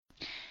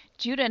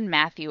Judah and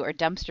Matthew are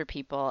dumpster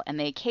people, and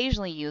they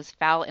occasionally use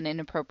foul and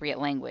inappropriate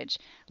language.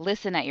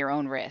 Listen at your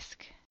own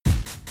risk.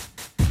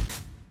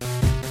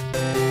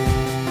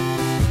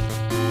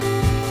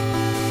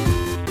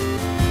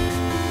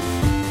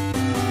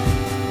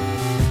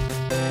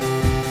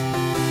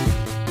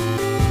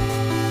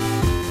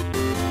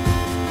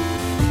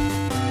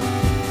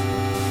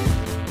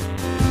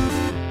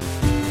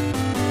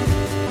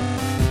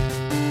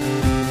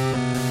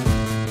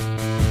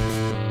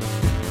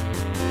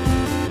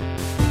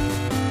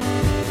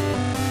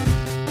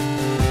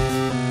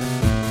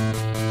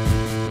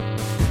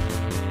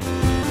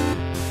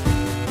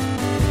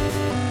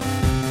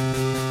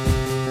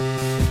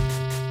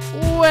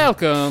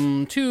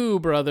 Welcome to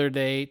Brother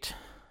Date,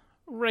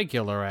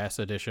 regular ass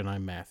edition.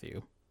 I'm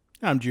Matthew.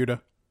 I'm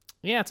Judah.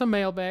 Yeah, it's a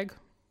mailbag.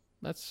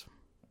 That's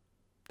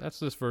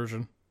this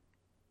version.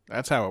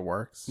 That's how it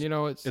works. You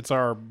know,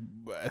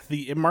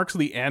 it marks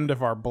the end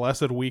of our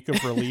blessed week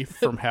of relief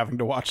from having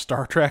to watch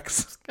Star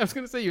Treks. I was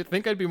gonna say you'd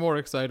think I'd be more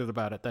excited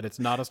about it that it's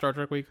not a Star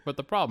Trek week, but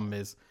the problem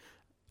is,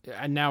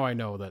 and now I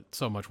know that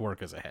so much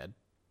work is ahead.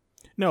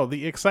 No,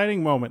 the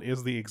exciting moment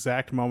is the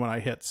exact moment I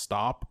hit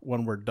stop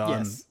when we're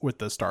done with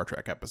the Star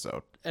Trek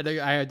episode. And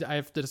I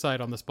have to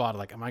decide on the spot,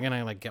 like, am I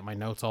gonna like get my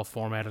notes all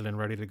formatted and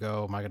ready to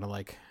go? Am I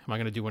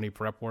gonna do any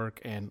prep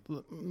work? And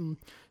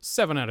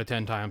 7 out of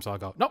 10 times I'll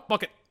go, nope,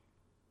 book it,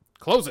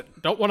 close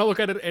it. Don't want to look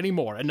at it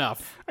anymore.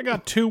 Enough. I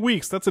got 2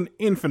 weeks. That's an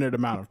infinite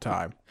amount of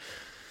time.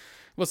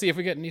 We'll see if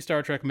we get any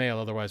Star Trek mail.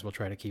 Otherwise, we'll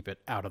try to keep it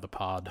out of the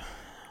pod.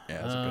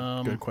 Yeah, that's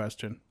a good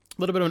question.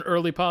 A little bit of an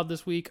early pod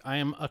this week. I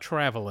am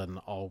a-traveling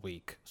all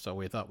week, so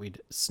we thought we'd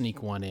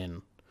sneak one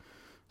in.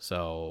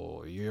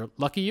 So you're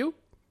lucky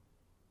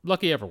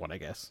everyone, I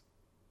guess.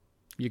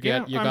 You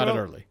got it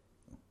early.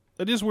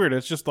 It is weird.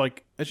 It's just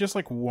like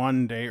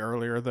 1 day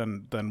earlier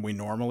than we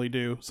normally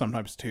do.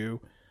 Sometimes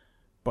 2,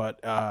 but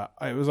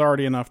it was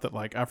already enough that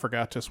like I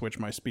forgot to switch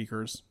my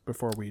speakers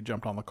before we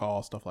jumped on the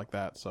call, stuff like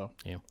that. So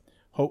yeah,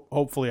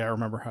 hopefully I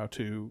remember how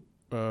to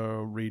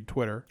read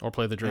Twitter or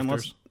play the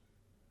Drifters.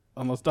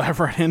 And let's dive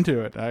right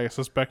into it. I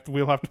suspect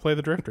we'll have to play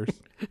the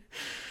Drifters.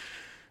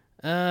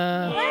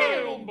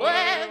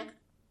 Mailbag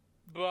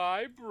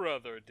by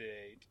Brother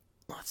Date.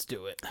 Let's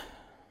do it.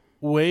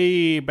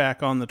 Way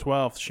back on the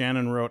 12th,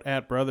 Shannon wrote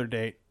at Brother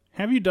Date,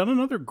 have you done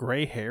another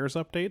Gray Hairs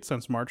update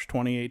since March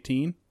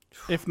 2018?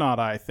 If not,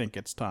 I think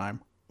it's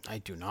time. I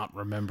do not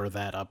remember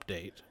that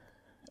update.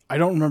 I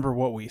don't remember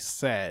what we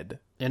said.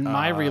 In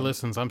my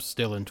re-listens, I'm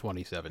still in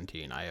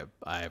 2017. I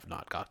have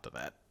not got to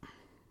that.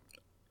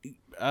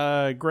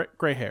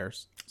 Gray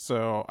hairs.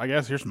 So I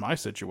guess here's my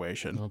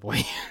situation. Oh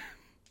boy.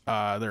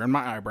 They're in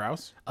my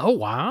eyebrows. Oh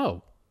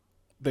wow.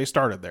 They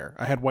started there.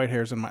 I had white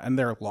hairs and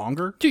they're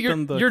longer.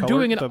 Dude, you're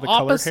doing an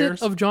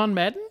opposite of John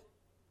Madden?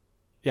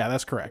 Yeah,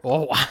 that's correct.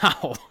 Oh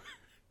wow.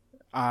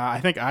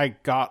 I think I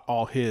got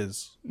all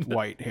his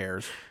white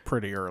hairs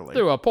pretty early.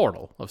 Through a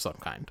portal of some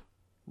kind.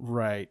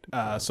 Right.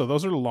 So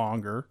those are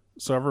longer.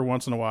 So every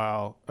once in a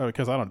while,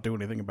 because I don't do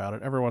anything about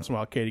it, every once in a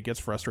while Katie gets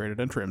frustrated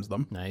and trims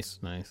them. Nice.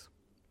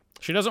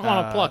 She doesn't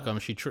want to pluck them.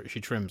 She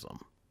trims them.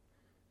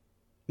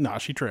 No,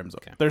 she trims them.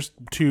 Okay. There's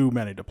too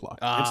many to pluck.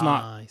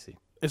 I see.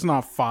 It's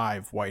not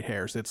 5 white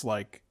hairs. It's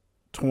like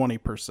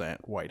 20%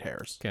 white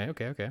hairs.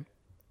 Okay.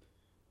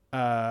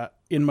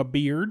 In my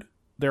beard,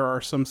 there are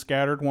some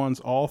scattered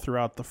ones all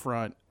throughout the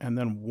front, and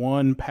then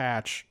one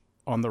patch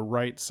on the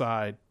right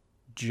side,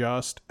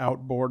 just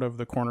outboard of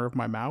the corner of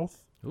my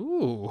mouth.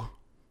 Ooh.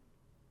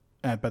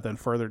 But then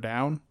further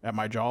down at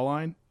my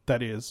jawline,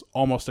 that is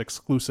almost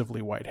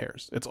exclusively white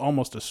hairs. It's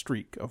almost a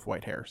streak of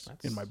white hairs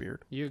in my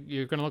beard. You're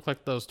going to look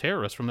like those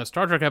terrorists from that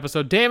Star Trek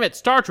episode. Damn it,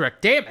 Star Trek,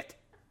 damn it!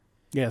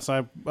 Yes,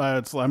 I'm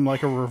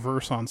like a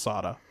reverse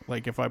Ansata.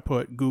 Like if I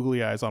put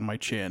googly eyes on my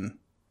chin.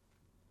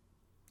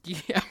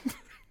 Yeah.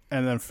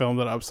 And then filmed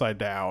it upside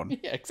down.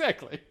 Yeah,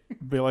 exactly.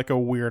 Be like a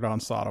weird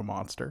Ansata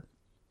monster.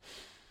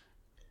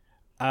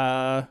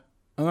 And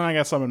then I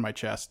got some in my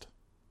chest.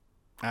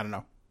 I don't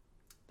know.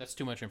 That's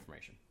too much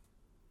information.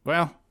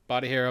 Well,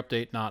 body hair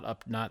update not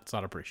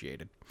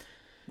appreciated.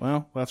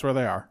 Well, that's where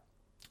they are.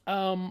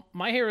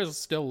 My hair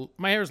is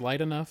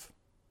light enough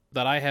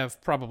that I have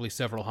probably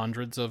several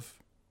hundreds of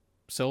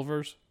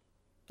silvers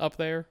up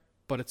there,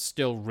 but it's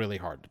still really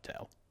hard to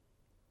tell.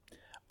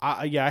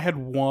 Yeah, I had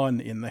one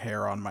in the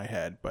hair on my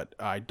head, but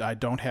I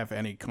don't have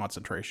any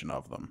concentration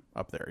of them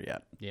up there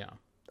yet. Yeah.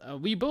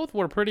 We both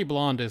were pretty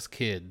blonde as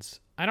kids.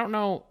 I don't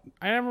know.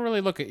 I never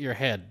really look at your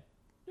head.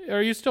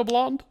 Are you still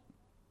blonde?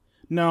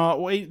 No,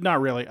 wait, not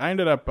really. I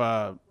ended up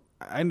a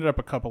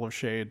couple of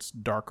shades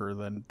darker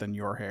than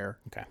your hair.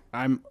 Okay.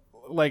 I'm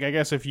like, I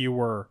guess if you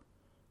were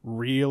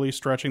really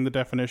stretching the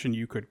definition,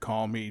 you could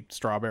call me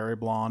strawberry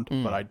blonde,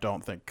 but I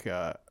don't think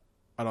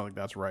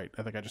that's right.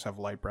 I think I just have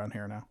light brown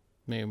hair now.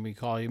 Maybe we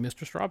call you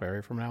Mr.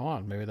 Strawberry from now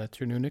on. Maybe that's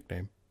your new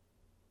nickname.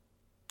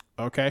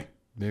 Okay.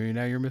 Maybe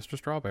now you're Mr.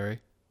 Strawberry.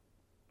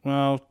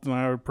 Well,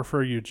 I would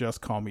prefer you just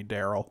call me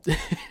Daryl.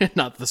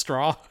 Not the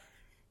straw.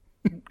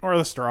 Or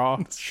the straw,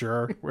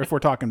 sure. If we're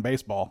talking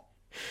baseball.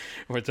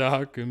 We're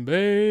talking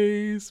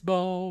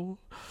baseball.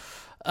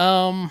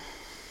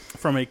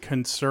 From a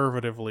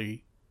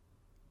conservatively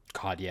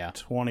God, yeah.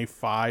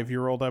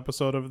 25-year-old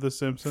episode of The I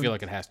Simpsons. feel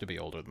like it has to be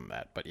older than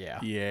that, but yeah.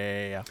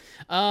 Yeah.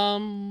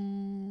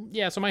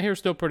 Yeah, so my hair's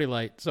still pretty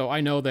light, so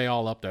I know they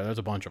all up there. There's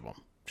a bunch of them.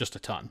 Just a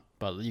ton,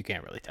 but you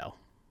can't really tell.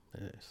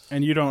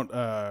 And you don't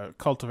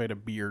cultivate a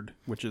beard,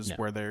 which is No.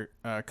 where they're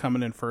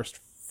coming in first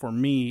for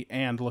me,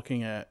 and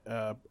looking at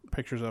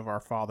pictures of our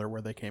father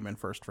where they came in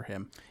first for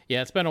him.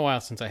 Yeah, it's been a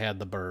while since I had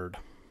the bird.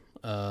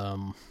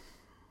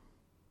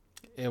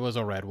 It was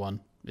a red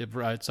one.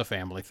 It's a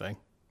family thing.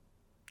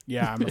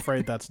 Yeah, I'm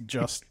afraid that's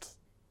just...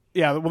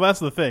 Yeah, well, that's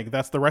the thing.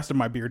 That's the rest of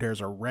my beard hairs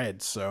are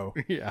red, so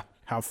Yeah.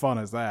 how fun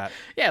is that?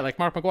 Yeah, like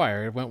Mark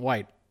McGuire. It went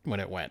white when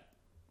it went.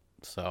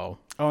 So,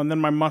 Oh, and then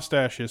my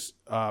mustache is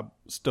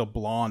still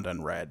blonde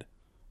and red,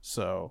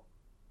 so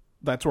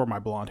that's where my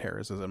blonde hair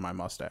is in my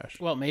mustache.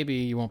 well, maybe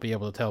you won't be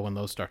able to tell when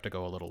those start to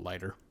go a little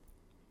lighter.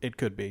 It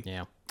could be.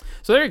 Yeah.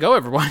 So there you go,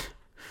 everyone.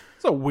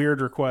 It's a weird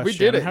request. We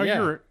did Shannon. it,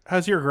 yeah.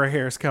 How's your gray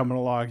hairs coming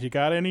along? You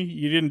got any?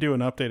 You didn't do an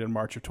update in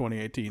March of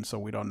 2018, so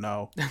we don't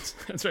know. That's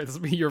right. This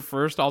will be your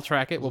first. I'll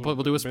track it. We'll do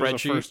a There's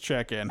spreadsheet. first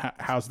check-in.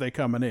 How's they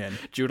coming in?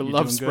 Judah You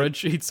loves doing good?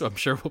 spreadsheets, so I'm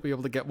sure we'll be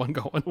able to get one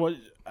going. Well,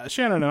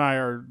 Shannon and I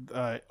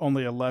are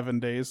only 11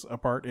 days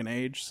apart in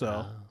age,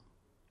 so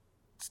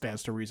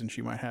stands to reason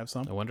she might have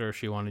some. I wonder if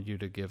she wanted you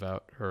to give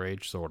out her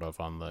age, sort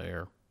of, on the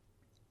air.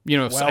 You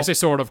know, Well- I say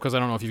sort of because I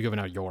don't know if you've given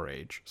out your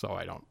age, so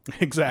I don't.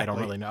 Exactly. I don't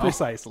really know.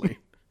 Precisely.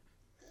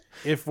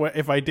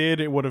 If I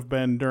did, it would have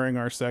been during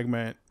our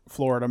segment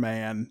Florida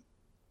Man.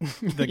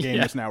 The game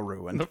Yeah. is now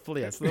ruined.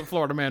 Yes, the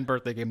Florida Man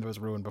birthday game that was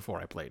ruined before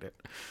I played it.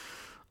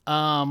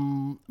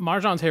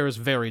 Marjan's hair is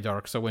very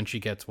dark, so when she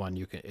gets one,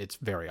 it's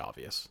very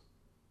obvious.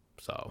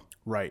 So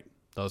Right.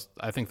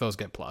 I think those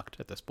get plucked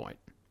at this point.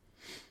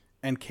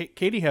 And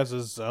Katie has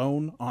a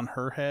zone on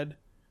her head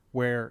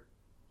where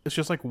it's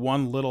just like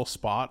one little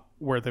spot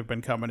where they've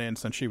been coming in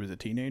since she was a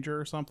teenager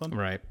or something.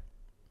 Right.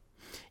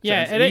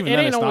 Yeah, and it even then,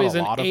 ain't it's not always a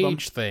an lot of them.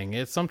 age thing.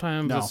 It's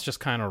sometimes No. it's just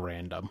kind of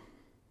random.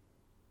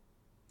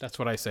 That's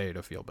what I say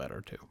to feel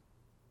better too.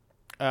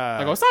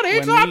 I I go, it's not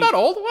age. I'm not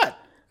old. What?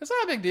 It's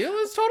not a big deal.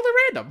 It's totally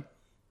random.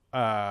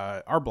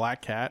 Our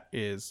black cat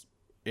is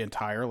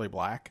entirely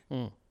black,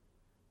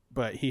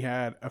 but he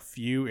had a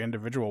few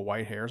individual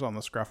white hairs on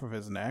the scruff of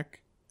his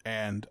neck,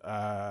 and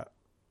I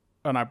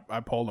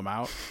pulled him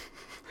out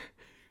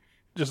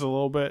just a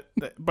little bit.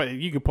 But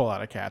you can pull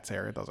out a cat's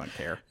hair; it doesn't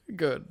care.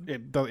 Good.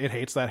 It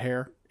hates that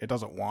hair. It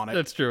doesn't want it.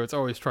 That's true. It's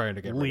always trying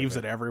to get Leaves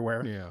rid it of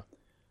everywhere.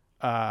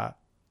 Yeah.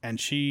 And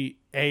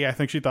I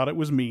think she thought it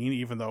was mean,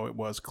 even though it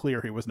was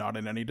clear he was not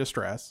in any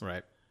distress.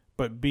 Right.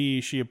 But B,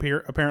 she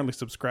apparently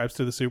subscribes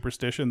to the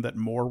superstition that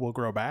more will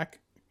grow back.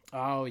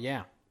 Oh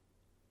yeah.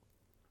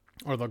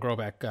 Or they'll grow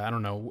back. I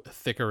don't know,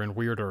 thicker and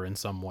weirder in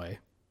some way.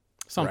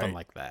 Something Right.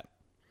 like that.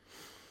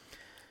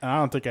 And I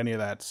don't think any of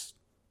that's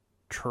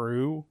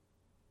true.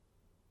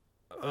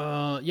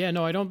 Yeah,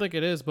 no, I don't think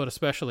it is. But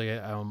especially,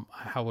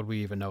 how would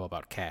we even know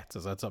about cats?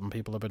 Is that something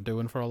people have been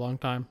doing for a long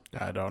time?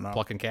 I don't know.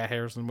 Plucking cat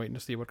hairs and waiting to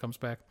see what comes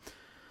back.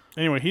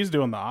 Anyway, he's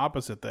doing the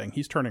opposite thing.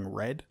 He's turning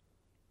red.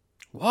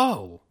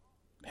 Whoa!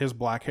 His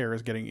black hair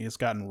is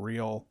gotten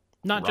real.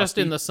 Not just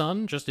rusty. in the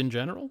sun, just in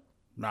general.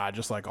 Nah,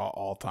 just like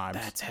all times.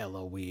 That's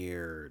hella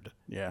weird.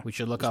 Yeah. We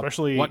should look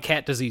Especially up what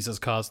cat diseases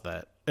cause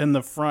that. in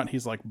the front,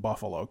 he's like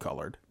buffalo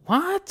colored.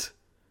 What?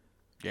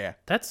 Yeah.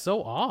 That's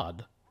so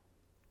odd.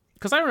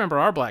 Because I remember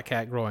our black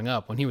cat growing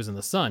up. When he was in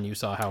the sun, you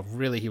saw how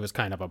really he was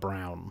kind of a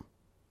brown.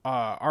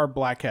 Our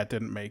black cat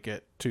didn't make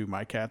it to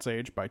my cat's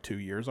age by 2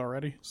 years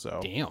already. So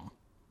Damn.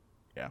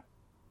 yeah.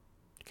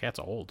 Cat's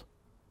old.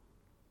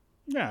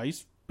 Yeah,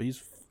 he's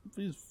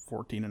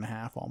 14 and a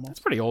half almost. That's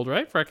pretty old,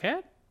 right, for a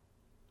cat?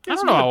 I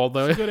It's don't know good- how old,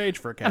 though. It's a good age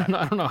for a cat.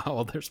 I don't know how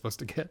old they're supposed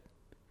to get.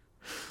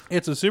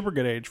 It's a super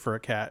good age for a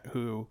cat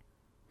who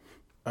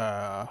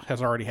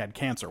has already had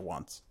cancer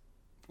once.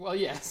 Well,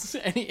 yes.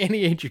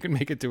 Any age you can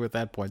make it to at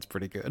that point's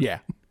pretty good. Yeah.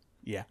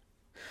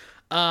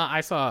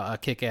 I saw a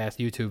kick-ass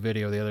YouTube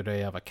video the other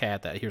day of a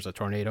cat that hears a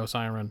tornado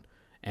siren,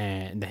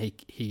 and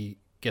he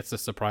gets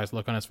this surprised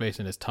look on his face,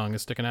 and his tongue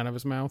is sticking out of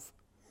his mouth.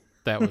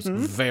 That was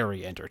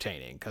very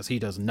entertaining, because he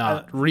does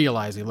not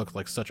realize he looks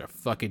like such a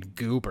fucking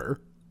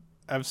goober.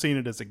 I've seen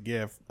it as a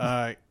GIF.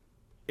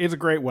 It's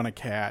great when a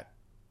cat,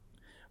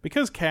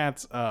 because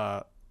cats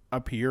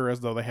appear as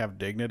though they have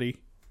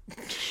dignity.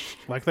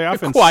 Like they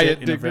often quiet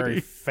sit in a very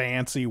dignity.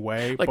 fancy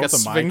way. Like both a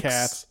of my sphinx.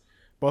 cats,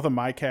 both of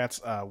my cats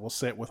will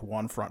sit with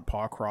one front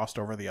paw crossed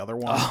over the other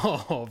one.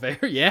 Oh,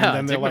 very, yeah,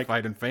 then they're like-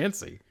 dignified and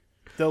fancy.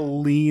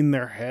 They'll lean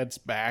their heads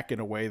back in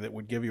a way that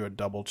would give you a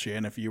double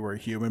chin if you were a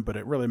human, but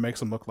it really makes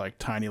them look like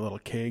tiny little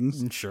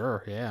kings.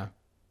 Sure, yeah.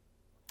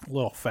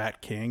 Little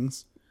fat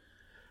kings.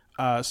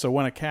 So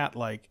when a cat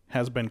like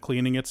has been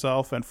cleaning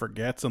itself and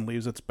forgets and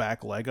leaves its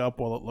back leg up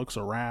while it looks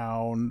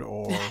around,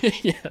 or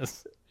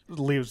Yes.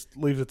 leaves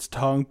its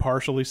tongue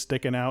partially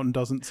sticking out and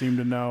doesn't seem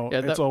to know, Yeah,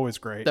 it's always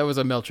great. That was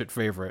a Melchett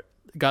favorite.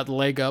 Got the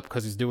leg up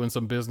because he's doing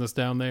some business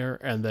down there,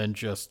 and then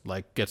just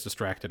like gets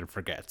distracted and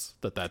forgets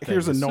that thing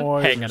Hears a is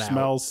noise, hanging or out.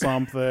 smells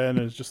something, and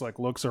it's just like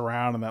looks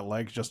around and that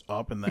leg's just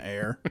up in the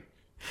air.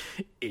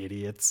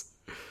 Idiots.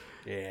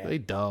 Yeah. They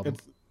dumb.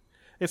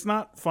 It's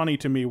not funny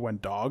to me when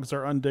dogs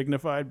are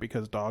undignified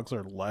because dogs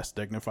are less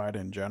dignified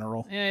in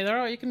general.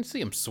 Yeah, you can see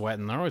them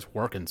sweating. They're always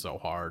working so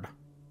hard.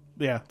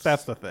 Yeah,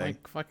 that's the thing.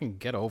 Like, fucking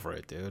get over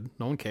it, dude.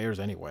 No one cares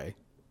anyway.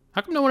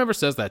 How come no one ever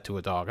says that to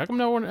a dog? How come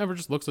no one ever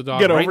just looks a dog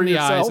Get right over in the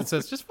eyes yourself. and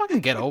says, just fucking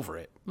get over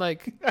it?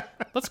 Like,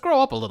 let's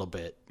grow up a little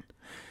bit.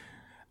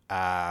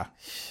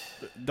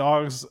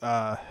 Dogs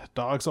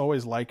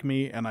always like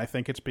me, and I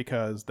think it's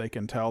because they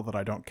can tell that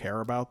I don't care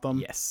about them.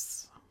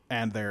 Yes.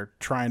 And they're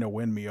trying to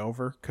win me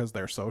over because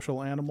they're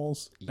social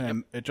animals,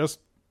 and it's just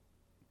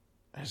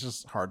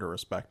hard to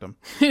respect them.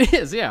 It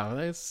is, yeah.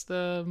 It's,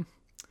 have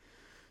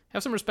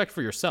some respect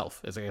for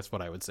yourself, is I guess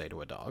what I would say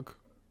to a dog.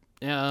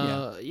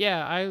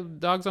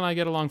 Dogs and I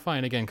get along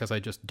fine, again, because I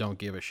just don't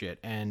give a shit.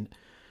 And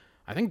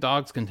I think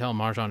dogs can tell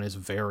Marjan is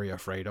very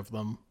afraid of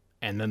them,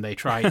 and then they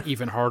try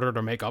even harder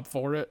to make up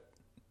for it.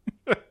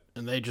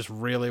 And they just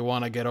really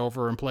want to get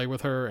over and play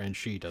with her, and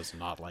she does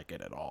not like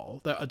it at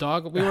all.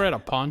 We were at a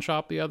pawn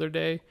shop the other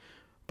day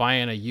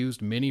buying a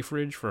used mini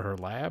fridge for her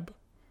lab.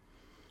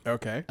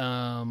 Okay.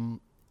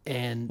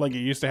 And Like it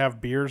used to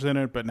have beers in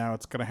it, but now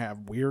it's gonna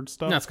have weird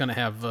stuff. that's gonna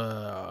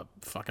have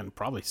fucking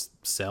probably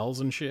cells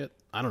and shit.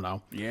 I don't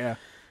know. Yeah.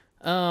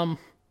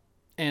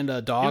 And a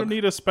You dog don't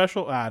need a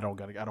special. I don't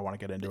want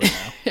to get into it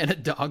now. and a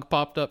dog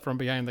popped up from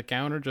behind the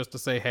counter just to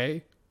say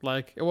hey.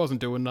 Like, it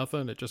wasn't doing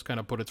nothing. It just kind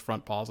of put its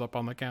front paws up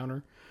on the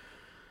counter.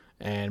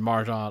 And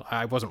Marjan,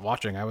 I wasn't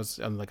watching. I was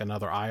on, like,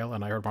 another aisle,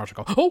 and I heard Marjan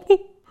go,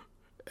 oh,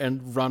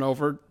 and run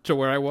over to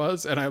where I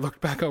was. And I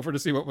looked back over to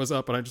see what was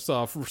up, and I just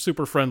saw a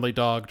super friendly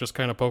dog just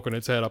kind of poking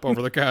its head up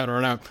over the counter.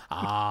 And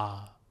I'm,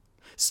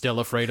 still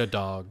afraid of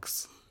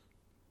dogs.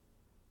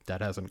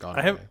 That hasn't gone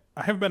away.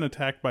 I have been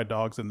attacked by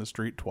dogs in the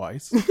street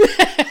twice.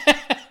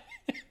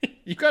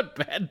 You got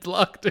bad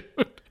luck, dude.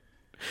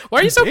 Why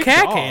are you so Big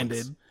cack-handed?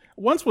 dogs.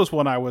 Once was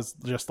when I was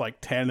just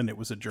like 10 and it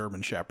was a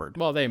German Shepherd.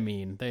 Well, they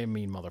mean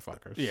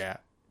motherfuckers. Yeah.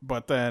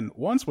 But then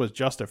once was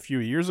just a few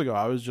years ago.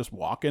 I was just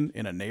walking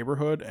in a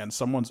neighborhood and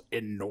someone's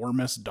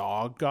enormous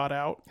dog got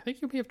out. I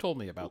think you may have told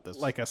me about this.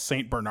 Like a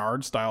St.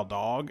 Bernard style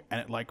dog, and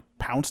it like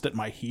pounced at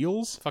my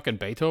heels. Fucking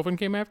Beethoven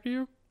came after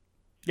you?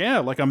 Yeah,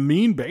 like a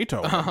mean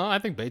Beethoven. Uh-huh. I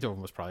think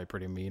Beethoven was probably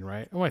pretty mean,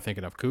 right? What am I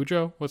thinking of?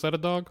 Cujo? Was that a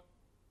dog?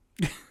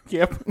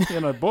 Yep,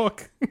 in a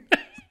book.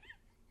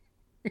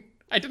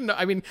 I didn't know.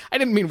 I mean, I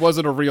didn't mean was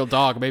it a real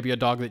dog? Maybe a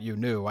dog that you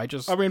knew. I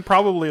mean,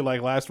 probably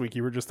like last week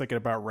you were just thinking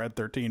about Red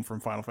 13 from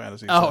Final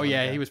Fantasy. Oh,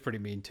 yeah, he was pretty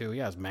mean too. He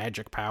has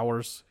magic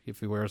powers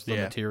if he wears the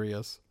Yeah.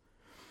 materias.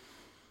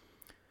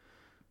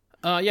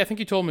 I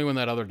think you told me when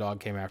that other dog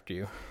came after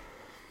you.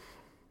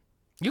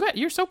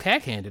 You're so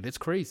cack-handed. It's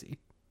crazy.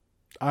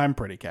 I'm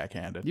pretty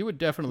cack-handed. You would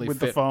definitely with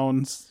fit. the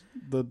phones,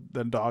 the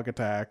dog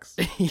attacks.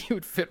 You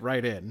would fit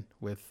right in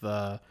with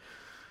Kwangsu,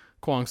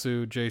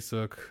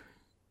 Jae-suk,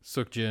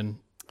 Sukjin,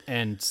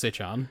 and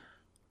Sichan.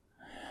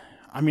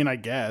 I mean, I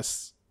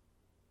guess.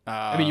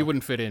 I mean, you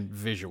wouldn't fit in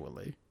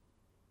visually.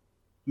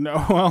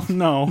 No, well,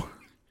 no.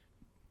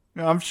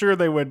 I'm sure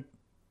they would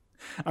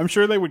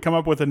come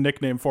up with a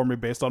nickname for me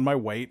based on my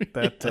weight.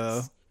 That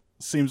Yes.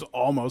 seems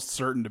almost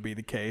certain to be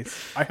the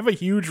case. I have a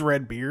huge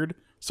red beard,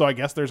 so I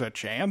guess there's a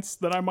chance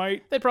that I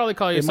might. They'd probably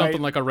call you They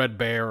something might- like a red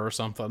bear or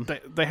something.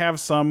 They have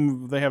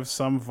some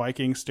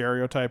Viking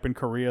stereotype in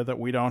Korea that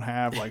we don't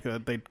have. Like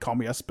they'd call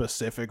me a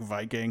specific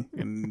Viking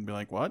and be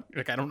like, "What?"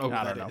 Like, I don't know who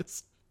I that don't know.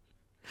 is.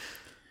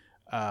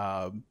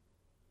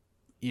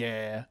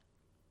 Yeah.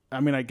 I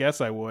mean, I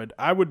guess I would.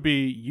 I would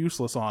be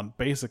useless on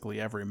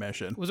basically every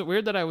mission. Was it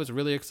weird that I was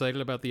really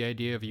excited about the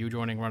idea of you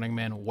joining Running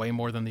Man way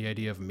more than the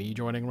idea of me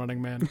joining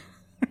Running Man?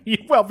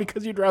 Well,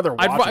 because you'd rather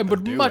watch I it would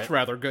than do much it.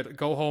 rather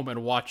go home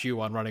and watch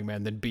you on Running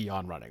Man than be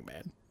on Running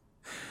Man.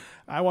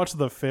 I watched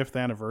the 5th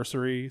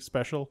anniversary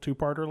special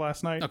 2-parter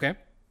last night, Okay.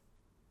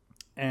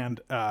 and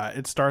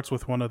it starts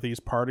with one of these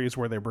parties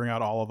where they bring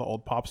out all of the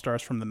old pop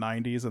stars from the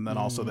 90s, and then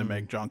also they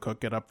make Jungkook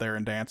get up there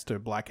and dance to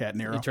Black Hat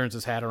Nero. He turns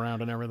his hat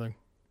around and everything.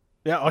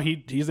 Yeah,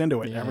 he's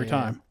into it every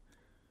time.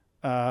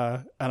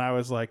 And I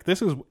was like,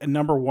 this is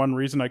number one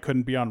reason I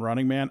couldn't be on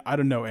Running Man. I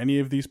don't know any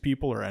of these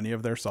people or any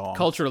of their songs.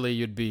 Culturally,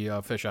 you'd be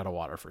a fish out of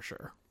water for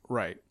sure.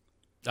 Right.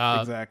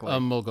 Exactly. A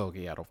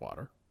mulgogi out of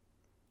water.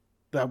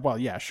 Well,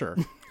 yeah, sure.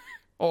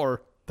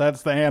 Or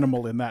That's the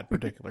animal in that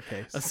particular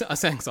case. a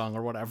sangsong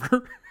or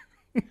whatever.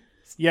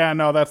 Yeah,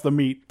 no, that's the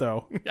meat,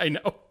 though. I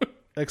know.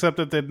 Except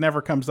that it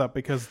never comes up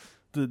because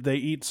they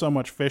eat so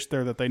much fish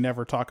there that they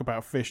never talk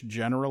about fish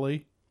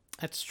generally.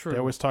 That's true. They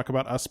always talk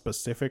about a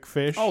specific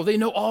fish. Oh, they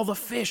know all the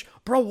fish.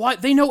 Bro,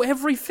 what? They know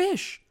every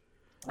fish.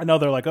 I know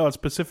they're like, oh, it's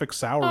Pacific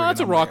Sourry. Oh,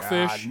 that's and a I'm like,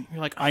 rockfish.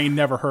 You're like, I ain't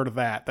never heard of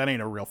that. That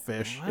ain't a real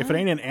fish. If it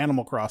ain't in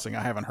Animal Crossing,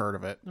 I haven't heard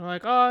of it. they're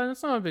like, oh,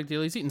 that's not a big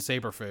deal. He's eating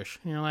saberfish.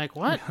 And you're like,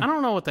 what? I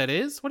don't know what that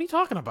is. What are you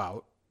talking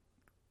about?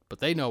 But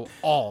they know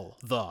all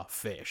the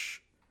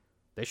fish.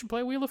 They should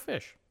play Wheel of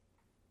Fish.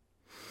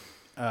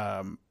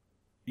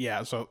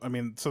 Yeah, so I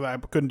mean, so I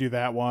couldn't do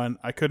that one.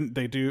 I couldn't.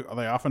 They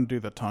often do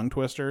the tongue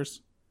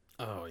twisters.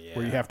 Oh yeah.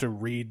 where you have to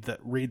read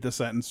the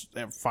sentence.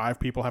 5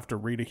 people have to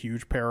read a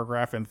huge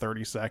paragraph in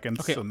 30 seconds,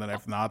 Okay. and then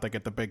if not, they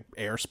get the big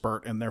air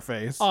spurt in their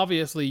face.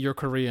 Obviously, your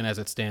Korean as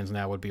it stands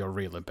now would be a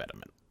real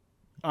impediment.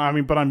 I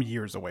mean, but I'm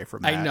years away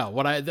from that. I know.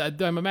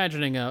 I'm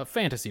imagining a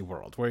fantasy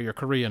world where your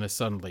Korean is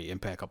suddenly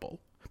impeccable.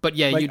 But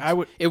yeah,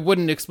 Like, it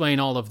wouldn't explain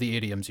all of the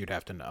idioms you'd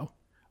have to know.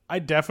 I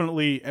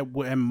definitely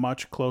am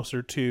much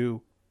closer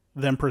to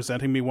them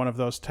presenting me one of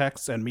those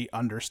texts and me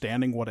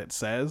understanding what it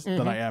says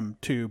than I am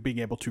to being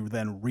able to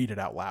then read it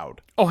out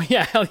loud. Oh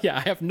yeah, hell yeah!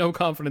 I have no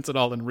confidence at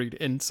all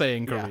in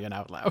saying Korean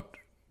out loud.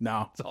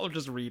 No. It's all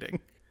just reading.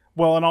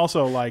 Well, and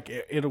also, like,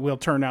 it will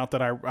turn out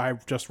that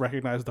I've just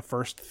recognized the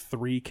first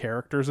 3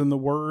 characters in the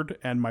word,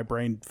 and my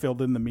brain filled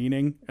in the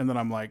meaning, and then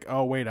I'm like,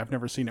 oh, wait, I've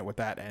never seen it with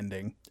that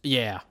ending,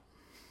 Yeah,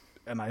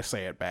 and I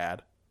say it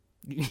bad.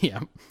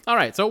 yeah. All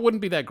right, so it wouldn't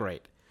be that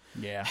great.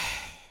 Yeah.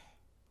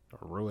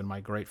 Ruin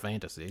my great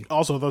fantasy.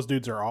 Also, those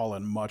dudes are all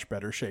in much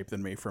better shape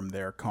than me from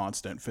their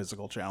constant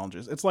physical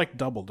challenges. It's like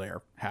Double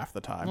Dare half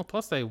the time. Well,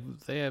 plus they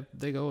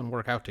go and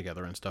work out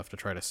together and stuff to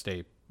try to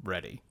stay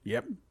ready.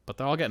 Yep. But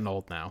they're all getting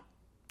old now.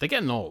 They're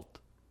getting old.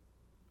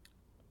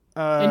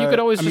 And you could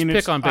always just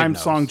pick on Big I'm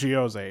Nose. Song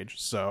Gio's age,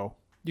 so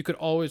You could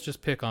always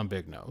just pick on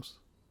Big Nose.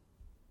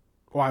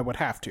 well, I would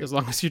have to. As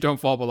long as you don't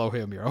fall below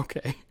him, you're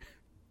okay.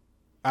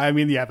 I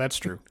mean, yeah, that's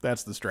true.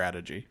 That's the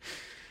strategy.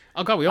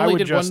 Oh god, we I only would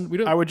did just, one. We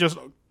don't. I would just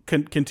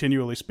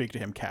continually speak to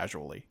him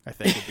casually. I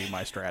think would be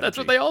my strategy. That's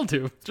what they all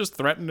do. Just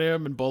threaten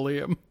him and bully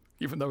him,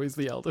 even though he's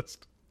the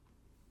eldest.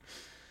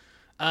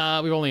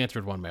 We've only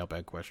answered one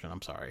mailbag question.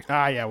 I'm sorry.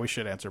 Yeah, we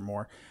should answer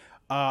more.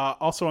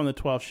 Also on the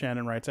 12th,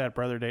 Shannon writes, at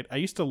Brother Date, I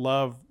used to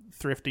love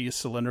Thrifty's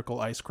cylindrical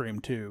ice cream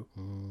too.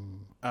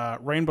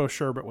 Rainbow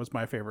sherbet was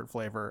my favorite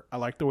flavor. I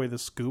liked the way the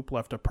scoop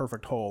left a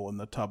perfect hole in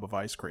the tub of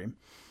ice cream.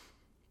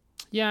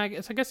 Yeah, I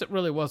guess it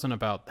really wasn't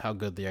about how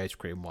good the ice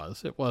cream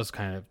was. It was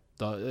kind of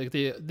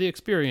the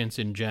experience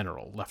in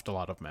general left a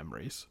lot of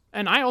memories.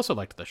 And I also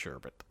liked the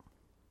sherbet.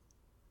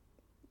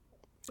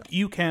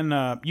 You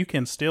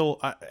can still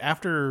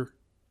after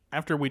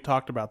we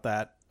talked about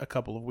that a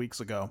couple of weeks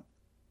ago,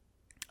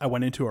 I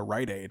went into a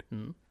Rite Aid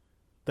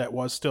that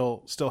was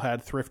still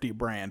had Thrifty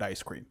brand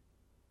ice cream.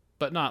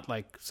 But not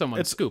like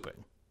someone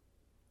scooping.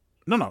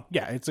 No,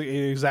 yeah, it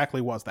exactly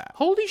was that.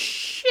 Holy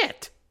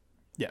shit!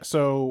 Yeah,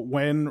 so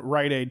when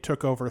Rite Aid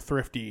took over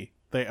Thrifty,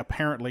 they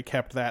apparently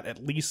kept that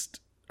at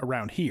least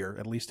around here,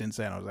 at least in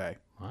San Jose.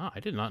 Wow, I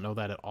did not know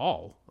that at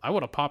all. I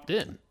would have popped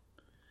in.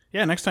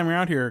 Yeah, next time you're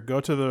out here, go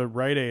to the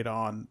Rite Aid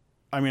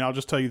I'll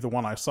just tell you the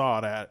one I saw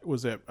it at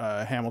was at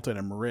Hamilton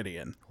and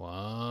Meridian.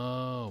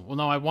 Whoa. Well,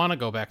 no, I want to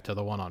go back to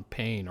the one on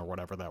Payne or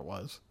whatever that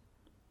was.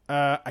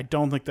 I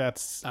don't think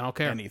that's I don't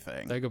care.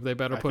 anything. They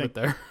better put it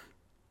there.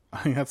 I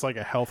think that's like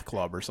a health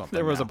club or something.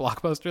 There was now. a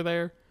Blockbuster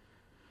there.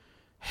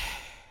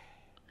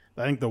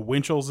 I think the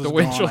Winchell's is The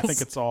gone. I Winchell's.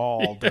 think it's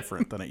all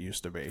different than it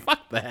used to be.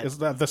 Fuck that.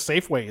 The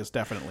Safeway is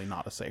definitely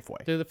not a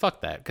Safeway. Dude,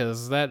 fuck that,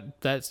 because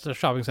that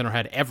shopping center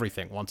had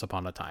everything once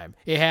upon a time.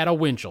 It had a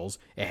Winchell's,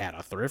 it had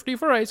a Thrifty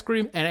for ice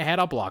cream, and it had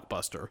a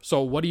Blockbuster.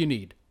 So what do you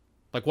need?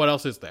 Like, what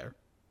else is there?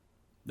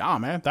 Nah,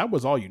 man, that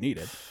was all you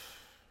needed.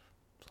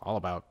 It's all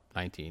about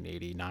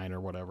 1989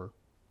 or whatever.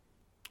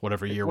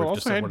 Whatever year We we've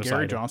also had we're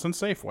Gary deciding. Johnson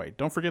Safeway.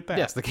 Don't forget that.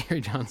 Yes, the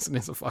Gary Johnson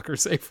is a fucker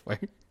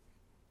Safeway.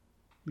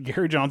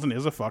 Gary Johnson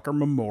is a fucker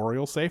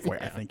Memorial Safeway.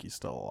 I think he's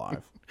still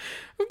alive.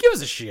 Who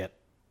gives a shit?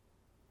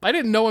 I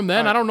didn't know him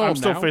then. I don't know I'm him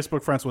still now.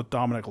 Facebook friends with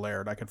Dominic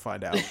Laird. I could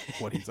find out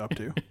what he's up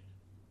to.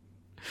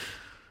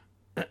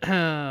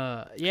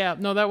 Yeah,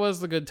 no, that was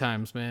the good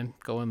times, man.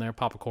 Go in there,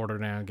 pop a quarter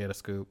down, get a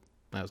scoop.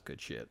 That was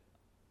good shit.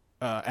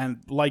 And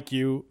like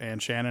you and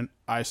Shannon,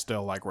 I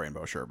still like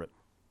Rainbow Sherbet.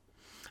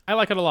 I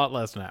like it a lot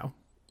less now.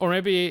 Or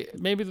maybe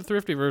the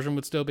Thrifty version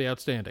would still be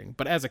outstanding.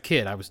 But as a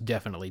kid, I was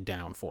definitely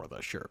down for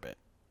the sherbet.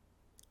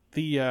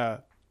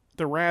 The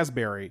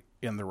raspberry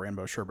in the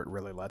Rainbow Sherbet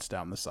really lets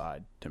down the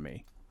side to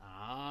me.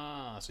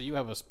 Ah, so you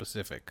have a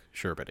specific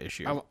sherbet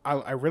issue.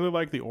 I really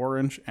like the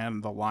orange,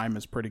 and the lime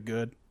is pretty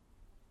good.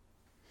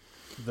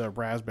 The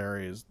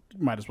raspberry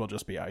might as well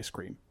just be ice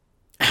cream.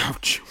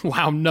 Ouch.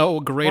 Wow, no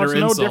greater Well, it's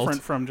no insult.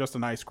 different from just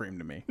an ice cream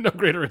to me. No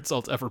greater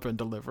insult's ever been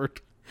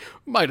delivered.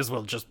 Might as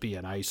well just be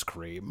an ice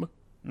cream.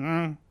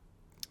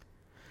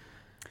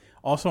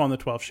 Also on the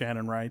 12th,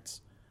 Shannon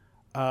writes,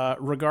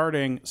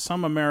 regarding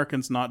some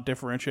Americans not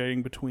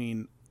differentiating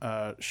between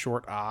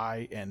short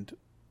I and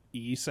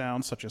E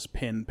sounds, such as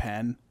pin,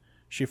 pen.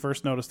 She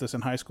first noticed this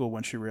in high school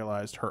when she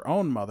realized her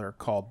own mother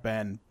called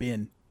Ben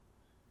bin.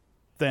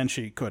 Then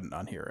she couldn't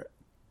unhear it.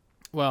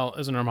 Well,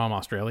 isn't her mom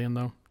Australian,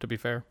 though, to be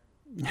fair?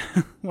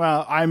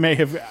 Well, I may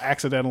have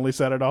accidentally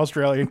said it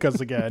Australian because,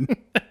 again,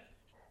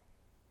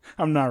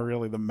 I'm not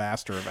really the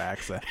master of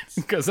accents.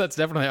 Because that's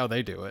definitely how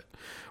they do it.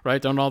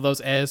 Right? Don't all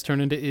those as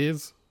turn into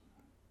is?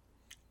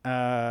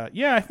 Yeah,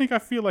 I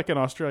feel like an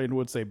Australian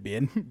would say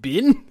bin.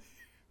 Bin?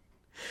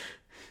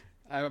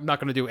 I'm not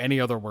going to do any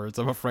other words.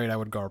 I'm afraid I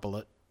would garble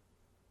it.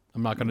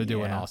 I'm not going to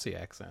do an Yeah. Aussie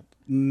accent.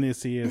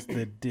 This is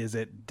the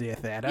Dizit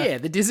Dithada. Yeah,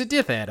 the Dizzy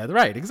Dith ad.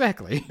 Right,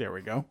 exactly. There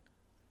we go.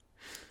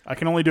 I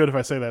can only do it if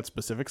I say that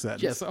specific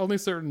sentence. Yes, only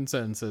certain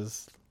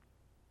sentences.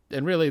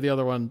 And really, the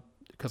other one,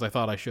 because I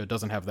thought I should,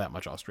 doesn't have that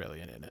much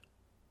Australian in it.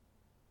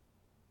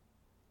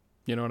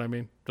 You know what I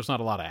mean? There's not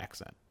a lot of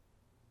accent.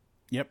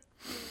 Yep.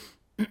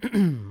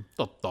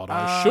 Thought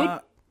I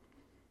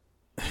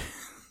should.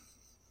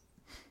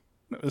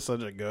 That was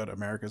such a good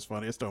America's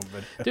Funniest Home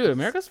Video. Dude,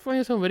 America's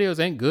Funniest Home Videos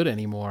ain't good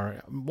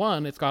anymore.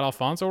 One, it's got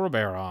Alfonso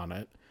Ribeiro on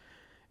it.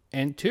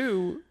 And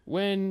two,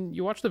 when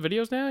you watch the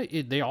videos now,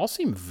 they all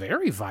seem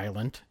very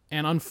violent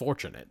and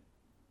unfortunate.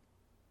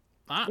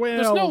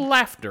 There's no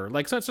laughter.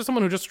 Like, so it's just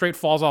someone who just straight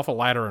falls off a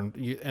ladder and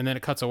then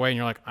it cuts away and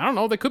you're like, I don't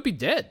know, they could be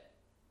dead.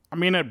 I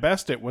mean, at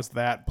best, it was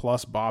that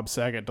plus Bob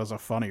Saget does a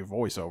funny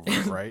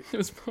voiceover, right? it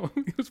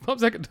was Bob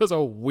Saget does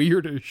a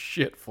weird as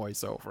shit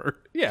voiceover.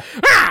 Yeah.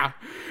 Ah!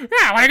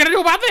 Yeah, what are you going to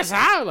do about this,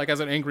 huh? Like as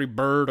an angry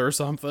bird or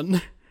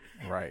something.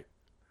 Right.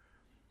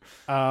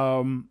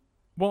 Well,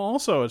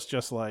 also, it's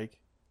just like,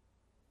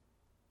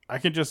 I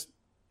can just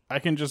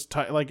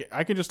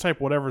type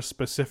whatever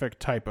specific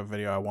type of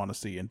video I want to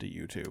see into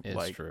YouTube. It's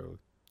like, true.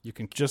 You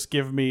can just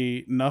give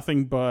me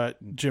nothing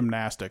but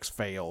gymnastics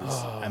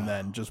fails and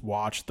then just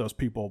watch those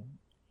people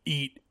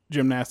eat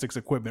gymnastics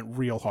equipment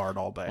real hard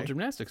all day. Well,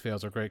 gymnastics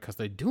fails are great because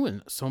they're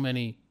doing so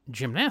many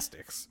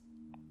gymnastics.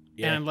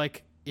 Yeah. And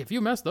like, if you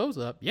mess those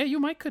up, yeah,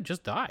 you could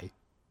just die.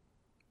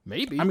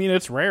 Maybe. I mean,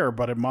 it's rare,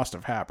 but it must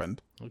have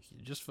happened. Like,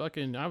 just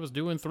fucking, I was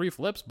doing 3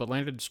 flips, but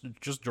landed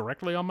just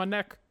directly on my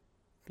neck.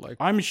 Like,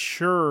 I'm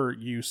sure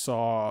you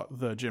saw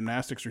the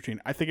gymnastics routine.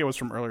 I think it was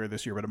from earlier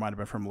this year, but it might have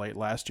been from late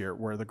last year,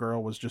 where the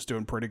girl was just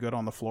doing pretty good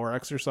on the floor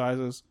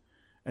exercises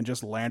and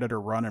just landed her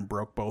run and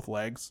broke both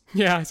legs.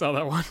 Yeah, I saw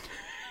that one.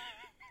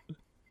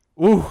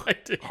 Ooh, I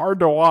did. hard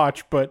to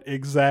watch, but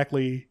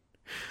exactly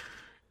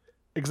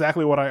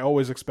what I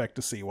always expect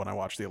to see when I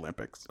watch the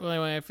Olympics. Well,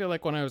 anyway, I feel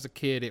like when I was a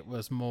kid, it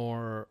was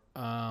more,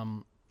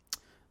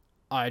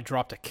 I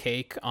dropped a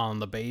cake on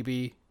the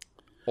baby.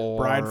 Or,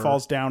 Bride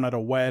falls down at a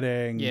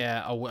wedding.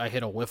 Yeah, I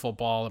hit a wiffle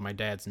ball in my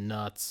dad's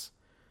nuts.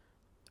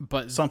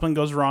 But something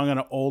goes wrong and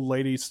an old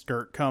lady's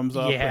skirt comes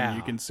up Yeah. and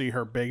you can see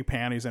her big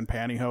panties and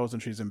pantyhose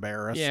and she's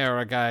embarrassed. yeah, or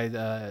a guy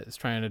is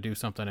trying to do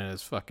something and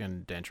his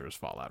fucking dentures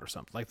fall out or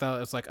something like that.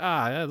 It's like,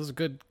 yeah, this is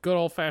good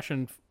old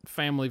fashioned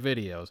family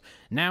videos.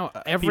 Now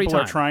every People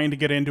time are trying to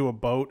get into a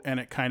boat and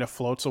it kind of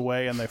floats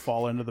away and they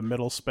fall into the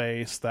middle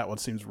space. That one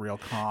seems real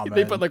common.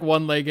 they put like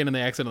one leg in and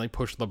they accidentally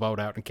push the boat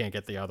out and can't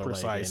get the other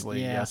Precisely.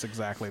 leg in. Yeah. Yes,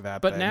 exactly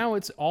that. But thing. now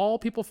it's all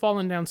people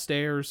falling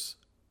downstairs,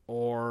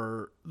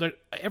 or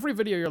every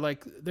video you're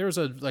like, there's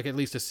at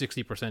least a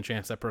 60%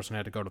 chance that person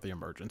had to go to the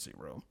emergency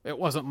room. It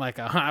wasn't like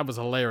it was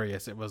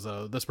hilarious. It was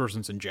this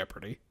person's in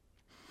jeopardy.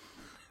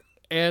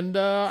 And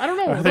I don't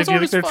know. Do you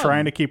think they're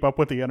trying to keep up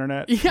with the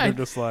internet? Yeah, they're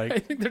just like, I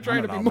think they're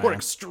trying to be don't know, more man.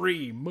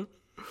 extreme.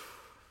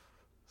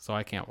 So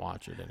I can't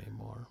watch it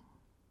anymore.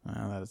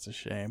 Oh, that is a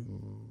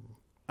shame.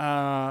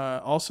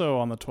 Also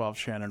on the 12,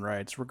 Shannon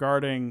writes,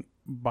 regarding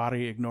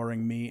Body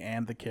ignoring me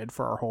and the kid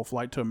for our whole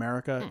flight to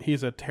America,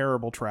 he's a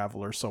terrible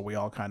traveler, so we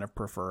all kind of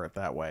prefer it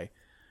that way.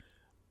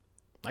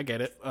 I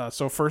get it.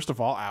 So first of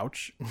all,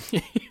 ouch.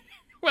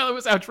 Well, it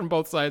was ouch from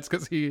both sides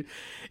because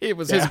it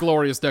was his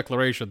glorious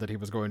declaration that he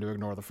was going to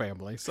ignore the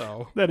family.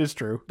 So That is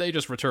true. they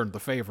just returned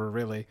the favor,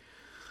 really.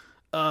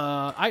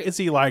 Is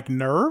he like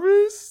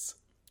nervous?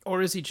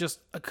 Or is he just,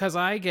 because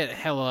I get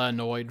hella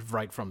annoyed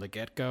right from the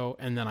get-go,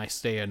 and then I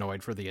stay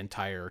annoyed for the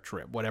entire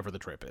trip, whatever the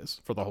trip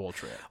is, for the whole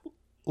trip.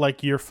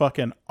 Like you're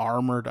fucking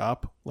armored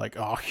up, like,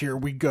 oh, here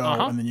we go.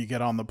 Uh-huh. And then you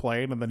get on the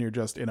plane and then you're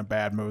just in a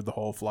bad mood the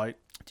whole flight.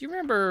 Do you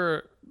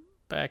remember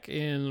back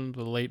in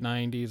the late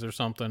 90s or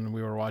something,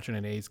 we were watching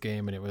an A's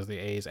game, and it was the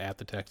A's at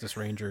the Texas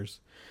Rangers.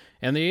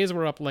 And the A's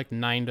were up like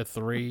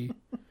 9-3,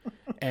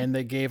 and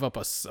they gave up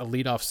a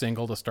leadoff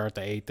single to start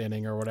the 8th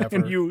inning or whatever.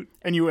 And you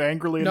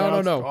angrily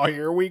announced, No. oh,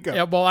 here we go.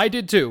 Yeah, well, I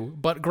did too.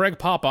 But Greg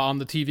Papa on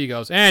the TV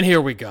goes, and here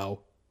we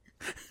go.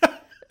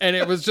 And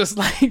it was just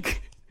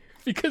like,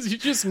 because you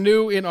just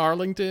knew in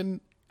Arlington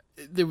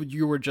that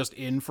you were just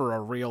in for a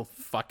real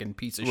fucking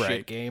piece of shit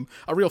Right. game,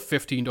 a real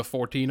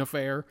 15-14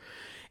 affair.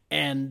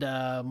 And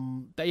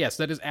yes,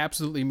 that is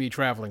absolutely me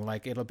traveling.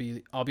 Like I'll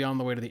be on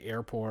the way to the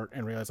airport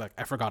and realize like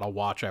I forgot a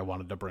watch I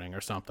wanted to bring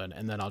or something,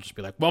 and then I'll just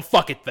be like, well,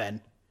 fuck it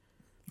then.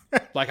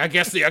 Like I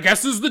guess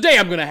this is the day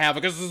I'm gonna have. I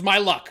guess this is my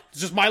luck.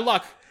 It's just my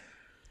luck.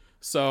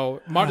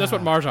 So that's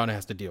what Marjan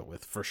has to deal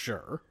with for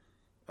sure.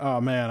 Oh,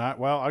 man.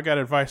 I got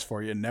advice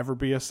for you. Never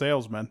be a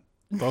salesman.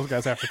 Those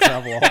guys have to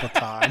travel all the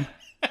time.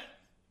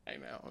 I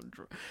know. I'm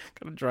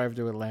gonna drive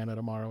to Atlanta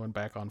tomorrow and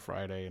back on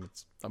Friday, and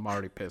I'm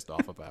already pissed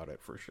off about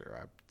it for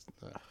sure.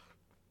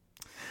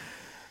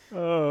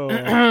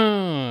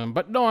 Oh.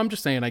 But no, I'm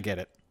just saying I get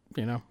it.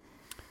 You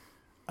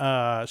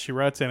know. She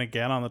writes in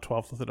again on the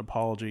 12th with an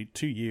apology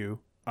to you.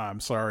 I'm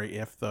sorry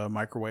if the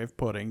microwave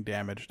pudding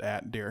damaged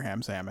at Dear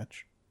Ham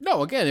Sandwich.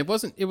 No, again, it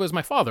wasn't. It was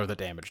my father that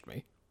damaged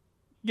me.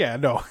 Yeah,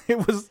 no,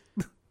 it was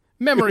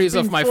Memories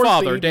of my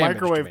father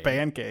damaged microwave me.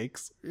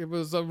 pancakes. It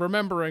was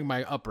remembering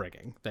my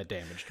upbringing that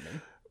damaged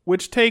me.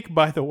 which take,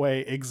 by the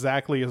way,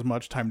 exactly as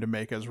much time to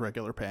make as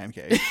regular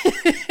pancakes.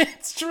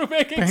 It's true.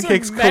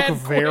 Pancakes cook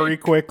very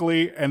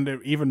quickly, and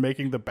even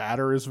making the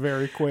batter is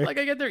very quick. Like,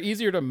 I get they're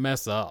easier to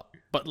mess up,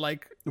 but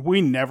like,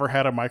 We never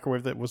had a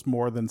microwave that was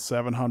more than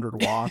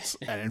 700 watts,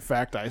 and in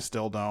fact, I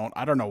still don't.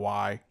 I don't know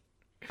why.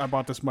 I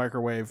bought this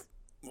microwave,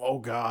 oh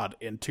god,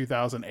 in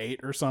 2008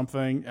 or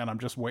something, and I'm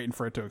just waiting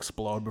for it to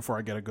explode before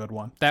I get a good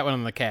one. that one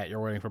and the cat, you're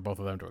waiting for both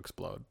of them to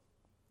explode.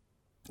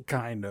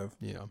 Kind of.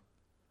 Yeah.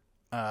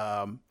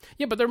 Um,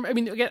 Yeah, but they're. I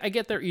mean, I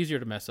get they're easier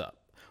to mess up,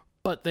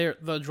 but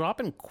the drop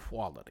in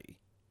quality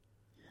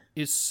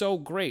is so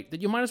great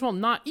that you might as well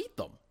not eat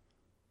them.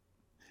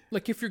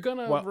 Like, if you're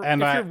gonna, well, if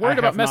and you're worried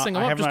about messing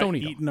them I up, have just not don't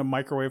eat them. eaten a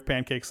microwave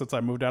pancake since I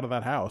moved out of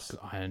that house.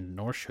 And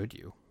nor should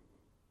you.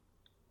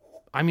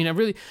 I mean, I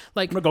really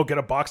like. I'm gonna go get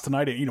a box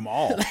tonight and eat them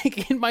all.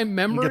 Like, in my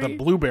memory, Get the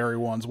blueberry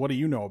ones. What do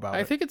you know about I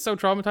it? think it's so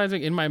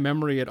traumatizing. In my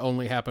memory, it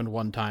only happened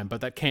one time,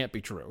 but that can't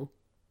be true.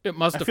 It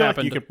must have feel like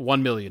happened you could-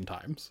 1 million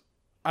times.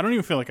 I don't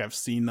even feel like I've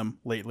seen them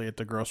lately at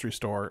the grocery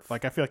store.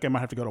 Like, I feel like I might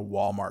have to go to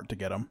Walmart to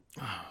get them.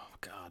 Oh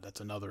God, that's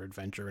another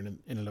adventure in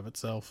and of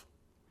itself.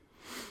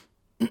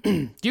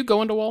 Do you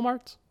go into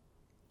Walmarts?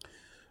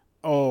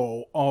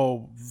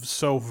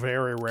 So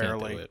very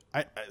rarely. it.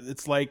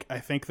 It's like, I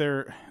think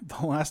the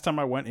last time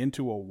I went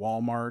into a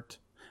Walmart.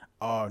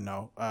 Oh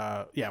no.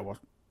 Well,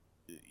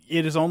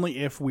 it is only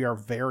if we are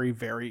very,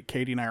 very.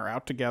 Katie and I are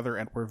out together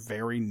and we're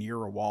very near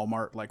a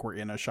Walmart, like we're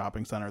in a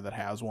shopping center that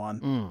has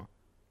one,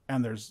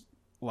 and there's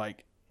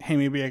like, hey,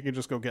 maybe I could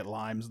just go get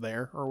limes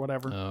there or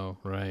whatever. Oh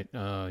right.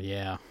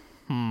 Yeah.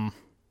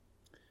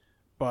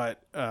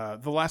 But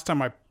the last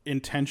time I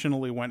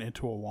intentionally went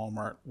into a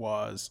Walmart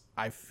was,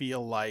 I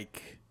feel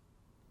like,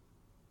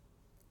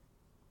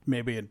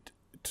 maybe in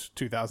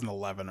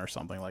 2011 or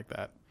something like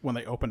that, when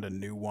they opened a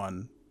new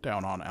one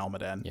down on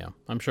Almaden. Yeah.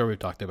 I'm sure we've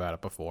talked about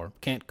it before.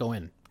 Can't go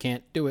in.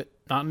 Can't do it.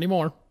 Not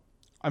anymore.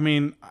 I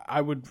mean,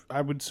 I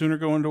would sooner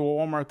go into a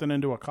Walmart than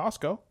into a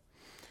Costco.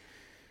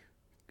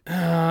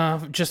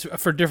 Just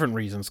for different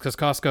reasons. Because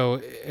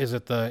Costco, is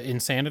it the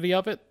insanity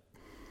of it?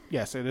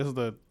 Yes,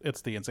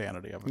 it's the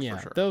insanity of it, Yeah,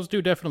 for sure. those do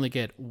definitely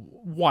get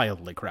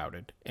wildly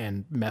crowded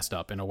and messed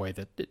up in a way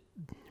that it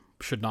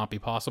should not be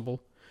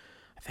possible.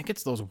 I think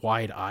it's those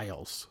wide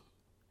aisles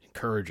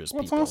encourages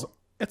people.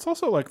 It's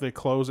also like they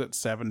close at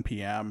 7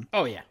 p.m.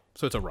 Oh yeah,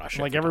 so it's a rush.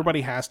 Like,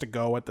 everybody has to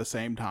go at the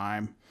same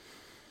time.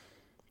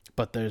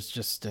 But there's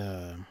just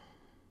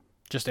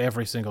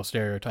every single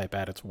stereotype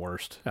at its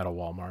worst at a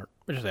Walmart.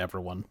 Just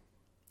everyone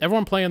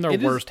playing their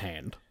worst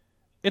hand.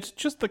 It's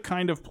just the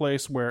kind of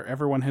place where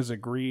everyone has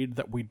agreed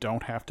that we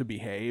don't have to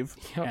behave,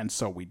 and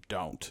so we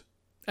don't.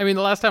 I mean,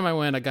 the last time I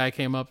went, a guy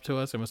came up to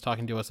us and was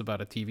talking to us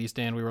about a TV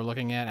stand we were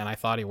looking at, and I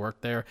thought he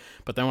worked there.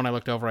 But then when I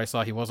looked over, I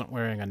saw he wasn't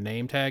wearing a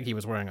name tag. He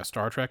was wearing a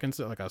Star Trek,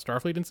 like a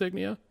Starfleet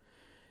insignia.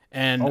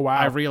 And Oh, wow.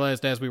 I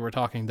realized as we were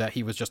talking that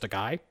he was just a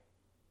guy.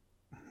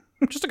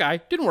 Just a guy.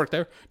 Didn't work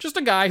there. Just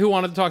a guy who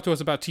wanted to talk to us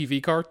about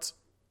TV carts.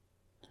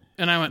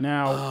 And I went,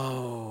 Now,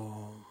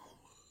 oh,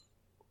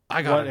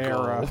 I gotta what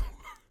go. era?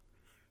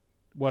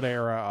 What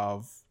era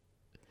of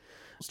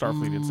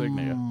Starfleet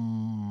insignia?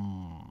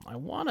 I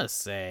want to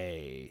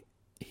say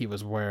he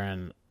was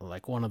wearing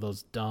like one of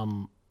those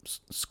dumb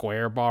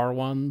square bar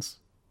ones.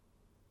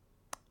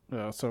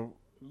 So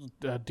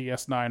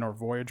DS9 or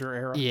Voyager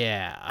era?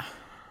 Yeah.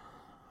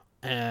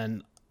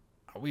 And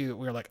we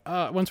were like,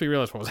 once we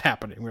realized what was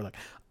happening, we were like,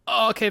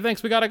 oh, okay,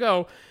 thanks, we gotta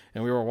go.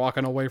 And we were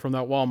walking away from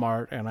that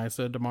Walmart, and I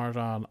said to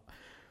Marjan,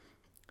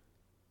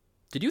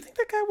 did you think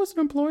that guy was an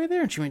employee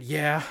there? And she went,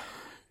 yeah.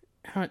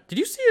 I went, did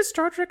you see his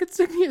Star Trek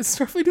insignia, his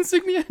Starfleet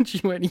insignia? And she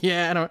went,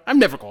 yeah. And I went, I'm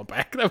never going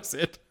back. That was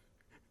it.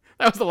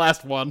 That was the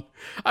last one.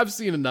 I've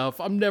seen enough.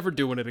 I'm never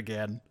doing it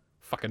again.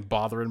 Fucking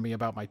bothering me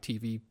about my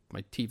TV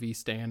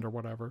stand or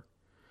whatever.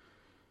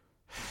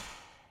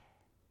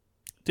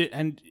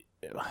 And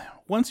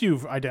once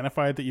you've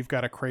identified that you've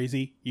got a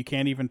crazy, you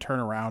can't even turn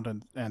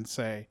around and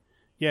say,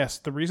 yes,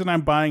 the reason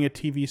I'm buying a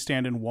TV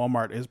stand in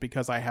Walmart is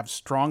because I have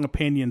strong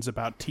opinions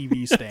about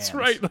TV stands. That's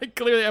right. Like,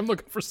 clearly I'm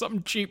looking for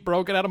something cheap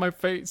broken out of my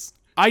face.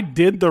 I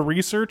did the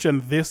research,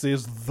 and this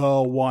is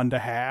the one to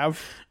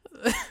have.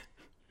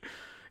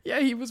 Yeah,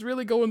 he was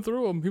really going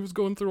through them. He was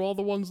going through all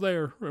the ones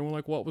there, and we're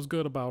like, what was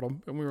good about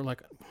them? And we were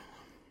like,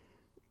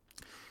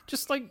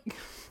 just like,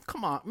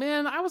 come on,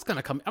 man. I was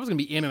gonna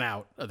be in and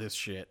out of this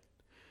shit.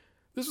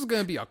 This was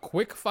gonna be a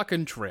quick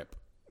fucking trip.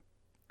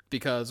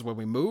 Because when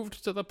we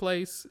moved to the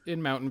place in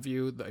Mountain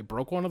View, they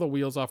broke one of the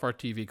wheels off our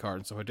TV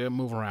cart, so it didn't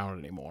move around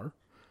anymore.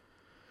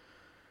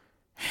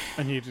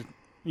 And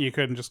you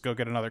couldn't just go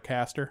get another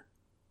caster?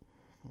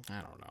 I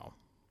don't know.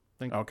 I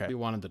think Okay. we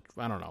wanted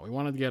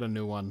to get a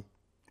new one.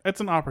 It's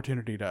an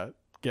opportunity to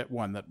get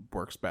one that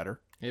works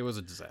better. It was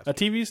a disaster. A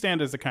TV stand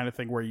is the kind of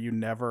thing where you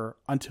never,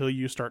 until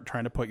you start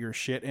trying to put your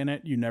shit in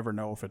it, you never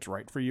know if it's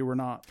right for you or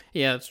not.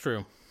 Yeah, that's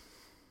true.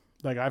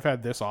 Like, I've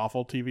had this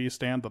awful TV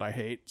stand that I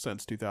hate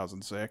since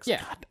 2006.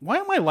 Yeah. God, why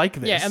am I like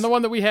this? Yeah, and the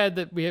one that we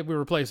were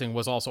replacing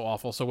was also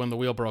awful, so when the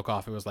wheel broke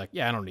off, it was like,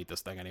 yeah, I don't need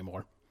this thing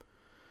anymore.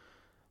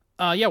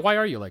 Yeah, why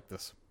are you like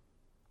this?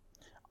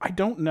 I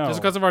don't know.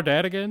 Just because of our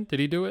dad again? Did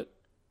he do it?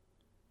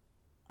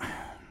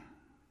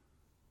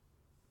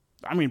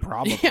 I mean,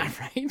 probably. Yeah,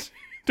 right?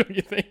 Don't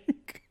you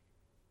think?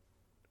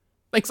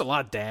 Thanks a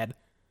lot, Dad.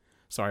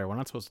 Sorry, we're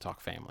not supposed to talk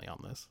family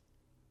on this.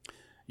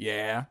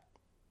 Yeah.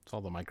 It's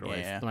all the microwave.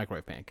 Yeah. The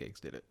microwave pancakes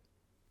did it.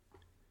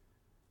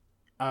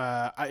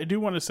 I do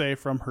want to say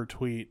from her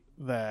tweet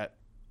that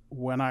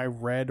when I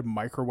read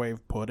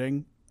microwave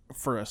pudding,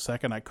 for a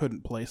second I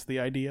couldn't place the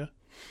idea.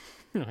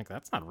 You're like,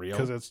 that's not real.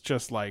 Because it's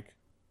just like,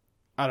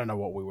 I don't know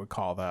what we would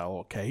call that, a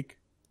little cake.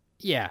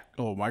 Yeah.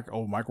 Old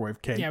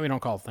microwave cake. Yeah, we don't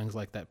call things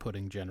like that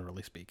pudding,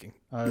 generally speaking.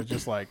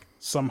 Just like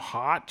some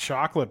hot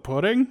chocolate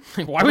pudding.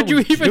 Why What would are you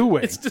we even?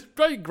 doing? It's just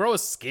probably grow a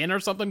skin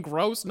or something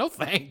gross. No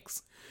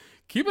thanks.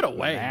 Keep it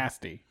away.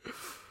 Nasty.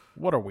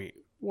 What are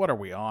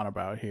we on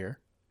about here?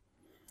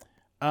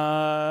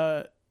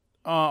 On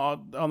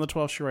the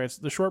 12 she writes,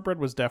 the shortbread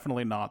was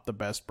definitely not the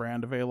best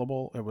brand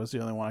available. It was the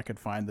only one I could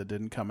find that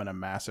didn't come in a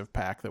massive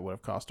pack that would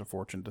have cost a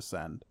fortune to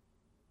send.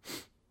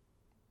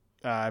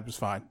 It was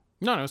fine.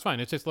 No, it's fine.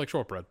 It tastes like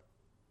shortbread.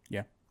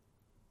 Yeah.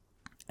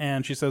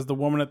 And she says the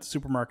woman at the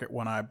supermarket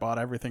when I bought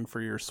everything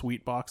for your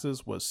sweet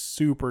boxes was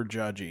super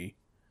judgy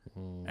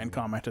and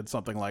commented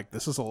something like,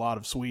 this is a lot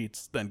of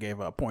sweets, then gave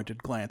a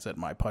pointed glance at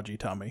my pudgy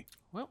tummy.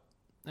 Well,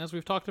 as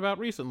we've talked about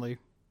recently,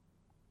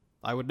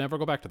 I would never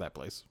go back to that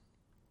place.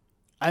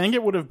 I think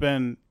it would have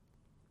been,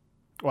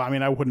 well, I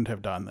mean, I wouldn't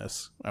have done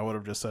this. I would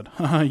have just said,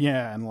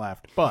 yeah, and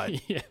left.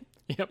 But Yeah.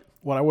 Yep.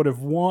 what I would have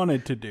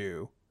wanted to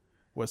do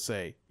was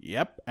say,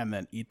 yep, and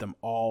then eat them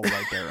all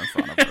right there in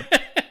front of her.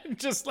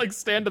 Just like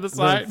stand to the Then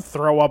side.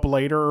 throw up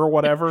later or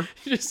whatever.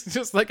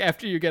 Just like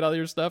after you get all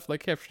your stuff,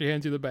 like after she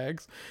hands you the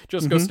bags,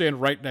 just go stand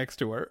right next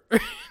to her.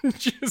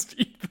 Just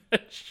eat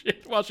that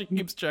shit while she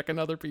keeps checking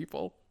other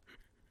people.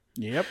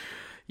 Yep.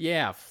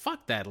 Yeah,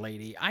 fuck that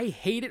lady. I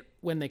hate it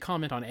when they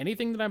comment on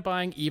anything that I'm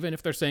buying, even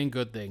if they're saying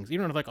good things.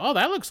 Even if like, oh,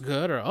 that looks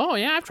good, or oh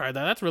yeah, I've tried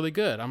that. That's really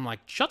good. I'm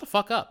like, shut the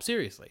fuck up.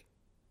 Seriously.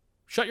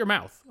 Shut your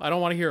mouth. I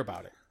don't want to hear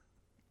about it.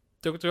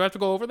 Do I have to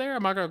go over there?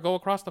 Am I going to go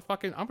across the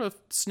fucking... I'm going to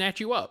snatch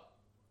you up.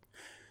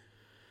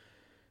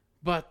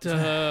 But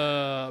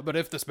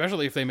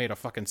especially if they made a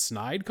fucking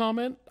snide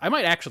comment, I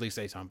might actually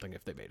say something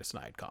if they made a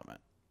snide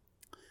comment.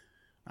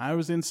 I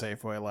was in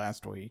Safeway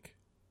last week,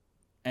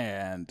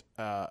 and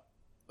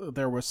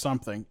there was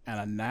something,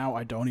 and now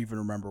I don't even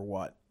remember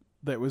what,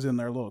 that was in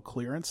their little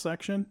clearance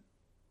section.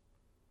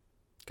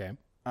 Okay.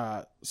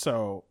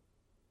 So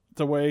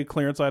the way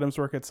clearance items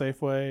work at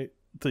Safeway,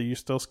 you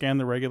still scan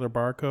the regular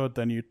barcode,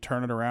 then you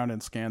turn it around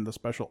and scan the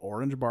special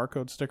orange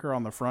barcode sticker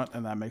on the front,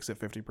 and that makes it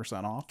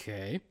 50% off.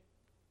 Okay.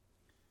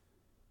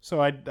 So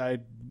I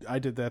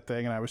did that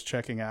thing, and I was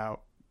checking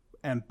out,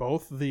 and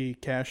both the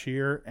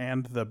cashier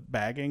and the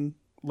bagging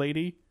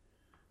lady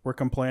were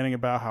complaining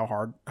about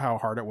how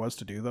hard it was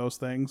to do those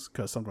things,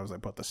 because sometimes they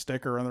put the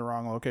sticker in the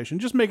wrong location,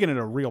 just making it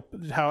a real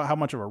how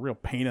much of a real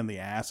pain in the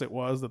ass it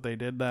was that they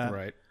did that.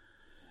 Right.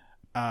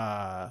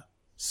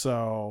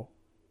 So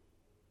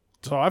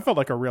I felt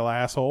like a real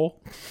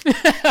asshole.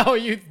 Oh,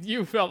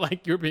 you felt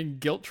like you were being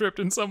guilt tripped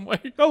in some way?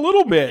 A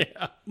little bit.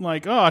 Yeah.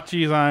 Like, oh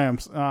geez, I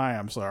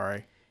am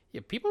sorry.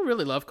 Yeah, people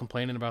really love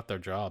complaining about their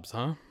jobs,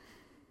 huh?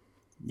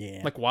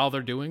 Yeah. Like while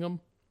they're doing them.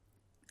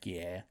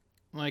 Yeah.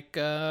 Like,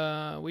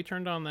 we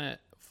turned on that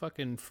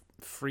fucking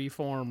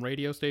freeform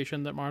radio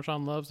station that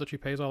Marshawn loves that she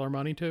pays all her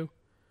money to.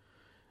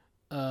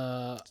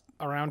 Around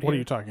here. What are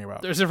you talking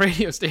about? There's a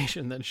radio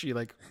station that she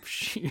like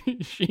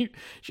She's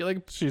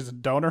a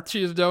donor?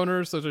 she's a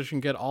donor so that she can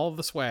get all of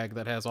the swag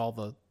that has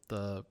all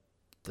the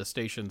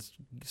station's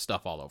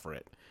stuff all over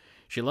it.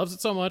 She loves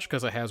it so much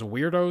because it has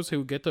weirdos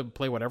who get to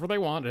play whatever they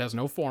want. It has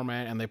no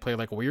format, and they play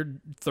like weird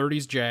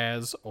 30s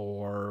jazz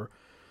or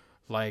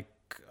like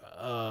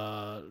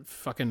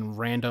fucking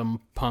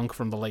random punk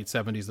from the late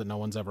 70s that no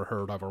one's ever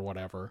heard of or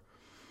whatever.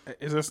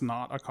 Is this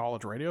not a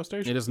college radio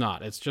station? It is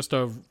not. It's just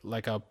a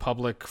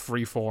public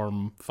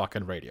freeform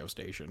fucking radio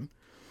station.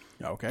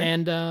 Okay.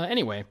 And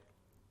anyway,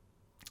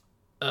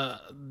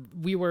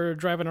 we were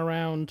driving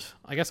around,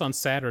 I guess on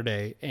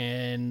Saturday,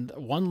 and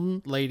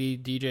one lady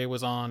DJ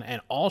was on,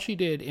 and all she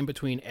did in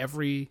between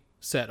every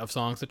set of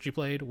songs that she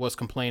played was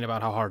complain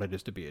about how hard it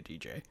is to be a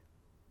DJ.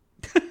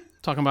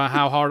 Talking about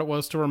how hard it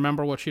was to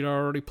remember what she'd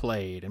already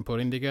played and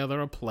putting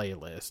together a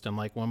playlist. And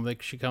like when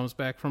she comes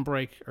back from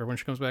break, or when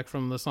she comes back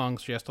from the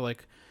songs, she has to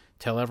like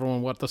tell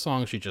everyone what the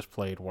songs she just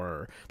played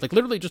were. Like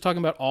literally just talking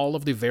about all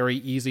of the very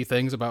easy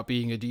things about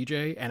being a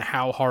DJ and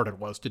how hard it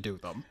was to do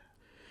them.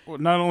 Well,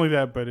 not only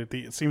that, but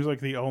it seems like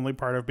the only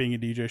part of being a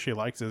DJ she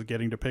likes is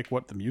getting to pick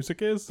what the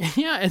music is.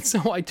 Yeah, and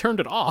so I turned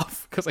it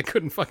off because I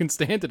couldn't fucking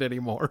stand it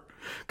anymore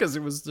because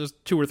it was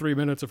just 2 or 3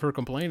 minutes of her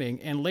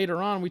complaining. And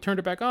later on, we turned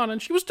it back on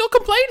and she was still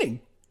complaining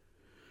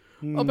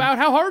about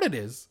how hard it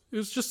is. It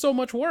was just so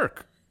much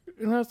work.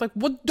 And I was like,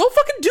 well, don't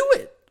fucking do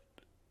it.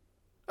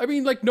 I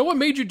mean, like, no one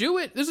made you do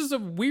it. This is a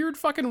weird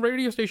fucking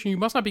radio station. You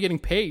must not be getting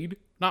paid.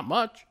 Not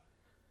much.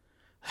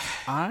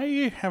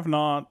 I have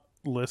not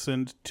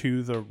listened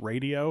to the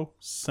radio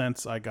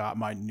since I got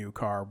my new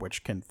car,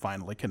 which can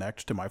finally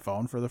connect to my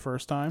phone for the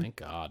first time. Thank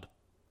God.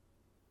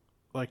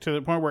 like to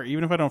the point where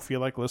even if I don't feel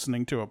like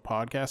listening to a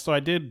podcast, so I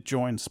did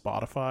join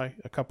Spotify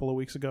a couple of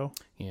weeks ago,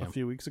 Yeah. a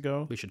few weeks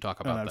ago. We should talk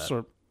And about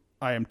that.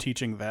 I am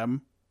teaching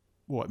them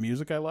what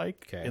music I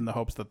like Okay. in the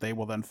hopes that they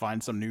will then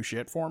find some new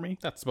shit for me.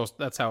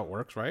 That's how it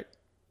works, right?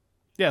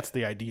 Yeah, it's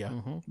the idea.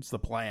 Mm-hmm. It's the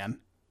plan.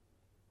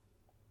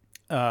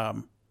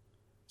 So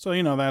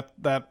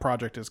that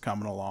project is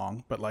coming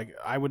along, but like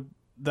I would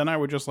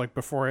just like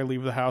before I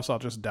leave the house, I'll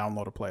just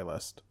download a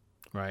playlist.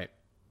 Right.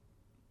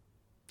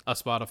 A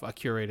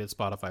curated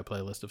Spotify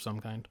playlist of some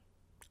kind.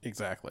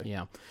 Exactly.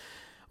 Yeah.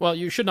 Well,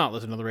 you should not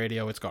listen to the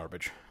radio. It's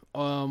garbage.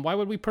 Why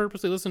would we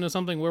purposely listen to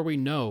something where we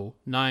know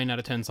 9 out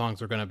of 10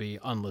 songs are going to be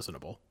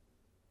unlistenable?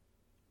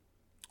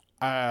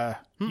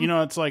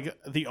 It's like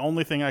the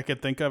only thing I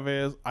could think of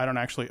is I don't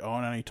actually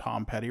own any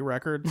Tom Petty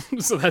records,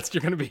 So that's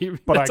you're going to be.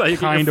 but that's how I you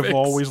get your kind of fix.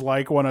 always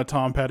like when a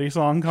Tom Petty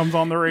song comes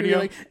on the radio. You're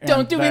like, and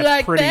don't do me that's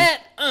like pretty,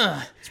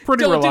 that. It's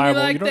pretty Don't reliable. do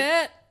me like you don't,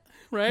 that.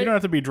 Right. You don't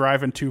have to be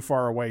driving too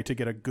far away to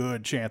get a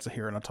good chance of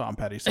hearing a Tom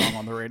Petty song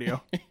on the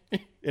radio.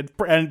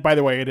 And by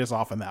the way, it is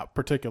often that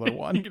particular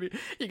one.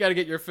 You got to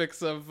get your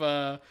fix of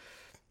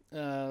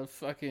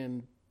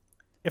fucking.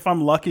 If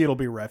I'm lucky, it'll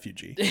be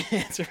Refugee.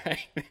 That's right.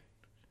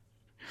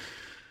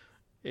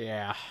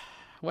 Yeah.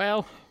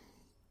 Well,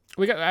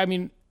 so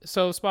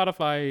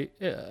Spotify,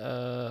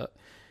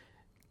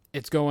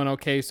 it's going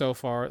okay so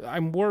far.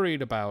 I'm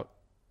worried about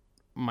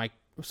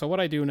so what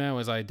I do now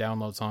is I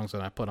download songs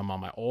and I put them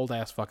on my old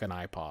ass fucking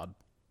iPod.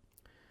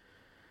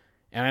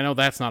 And I know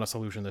that's not a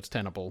solution that's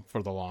tenable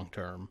for the long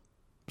term.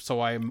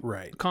 So I'm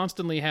Right.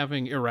 constantly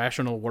having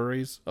irrational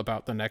worries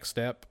about the next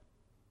step.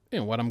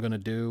 What I'm going to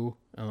do.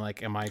 And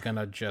like, am I going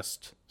to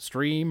just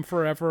stream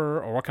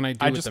forever? Or what can I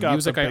do with the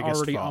music I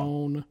already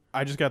own?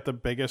 I just got the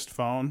biggest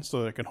phone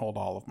so that it can hold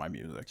all of my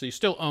music. So you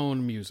still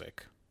own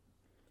music.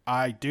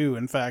 I do.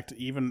 In fact,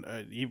 even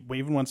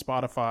when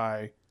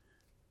Spotify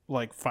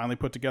like finally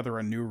put together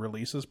a new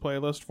releases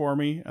playlist for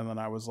me, and then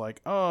I was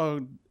like,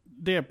 oh,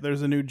 dip,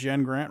 there's a new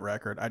Jen Grant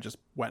record. I just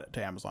went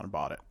to Amazon and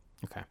bought it.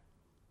 Okay.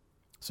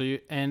 So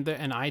and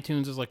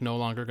iTunes is like no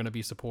longer going to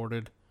be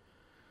supported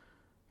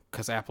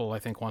because Apple, I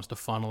think, wants to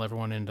funnel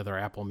everyone into their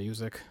Apple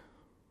Music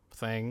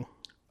thing.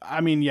 I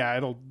mean, yeah,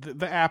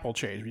 the app will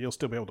change, but you'll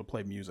still be able to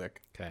play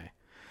music. Okay.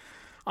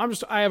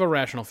 I have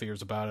irrational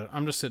fears about it.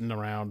 I'm just sitting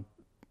around.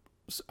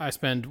 I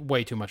spend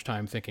way too much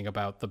time thinking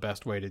about the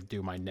best way to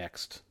do my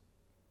next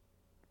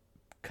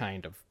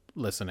kind of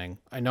listening.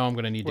 I know I'm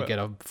going to need to get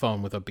a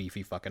phone with a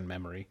beefy fucking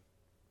memory.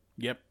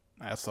 Yep,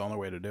 that's the only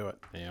way to do it.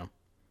 Yeah.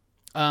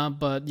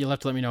 But you'll have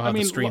to let me know how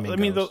the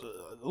streaming goes.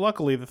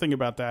 Luckily, the thing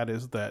about that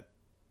is that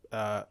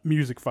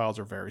music files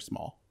are very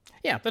small.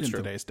 Yeah, that's in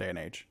true. today's day and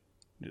age.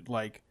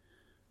 Like,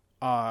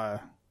 I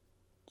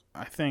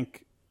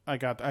think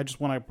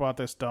when I bought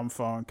this dumb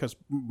phone, because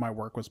my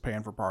work was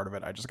paying for part of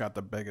it, I just got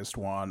the biggest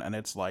one, and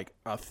it's like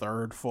a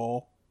third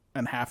full,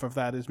 and half of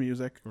that is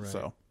music. Right.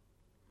 So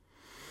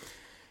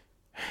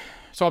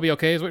I'll be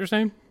okay, is what you're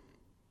saying?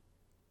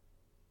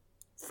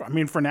 I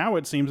mean, for now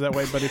it seems that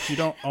way, but if you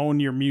don't own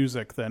your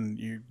music,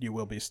 then you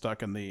will be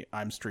stuck in the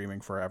I'm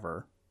streaming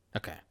forever.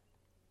 Okay.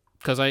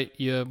 Because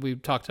we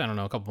talked, I don't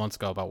know, a couple months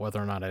ago about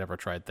whether or not I'd ever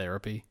tried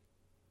therapy.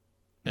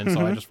 And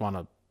so I just I'm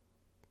going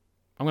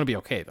to be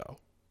okay, though.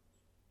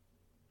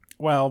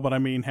 Well, but I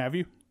mean, have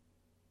you?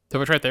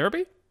 Have I tried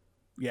therapy?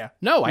 Yeah.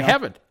 No, I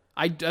haven't.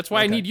 That's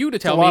why I Okay. need you to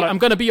tell me I'm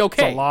going to be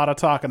okay. It's a lot of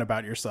talking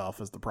about yourself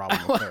is the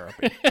problem with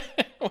therapy.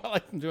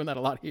 Well, I'm doing that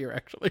a lot here,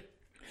 actually.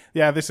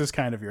 Yeah, this is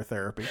kind of your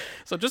therapy.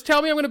 So just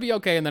tell me I'm going to be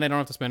okay, and then I don't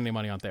have to spend any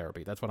money on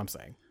therapy. That's what I'm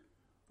saying.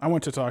 I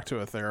went to talk to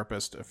a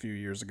therapist a few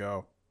years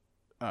ago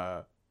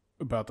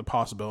about the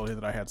possibility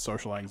that I had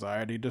social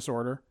anxiety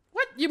disorder.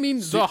 What? You mean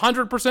the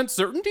 100%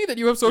 certainty that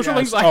you have social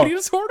Yes. anxiety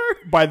disorder?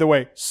 By the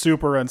way,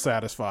 super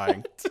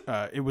unsatisfying.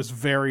 It was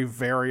very,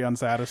 very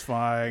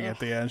unsatisfying. At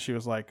the end, she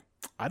was like,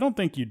 I don't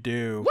think you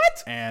do.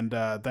 What? And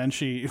then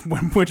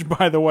which,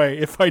 by the way,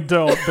 if I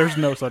don't, there's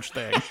no such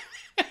thing.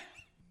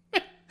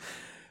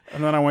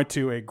 And then I went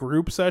to a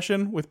group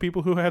session with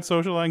people who had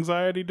social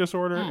anxiety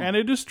disorder. And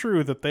it is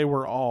true that they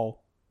were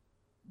all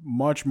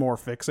much more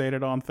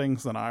fixated on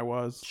things than I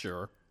was.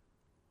 Sure.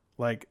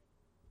 Like,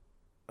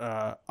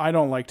 I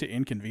don't like to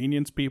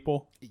inconvenience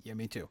people. Yeah,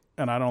 me too.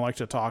 And I don't like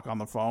to talk on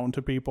the phone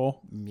to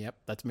people. Yep,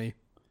 that's me.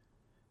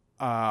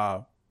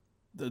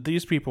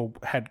 These people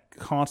had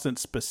constant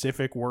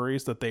specific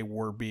worries that they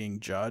were being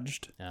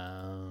judged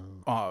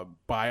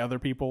by other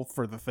people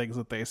for the things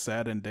that they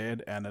said and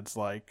did. And it's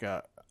like,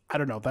 I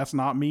don't know. That's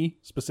not me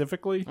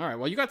specifically. All right.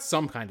 Well, you got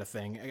some kind of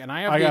thing, and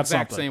I have the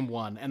exact same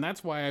one, and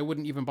that's why I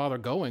wouldn't even bother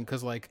going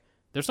because, like,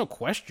 there's no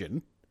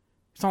question.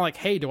 It's not like,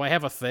 hey, do I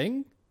have a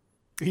thing?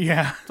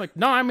 Yeah. It's like,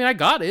 no. I mean, I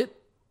got it.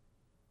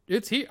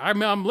 It's here.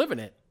 I'm living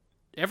it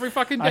every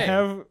fucking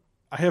day.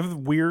 I have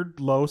weird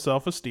low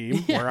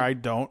self-esteem where I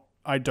don't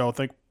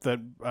think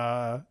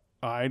that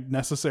I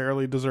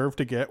necessarily deserve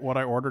to get what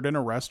I ordered in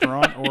a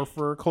restaurant or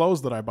for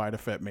clothes that I buy to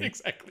fit me.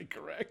 Exactly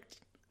correct.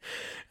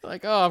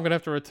 Like, oh, I'm gonna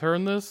have to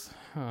return this.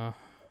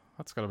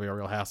 That's gonna be a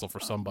real hassle for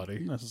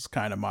somebody. This is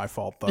kind of my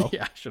fault, though.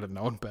 Yeah, I should have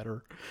known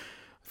better.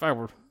 If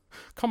I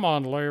Come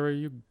on, Larry,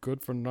 you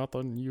good for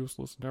nothing,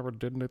 useless, never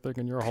did anything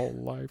in your whole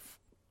life.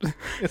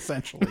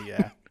 Essentially,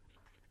 yeah.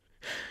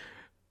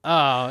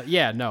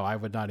 Yeah, no, I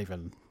would not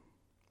even.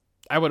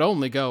 I would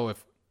only go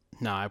if.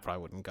 No, I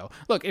probably wouldn't go.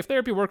 Look, if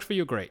therapy works for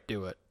you, great,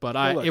 do it. But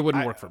Look, it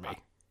wouldn't work for me.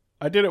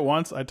 I did it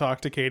once. I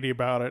talked to Katie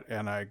about it,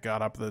 and I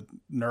got up the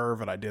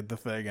nerve, and I did the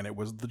thing, and it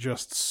was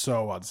just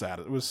so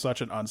unsatisfying. It was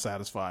such an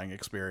unsatisfying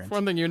experience.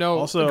 One thing you know,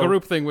 Also, a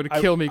group thing would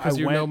kill me because I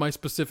you went- know my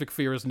specific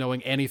fear is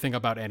knowing anything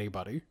about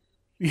anybody.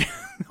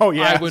 Oh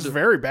yeah, I it would was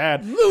very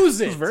bad.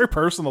 lose It was it. very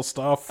personal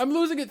stuff. I'm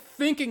losing it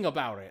thinking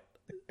about it.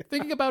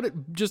 Thinking about it,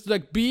 just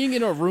like being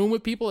in a room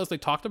with people as they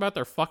talked about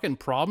their fucking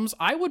problems,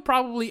 I would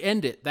probably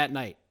end it that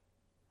night.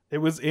 It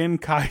was in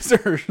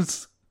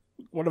Kaiser's,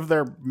 one of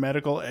their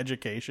medical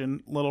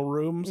education little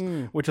rooms,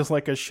 which is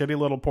like a shitty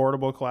little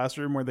portable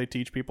classroom where they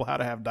teach people how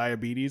to have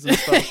diabetes and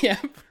stuff. Yeah.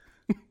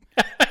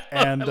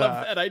 And I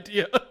love that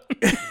idea.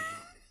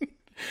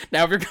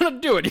 Now, if you're going to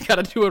do it, you got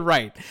to do it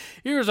right.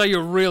 Here's how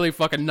you really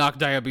fucking knock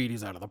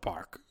diabetes out of the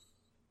park.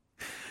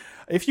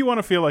 if you want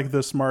to feel like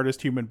the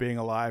smartest human being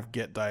alive,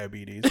 get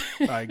diabetes.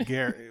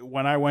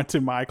 When I went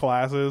to my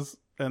classes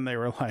and they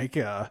were like,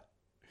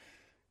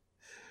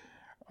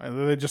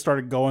 they just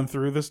started going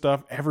through this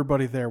stuff.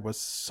 Everybody there was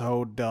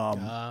so dumb.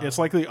 It's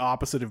like the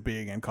opposite of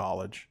being in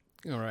college.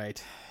 All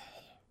right.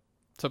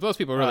 So if those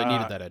people really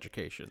needed that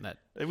education, that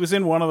It was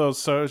in one of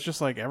those, so it's just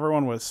like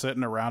everyone was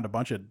sitting around a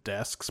bunch of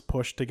desks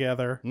pushed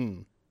together.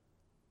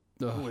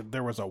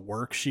 There was a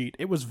worksheet.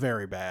 It was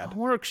very bad.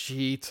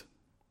 worksheet.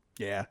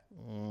 Yeah.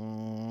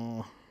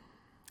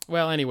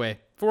 Well, anyway,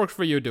 if it works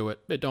for you, do it.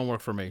 It don't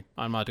work for me.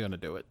 I'm not going to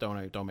do it.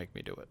 Don't make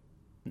me do it.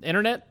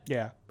 Internet,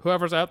 Yeah.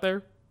 whoever's out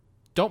there,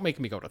 don't make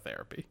me go to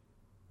therapy.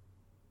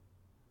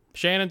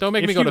 Shannon, don't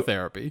make me go to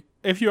therapy.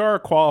 If you are a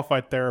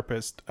qualified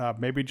therapist,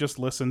 maybe just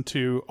listen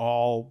to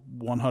all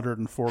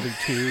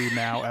 142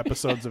 now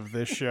episodes of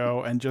this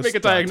show and just Make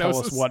a tell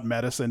diagnosis. us what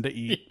medicine to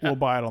eat. We'll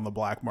buy it on the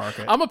black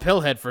market. I'm a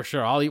pillhead for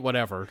sure. I'll eat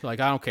whatever. Like,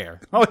 I don't care.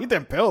 I'll eat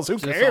them pills. Who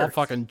Just I'll cares?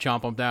 fucking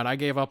chomp them down. I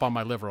gave up on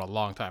my liver a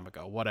long time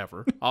ago.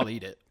 Whatever. I'll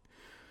eat it.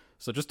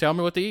 So just tell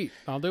me what to eat.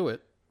 I'll do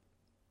it.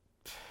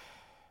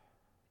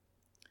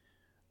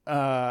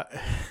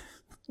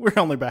 We're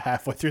only about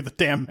halfway through the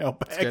damn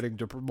mailbag. It's getting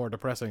more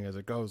depressing as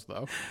it goes,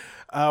 though.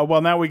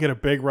 Well, now we get a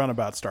big run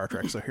about Star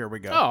Trek, so here we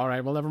go. Oh, all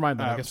right. Well, never mind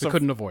then. I guess we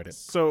couldn't avoid it.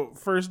 So,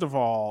 first of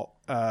all,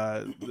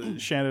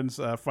 Shannon's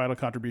final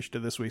contribution to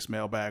this week's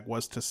mailbag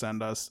was to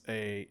send us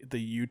the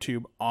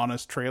YouTube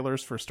honest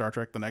trailers for Star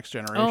Trek The Next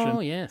Generation.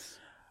 Oh, yes.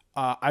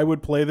 I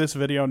would play this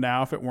video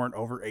now if it weren't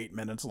over 8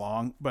 minutes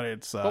long, but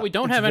it's But we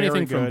don't it's have very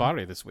anything from good.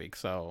 Bari this week,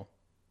 so...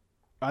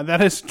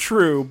 That is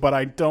true, but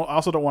I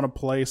also don't want to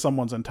play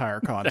someone's entire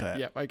content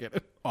Yeah, I get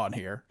it. on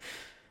here.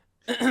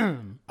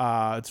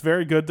 It's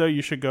very good, though.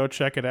 You should go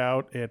check it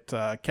out. It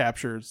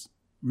captures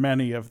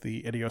many of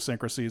the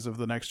idiosyncrasies of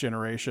The Next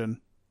Generation.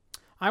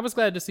 I was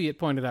glad to see it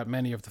pointed out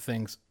many of the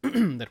things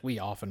that we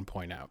often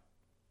point out.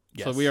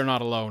 Yes. So we are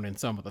not alone in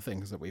some of the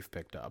things that we've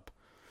picked up.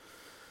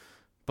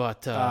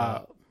 But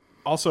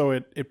Also,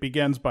 it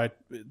begins by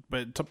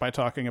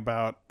talking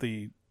about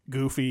the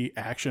goofy,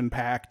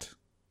 action-packed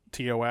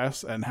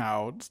TOS and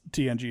how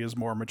TNG is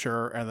more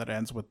mature, and that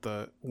ends with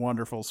the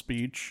wonderful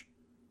speech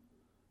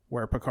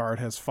where Picard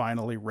has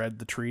finally read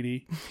the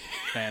treaty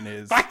and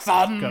is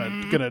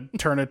gonna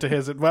turn it to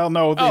his. Well,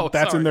 no,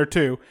 that's sorry. in there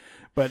too,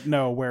 but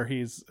no, where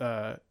he's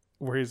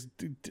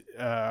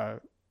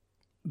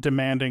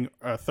demanding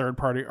a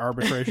third-party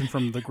arbitration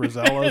from the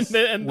Grisellas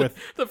and with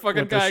the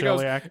fucking with the guy goes,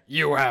 Sheliak.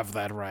 "You have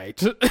that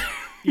right."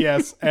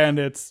 Yes, and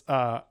it's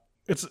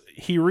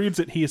he reads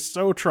it. He is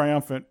so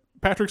triumphant.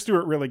 Patrick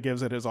Stewart really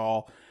gives it his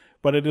all,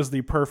 but it is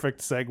the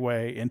perfect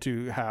segue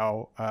into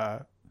how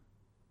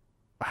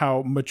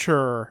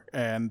mature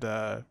and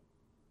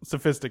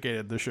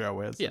sophisticated the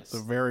show is. Yes.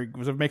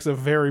 It makes a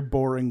very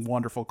boring,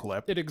 wonderful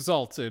clip. It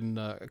exalts in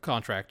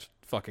contract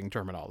fucking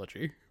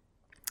terminology.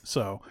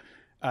 So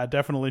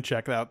definitely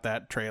check out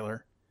that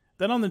trailer.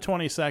 Then on the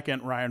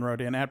 22nd, Ryan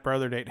wrote in at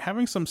Brother Date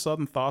having some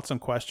sudden thoughts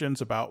and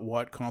questions about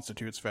what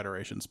constitutes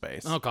Federation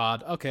space. Oh,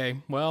 God.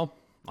 Okay, well,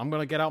 I'm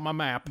going to get out my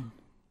map.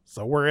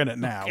 So we're in it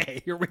now.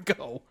 Okay, here we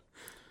go.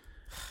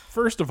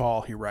 First of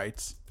all, he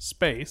writes,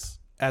 space,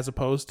 as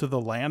opposed to the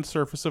land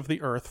surface of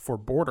the Earth for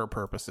border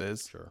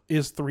purposes,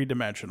 is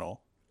three-dimensional.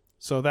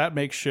 So that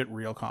makes shit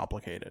real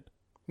complicated.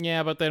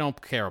 Yeah, but they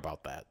don't care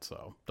about that,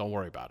 so don't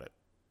worry about it.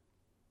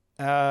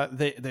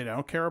 They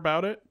don't care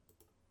about it.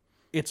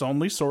 It's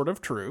only sort of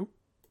true.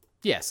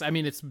 Yes, I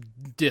mean, it's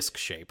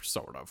disc-shaped,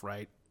 sort of,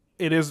 right?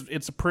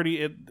 It's a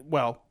pretty...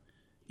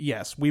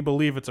 yes, we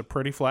believe it's a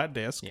pretty flat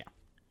disc. Yeah.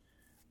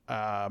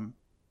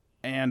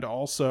 And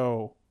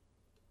also...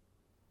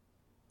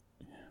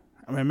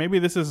 I mean, maybe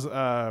this is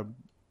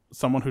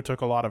someone who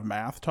took a lot of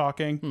math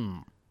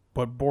talking,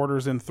 but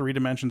borders in 3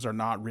 dimensions are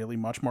not really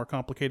much more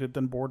complicated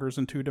than borders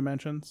in 2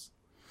 dimensions.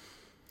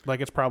 Like,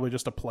 it's probably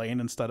just a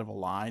plane instead of a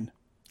line.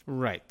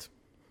 Right.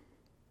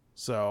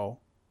 So,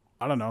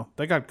 I don't know.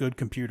 They got good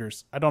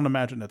computers. I don't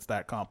imagine it's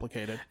that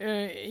complicated.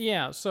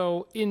 Yeah,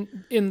 so in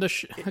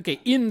the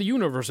in the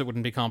universe it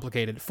wouldn't be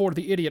complicated. For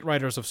the idiot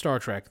writers of Star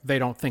Trek, they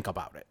don't think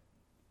about it.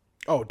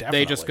 Oh, definitely.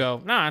 They just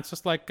go, nah, it's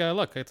just like,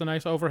 look, it's a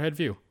nice overhead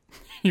view.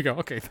 You go,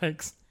 okay,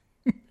 thanks.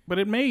 But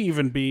it may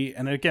even be,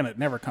 and again, it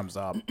never comes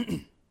up.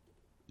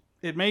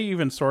 It may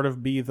even sort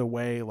of be the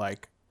way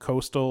like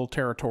coastal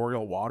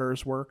territorial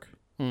waters work,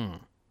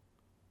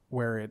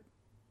 where it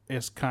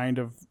is kind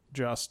of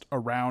just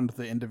around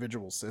the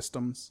individual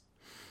systems.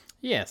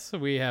 Yes,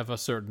 we have a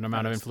certain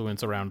amount of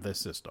influence around this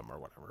system or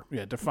whatever.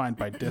 Yeah, defined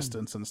by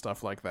distance and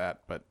stuff like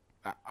that. But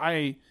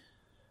I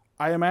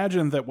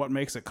imagine that what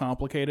makes it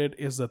complicated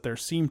is that there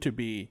seem to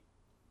be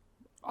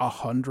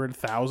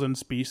 100,000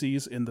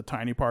 species in the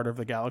tiny part of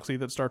the galaxy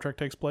that Star Trek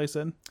takes place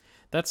in.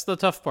 That's the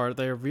tough part.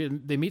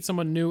 They meet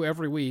someone new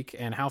every week,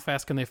 and how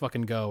fast can they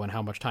fucking go, and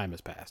how much time has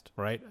passed,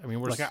 right? I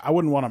mean, we're Like I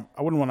wouldn't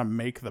want to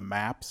make the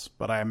maps,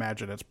 but I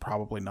imagine it's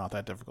probably not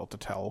that difficult to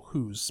tell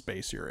whose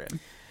space you're in.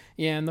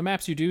 yeah, and the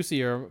maps you do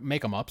see are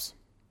make-em-ups,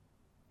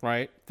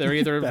 right? They're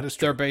either That is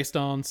true. they're based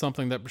on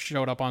something that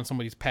showed up on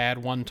somebody's pad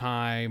one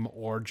time,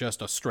 or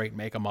just a straight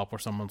make-em-up where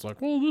someone's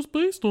like, well, just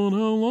based on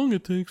how long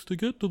it takes to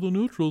get to the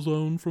neutral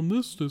zone from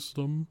this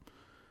system.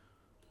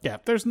 Yeah,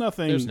 there's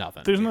nothing. There's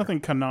nothing There's here. nothing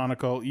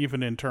canonical,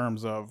 even in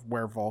terms of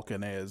where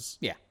Vulcan is.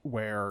 Yeah.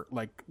 Where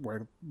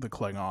the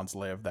Klingons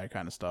live, that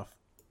kind of stuff.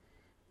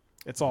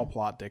 It's all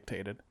plot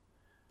dictated.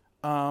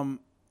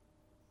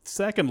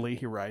 Secondly,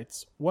 he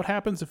writes, what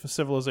happens if a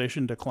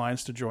civilization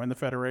declines to join the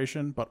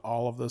Federation, but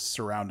all of the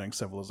surrounding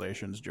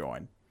civilizations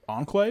join?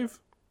 Enclave?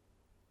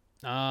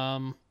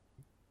 Yeah,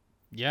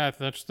 I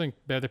just think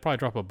they probably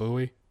drop a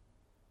buoy.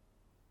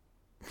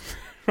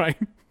 Right?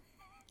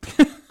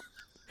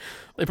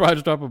 They probably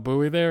just drop a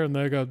buoy there, and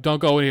they go, don't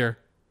go in here.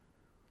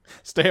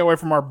 Stay away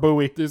from our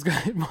buoy. These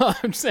guys, well,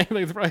 I'm saying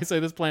they probably say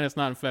this planet's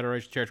not in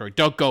Federation territory.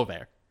 Don't go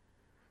there.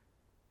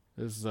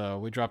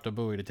 We dropped a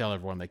buoy to tell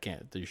everyone that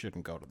you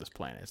shouldn't go to this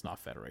planet. It's not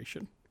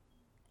Federation.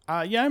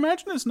 Yeah, I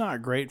imagine it's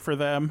not great for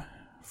them,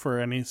 for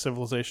any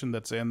civilization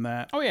that's in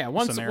that. Oh yeah,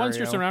 once you're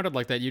scenario. surrounded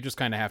like that, you just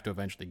kind of have to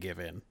eventually give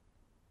in.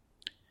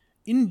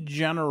 In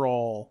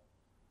general,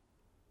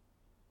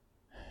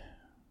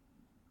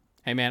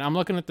 Hey man, I'm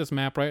looking at this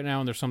map right now,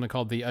 and there's something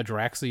called the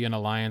Adraxian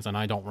Alliance, and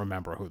I don't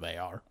remember who they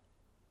are.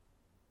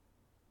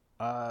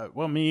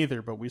 well, me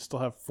either, but we still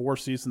have 4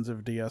 seasons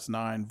of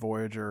DS9,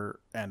 Voyager,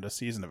 and a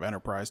season of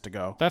Enterprise to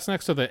go. That's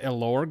next to the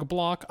Elorg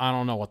block. I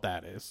don't know what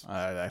that is.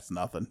 That's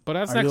nothing. But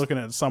that's Are next- you looking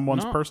at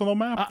someone's No. personal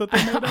map that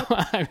they made up?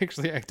 I'm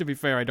actually, to be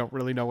fair, I don't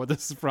really know what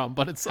this is from,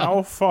 but it's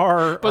How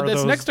far But are it's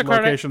those next to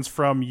locations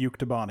from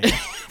Yuktabani?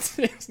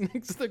 it's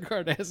next to the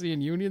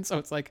Cardassian Union, so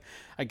it's like,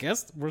 I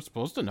guess we're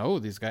supposed to know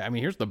these guys. I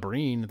mean, here's the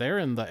Breen. They're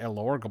in the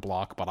Elorg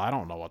block, but I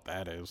don't know what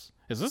that is.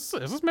 Is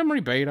this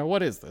memory beta?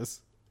 What is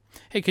this?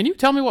 Hey, can you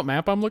tell me what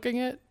map I'm looking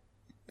at?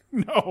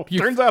 No,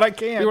 turns out I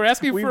can't. You were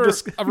asking We've for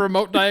dis- a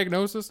remote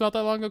diagnosis not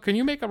that long ago. Can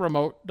you make a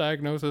remote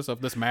diagnosis of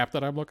this map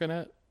that I'm looking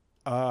at?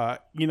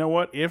 You know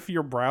what? If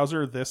your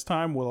browser this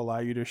time will allow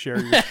you to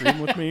share your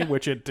screen with me,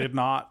 which it did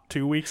not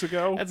 2 weeks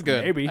ago, That's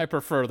good. Maybe. I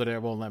prefer that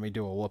it won't let me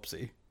do a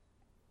whoopsie.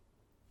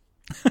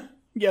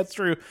 Yeah, it's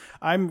true.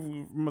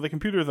 The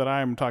computer that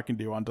I'm talking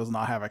to you on does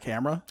not have a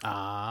camera,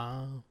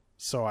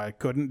 so I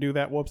couldn't do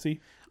that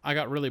whoopsie. I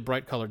got really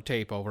bright colored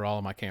tape over all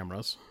of my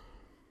cameras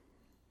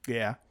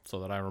Yeah. so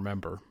that I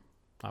remember.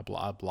 I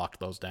blocked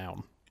those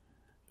down.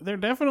 There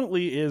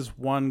definitely is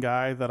one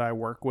guy that I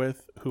work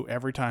with who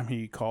every time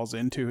he calls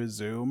into his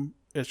Zoom,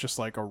 it's just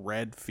like a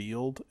red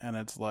field, and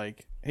it's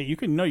like, hey, you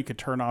could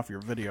turn off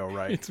your video,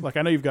 right? Like,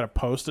 I know you've got a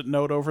Post-it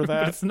note over that.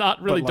 But it's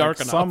not really but, dark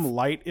like, enough. Some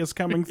light is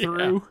coming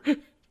through.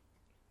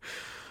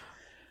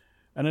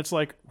 And it's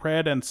like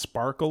red and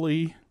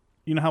sparkly.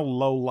 You know how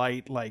low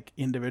light, like,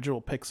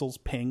 individual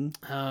pixels ping?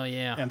 Oh,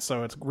 yeah. And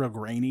so it's real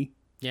grainy.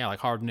 Yeah, like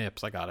hard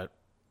nips. I got it.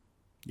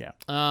 Yeah.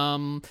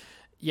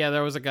 Yeah,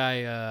 there was a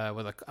guy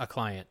with a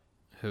client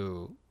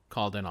who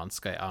called in on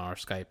our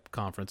Skype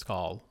conference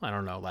call, I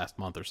don't know, last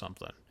month or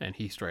something, and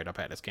he straight up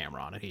had his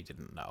camera on and he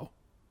didn't know.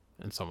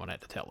 And someone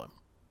had to tell him.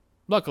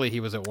 Luckily, he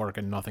was at work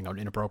and nothing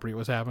inappropriate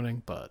was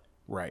happening, but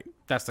Right.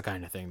 that's the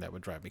kind of thing that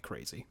would drive me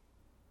crazy.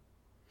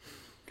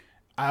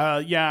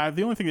 Yeah,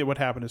 the only thing that would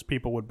happen is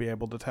people would be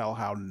able to tell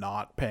how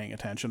not paying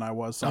attention I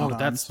was sometimes. Oh,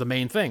 that's the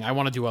main thing. I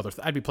want to do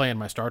I'd be playing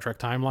my Star Trek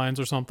timelines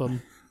or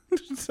something.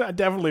 I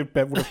definitely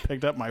would have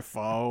picked up my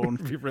phone.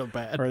 It'd be real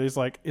bad. Or he's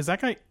like, is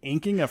that guy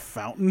inking a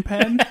fountain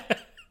pen?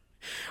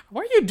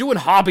 Why are you doing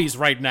hobbies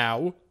right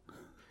now?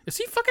 Is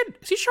he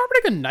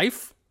sharpening a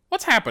knife?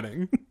 What's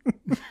happening?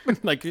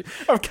 Like,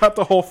 I've got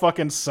the whole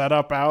fucking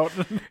setup out.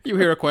 you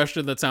hear a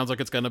question that sounds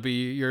like it's going to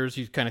be yours.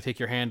 You kind of take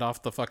your hand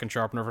off the fucking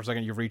sharpener for a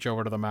second. You reach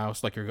over to the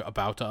mouse like you're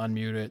about to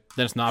unmute it.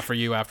 Then it's not for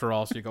you after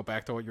all, so you go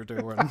back to what you're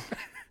doing.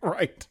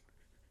 Right.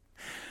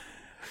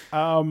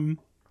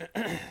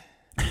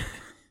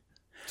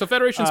 So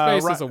Federation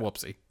space right. is a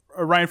whoopsie.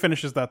 Ryan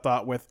finishes that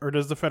thought with, or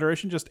does the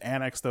Federation just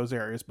annex those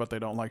areas, but they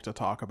don't like to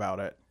talk about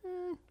it?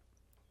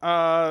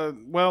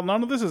 Well,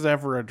 none of this is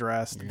ever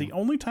addressed. The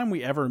only time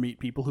we ever meet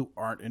people who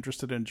aren't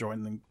interested in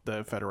joining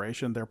the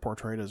Federation, they're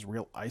portrayed as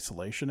real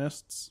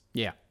isolationists.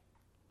 Yeah.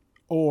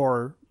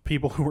 Or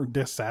people who are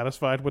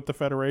dissatisfied with the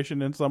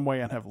Federation in some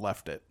way and have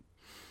left it.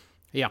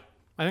 Yeah.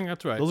 I think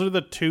that's right. Those are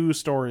the two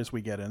stories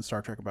we get in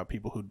Star Trek about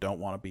people who don't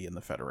want to be in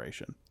the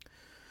Federation.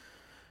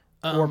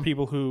 Or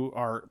people who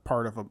are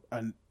part of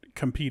a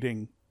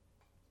competing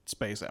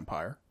space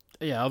empire.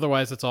 Yeah,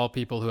 otherwise it's all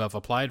people who have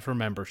applied for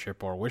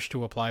membership or wish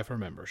to apply for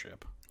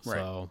membership. Right.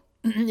 So,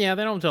 yeah,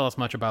 they don't tell us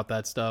much about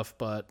that stuff,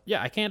 but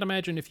yeah, I can't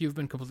imagine if you've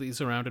been completely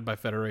surrounded by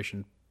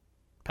Federation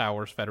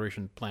powers,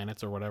 Federation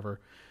planets or whatever.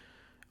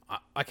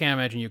 I can't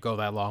imagine you go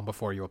that long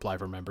before you apply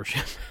for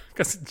membership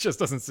because it just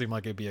doesn't seem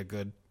like it'd be a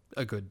good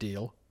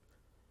deal.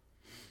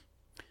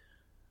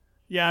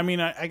 Yeah, I mean,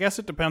 I guess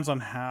it depends on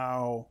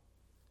how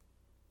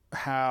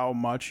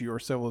much your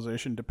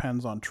civilization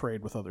depends on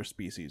trade with other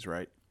species,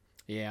 right?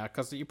 Yeah,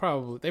 because they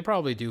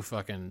probably do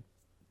fucking.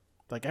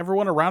 Like,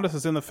 everyone around us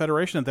is in the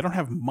Federation and they don't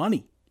have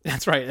money.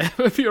 That's right. That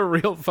would be a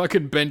real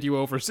fucking bend you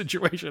over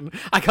situation.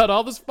 I got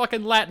all this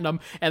fucking latinum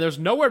and there's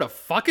nowhere to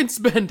fucking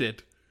spend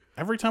it.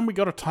 Every time we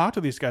go to talk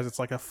to these guys, it's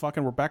like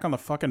we're back on the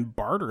fucking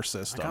barter I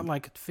system. got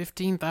like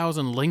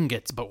 15,000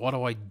 lingots, but what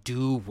do I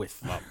do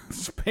with them?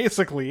 That's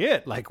basically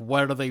it. Like,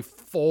 what are they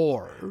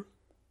for?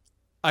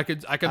 I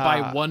could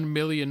buy 1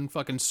 million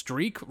fucking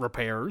streak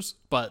repairs,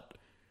 but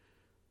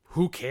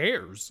who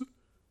cares?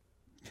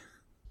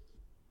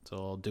 So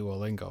I'll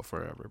Duolingo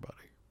for everybody.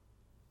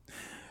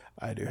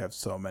 I do have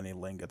so many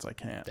lingots I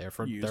can't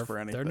use for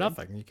anything. They're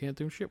nothing. You can't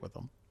do shit with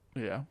them.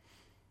 Yeah.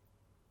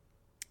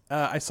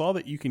 I saw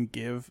that you can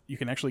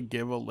actually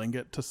give a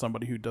lingot to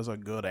somebody who does a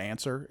good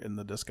answer in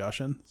the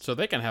discussion. So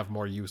they can have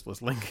more useless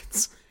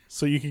lingots.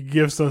 So you can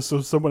give so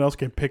someone else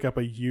can pick up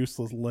a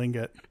useless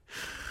lingot.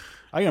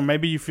 I don't know,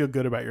 maybe you feel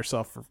good about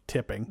yourself for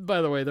tipping.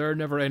 By the way, there are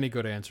never any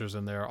good answers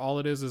in there. All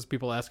it is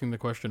people asking the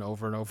question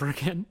over and over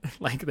again,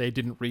 like they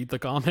didn't read the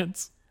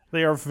comments.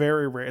 They are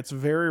very rare. It's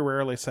very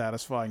rarely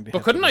satisfying to.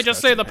 But couldn't I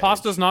just say the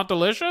pasta's not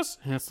delicious?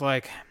 And it's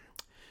like,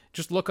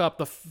 just look up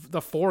the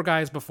four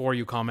guys before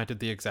you commented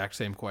the exact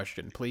same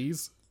question,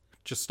 please.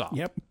 Just stop.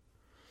 Yep.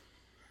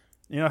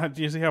 You know,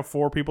 do you see how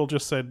 4 people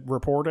just said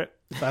report it?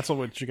 That's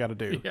what you got to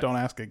do. Yeah. Don't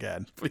ask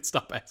again. Please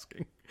stop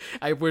asking.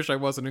 I wish I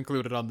wasn't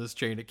included on this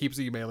chain. It keeps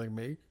emailing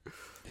me.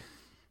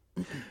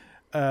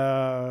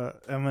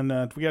 And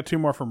then we got 2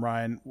 more from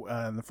Ryan.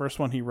 The first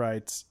one he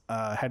writes,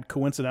 had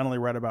coincidentally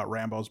read about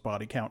Rambo's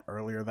body count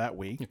earlier that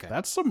week. Okay.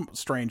 That's some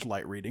strange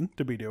light reading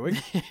to be doing.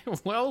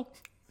 Well,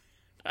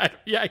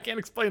 I can't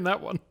explain that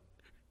one.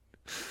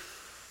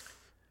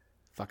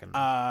 Fucking.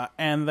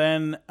 And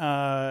then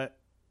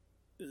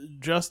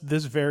just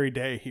this very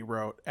day he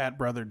wrote, at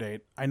Brother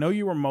Date, I know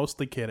you were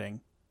mostly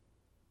kidding,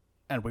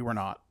 and we were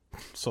not.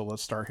 So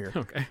let's start here.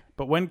 Okay.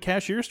 But when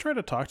cashiers try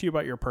to talk to you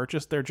about your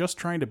purchase, they're just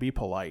trying to be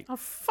polite. Oh,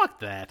 fuck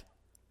that.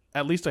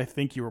 At least I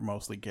think you were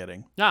mostly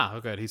kidding. Ah,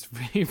 okay.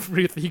 He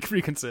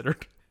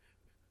reconsidered.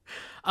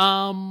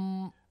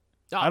 I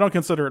don't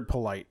consider it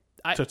polite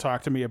to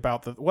talk to me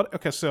about the what.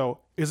 Okay, so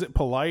is it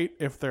polite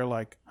if they're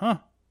like,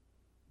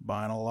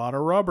 buying a lot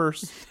of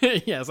rubbers?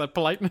 Yeah, is that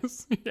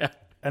politeness? Yeah.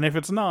 And if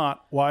it's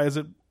not, why is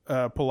it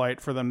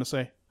polite for them to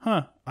say,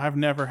 I've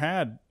never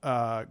had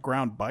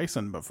ground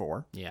bison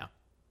before? Yeah.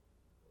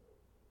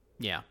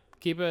 Yeah.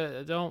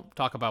 Don't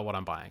talk about what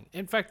I'm buying.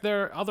 In fact,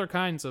 there are other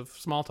kinds of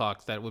small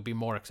talks that would be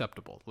more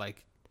acceptable.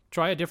 Like,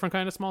 try a different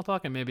kind of small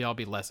talk and maybe I'll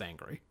be less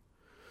angry.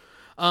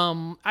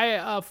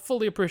 I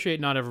fully appreciate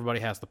not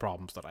everybody has the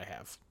problems that I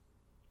have.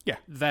 Yeah.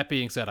 That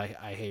being said,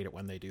 I hate it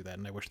when they do that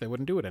and I wish they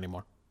wouldn't do it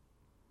anymore.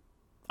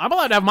 I'm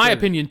allowed to have my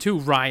opinion too,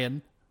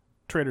 Ryan.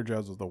 Trader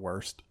Joe's is the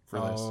worst for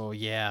this. Oh,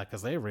 yeah,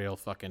 because they're real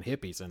fucking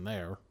hippies in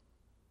there.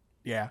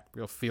 Yeah.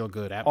 Real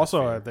feel-good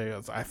atmosphere.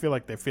 Also, I feel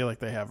like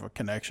they have a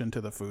connection to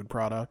the food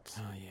products.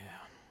 Oh,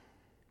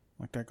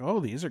 yeah. Like,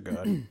 oh, these are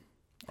good.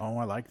 Oh,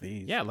 I like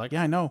these. Yeah,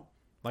 I know.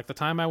 Like the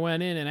time I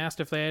went in and asked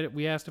if they had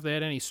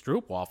any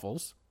Stroop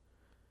waffles.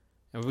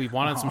 And we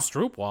wanted some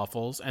Stroop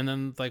waffles, and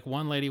then like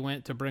one lady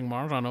went to bring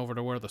Marjan over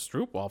to where the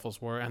Stroop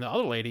waffles were, and the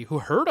other lady, who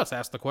heard us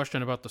ask the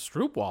question about the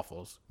Stroop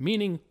waffles,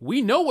 meaning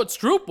we know what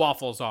Stroop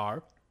waffles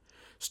are,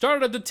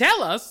 started to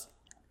tell us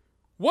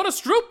what a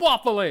Stroop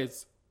waffle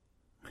is.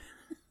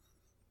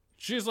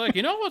 She's like,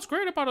 you know what's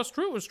great about a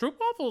Stroop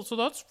waffle? So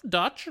that's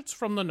Dutch. It's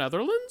from the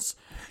Netherlands.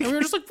 And we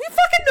were just like, we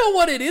fucking know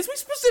what it is. We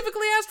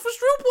specifically asked for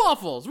Stroop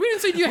waffles. We didn't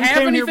say, do you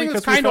have anything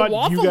that's kind of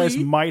waffly? You guys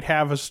might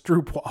have a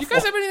Stroop waffle. You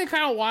guys have anything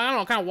kind of, I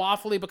don't know, kind of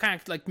waffly, but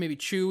kind of like maybe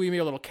chewy, maybe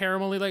a little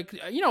caramelly. Like,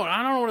 you know,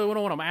 I don't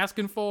know what I'm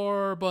asking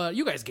for, but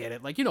you guys get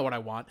it. Like, you know what I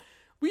want.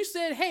 We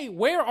said, hey,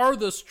 where are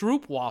the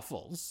Stroop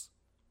waffles?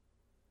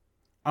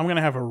 I'm going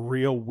to have a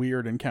real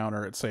weird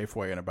encounter at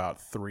Safeway in about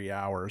 3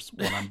 hours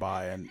when I'm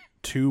buying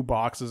 2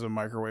 boxes of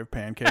microwave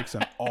pancakes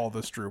and all the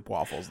Stroop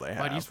waffles they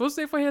have. Are you supposed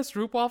to Safeway has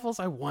Stroop waffles?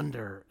 I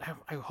wonder.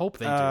 I hope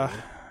they do.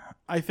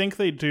 I think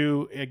they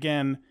do,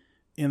 again,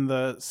 in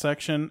the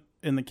section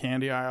in the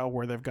candy aisle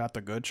where they've got the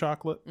good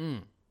chocolate.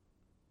 And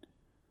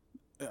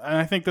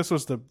I think this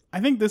is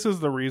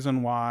the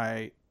reason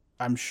why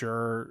I'm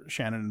sure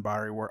Shannon and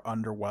Barry were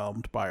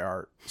underwhelmed by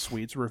our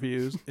sweets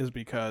reviews is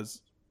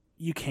because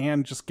you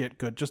can just get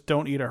good. Just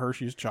don't eat a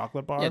Hershey's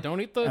chocolate bar. Yeah, don't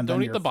eat the and don't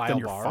then eat the you're- bile then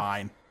you're bar.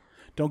 fine.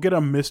 Don't get a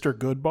Mr.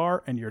 Good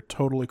bar, and you're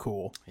totally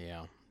cool.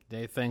 Yeah,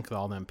 they think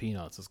all them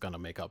peanuts is gonna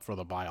make up for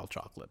the bile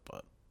chocolate,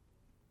 but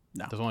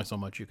No. there's only so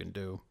much you can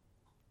do.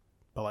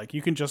 But like,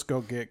 you can just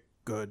go get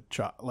good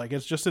chocolate. Like,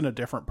 it's just in a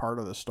different part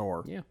of the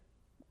store. Yeah.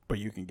 But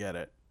you can get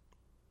it.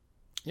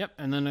 Yep,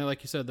 and then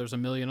like you said, there's a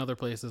million other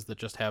places that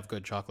just have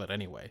good chocolate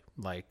anyway.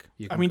 Like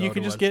you I can mean, go you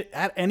could to just a- get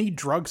at any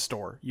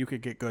drugstore. You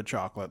could get good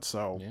chocolate,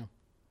 so Yeah.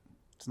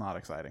 it's not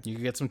exciting. You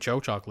can get some Cho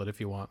chocolate if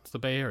you want. It's the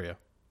Bay Area.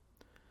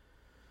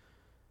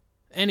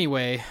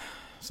 Anyway,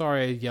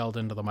 sorry I yelled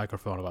into the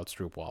microphone about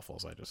Stroop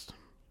waffles. I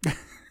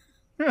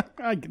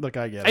I get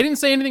I it. didn't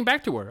say anything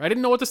back to her. I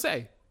didn't know what to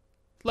say.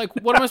 Like,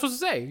 what am I supposed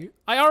to say?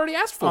 I already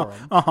asked for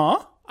them.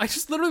 Uh-huh. I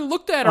just literally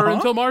looked at her Uh-huh.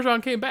 until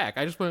Marjan came back.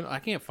 I just went, I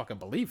can't fucking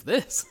believe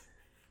this.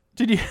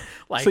 Did you?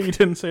 Like- So you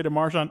didn't say to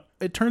Marjan,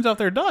 it turns out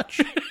they're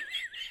Dutch.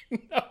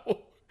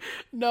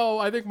 No,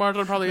 I think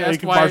Marjan probably I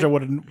asked think why.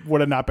 Marjan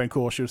would have not been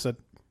cool. She would have said,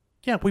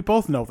 yeah, we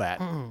both know that.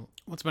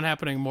 What's been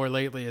happening more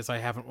lately is I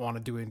haven't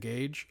wanted to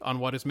engage on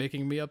what is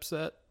making me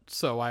upset,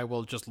 so I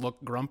will just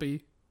look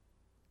grumpy.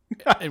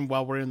 And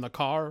while we're in the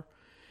car,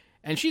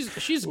 and she's Ooh,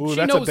 she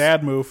that's knows a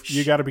dad move.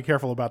 You got to be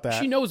careful about that.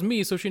 she knows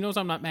me, so she knows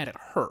I'm not mad at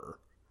her.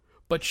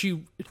 But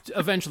she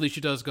eventually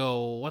she does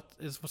go, "What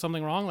is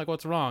something wrong? Like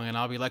what's wrong?" And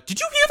I'll be like, "Did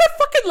you hear that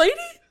fucking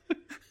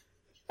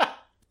lady?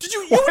 Did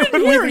you? You Why didn't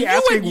would hear we be her.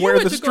 asking You where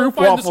went the to go Stroop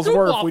find the waffles Stroop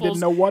were if we waffles. didn't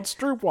know what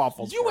Stroop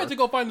waffles You were? went to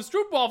go find the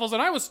Stroop waffles,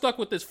 and I was stuck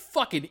with this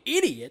fucking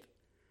idiot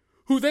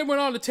who then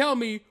went on to tell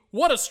me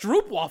what a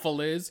Stroop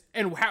waffle is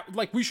and how,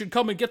 like, we should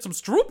come and get some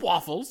Stroop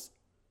waffles.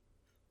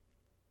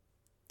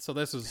 So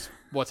this is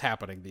what's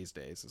happening these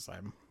days. Is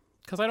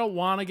because I don't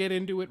want to get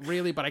into it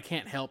really, but I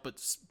can't help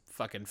but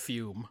fucking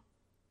fume.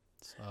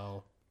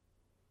 So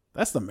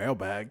That's the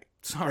mailbag.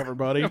 sorry,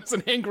 Everybody. That was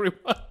an angry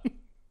one.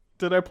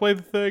 Did I play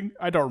the thing?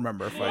 I don't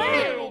remember if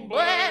I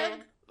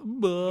did.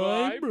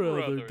 My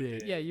brother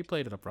did. Yeah, you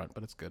played it up front,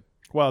 but it's good.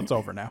 Well, it's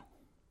over now.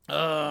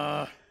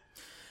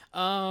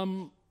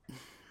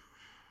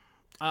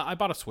 I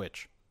bought a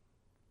Switch.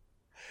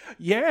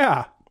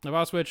 Yeah. I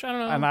bought a Switch. I don't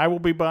know. And I will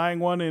be buying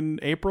one in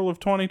April of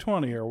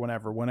 2020 or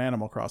whenever, when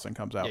Animal Crossing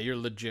comes out. Yeah, you're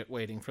legit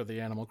waiting for the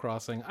Animal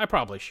Crossing. I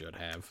probably should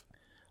have.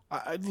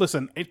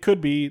 Listen, it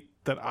could be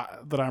that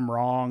I'm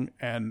wrong,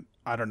 and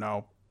I don't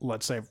know.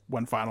 Let's say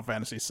when Final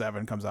Fantasy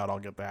VII comes out, I'll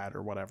get that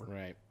or whatever.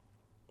 Right.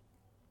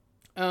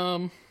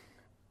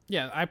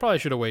 Yeah, I probably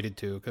should have waited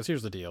too, because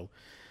here's the deal.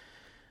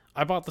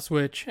 I bought the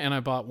Switch, and I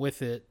bought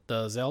with it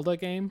the Zelda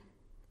game,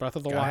 Breath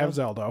of the I have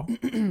Wild. Zelda.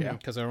 Yeah,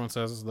 because everyone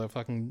says it's the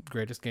fucking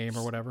greatest game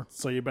or whatever.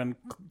 So you've been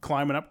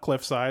climbing up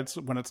cliff sides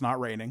when it's not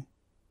raining.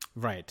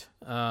 Right.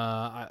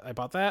 I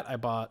bought that. I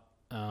bought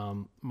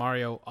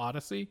Mario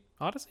Odyssey.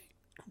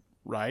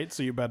 Right?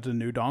 So you've been to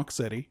New Donk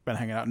City. Been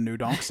hanging out in New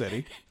Donk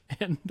City.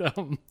 And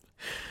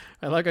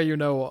I like how, you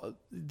know,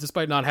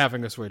 despite not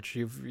having a Switch,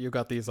 you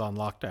got these on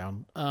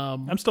lockdown.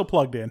 I'm still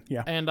plugged in.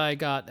 Yeah. And I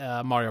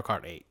got Mario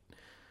Kart 8.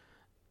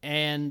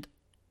 And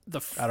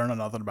I don't know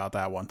nothing about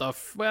that one.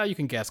 well, you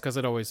can guess because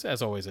it always,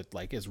 as always, it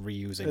like is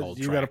reusing old.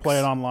 You got got to play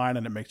it online,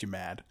 and it makes you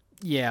mad.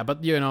 Yeah,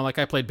 but you know, like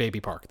I played Baby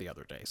Park the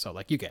other day, so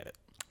like you get it.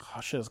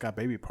 Oh shit! It's got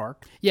Baby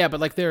Park. Yeah,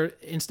 but like they're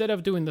instead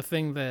of doing the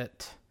thing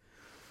that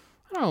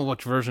I don't know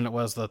which version it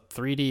was, the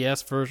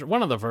 3DS version,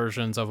 one of the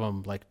versions of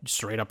them, like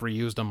straight up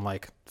reused them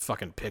like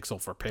fucking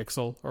pixel for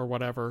pixel or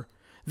whatever.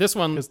 This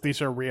one, Because these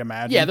are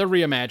reimagined. yeah, they're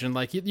reimagined.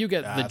 Like you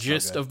get the that's no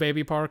gist good. of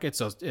Baby Park. It's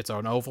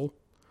an oval.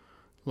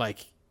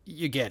 Like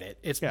you get it.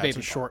 It's Yeah, Baby it's a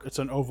Park. short. It's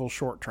an oval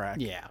short track.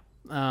 Yeah,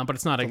 but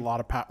it's not A lot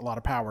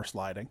of power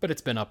sliding. but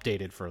it's been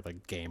updated for the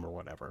game or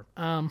whatever.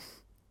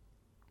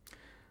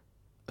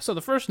 So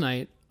the first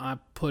night I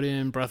put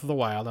in Breath of the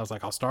Wild. I was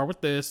like, I'll start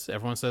with this.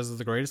 Everyone says it's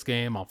the greatest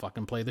game. I'll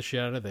fucking play the shit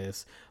out of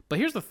this. But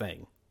here's the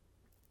thing.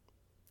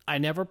 I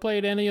never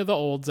played any of the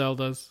old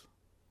Zeldas,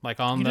 like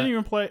on You the didn't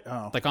even play.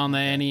 Oh, like on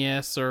the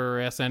NES or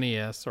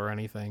SNES or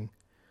anything.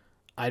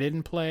 I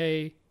didn't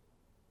play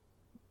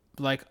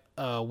like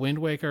Wind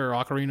Waker or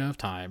Ocarina of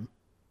Time.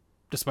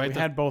 Despite we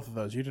had both of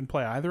those. You didn't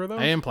play either of those.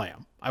 I didn't play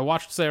them. I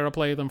watched Sarah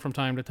play them from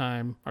time to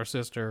time. Our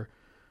sister.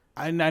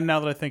 Now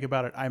that I think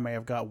about it, I may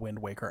have got Wind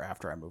Waker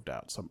after I moved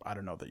out. So I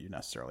don't know that you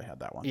necessarily had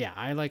that one. Yeah,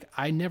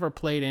 I never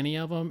played any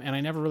of them, and I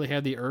never really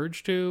had the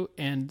urge to,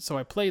 and so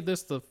I played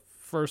this the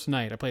first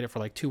night. I played it for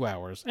like 2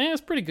 hours, and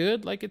it's pretty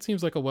good. Like, it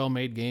seems like a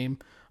well-made game.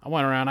 I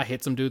went around, I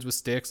hit some dudes with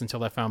sticks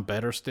until I found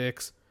better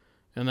sticks,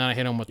 and then I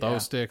hit them with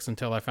those sticks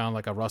until I found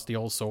like a rusty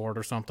old sword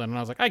or something, and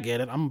I was like, I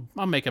get it. I'm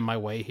making my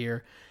way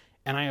here,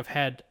 and I have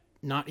had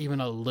not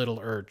even a little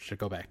urge to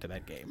go back to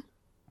that game.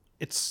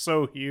 It's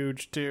so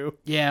huge too.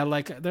 Yeah,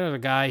 like there's a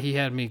guy, he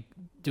had me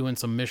doing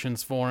some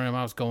missions for him.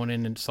 I was going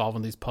in and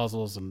solving these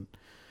puzzles and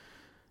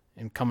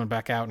coming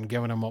back out and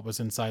giving him what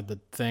was inside the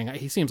thing.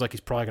 He seems like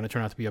he's probably going to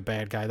turn out to be a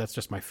bad guy. That's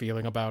just my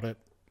feeling about it.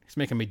 He's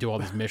making me do all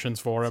these missions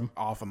for him.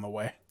 Off in the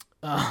way.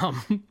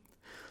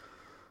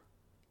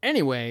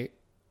 Anyway,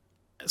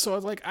 So I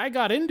was like, I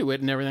got into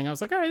it and everything. I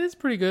was like, all right, it's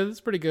pretty good.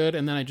 It's pretty good.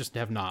 And then I just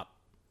have not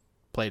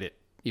played it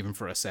even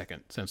for a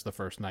second since the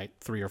first night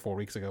 3 or 4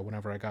 weeks ago,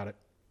 whenever I got it.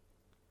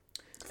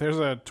 There's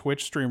a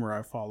Twitch streamer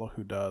I follow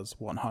who does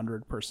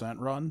 100%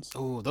 runs,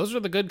 Oh, those are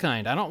the good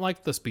kind. I don't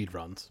like the speed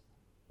runs.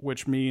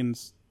 which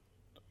means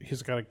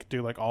he's got to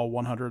do like all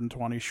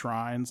 120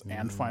 shrines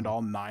and find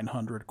all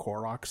 900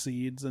 Korok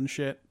seeds and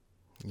shit.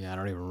 Yeah, I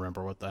don't even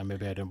remember what that.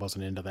 Maybe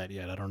wasn't into that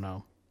yet. I don't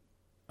know.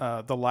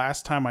 The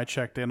last time I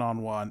checked in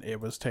on one, it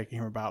was taking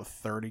him about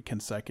 30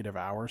 consecutive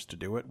hours to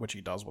do it, which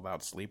he does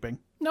without sleeping.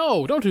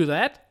 No, don't do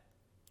that.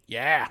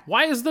 Yeah.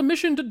 Why is the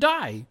mission to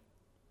die?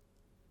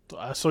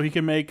 So he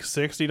can make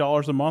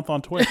 $60 a month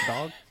on Twitch,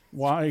 dog.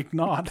 Why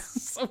not?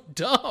 So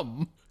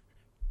dumb.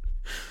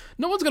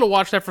 No one's gonna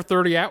watch that for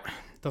 30 hours.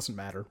 Doesn't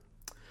matter.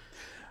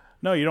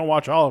 No, you don't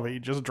watch all of it. You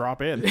just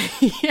drop in.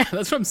 Yeah,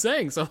 that's what I'm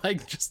saying. So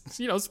like, just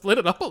split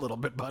it up a little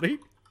bit, buddy.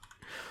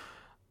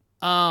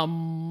 So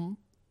I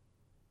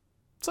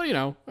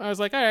was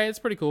like, all right, it's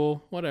pretty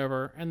cool,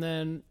 whatever. And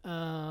then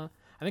I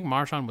think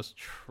Marshawn was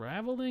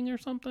traveling or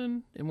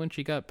something, and when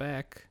she got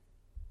back,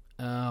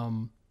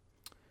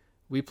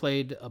 we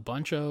played a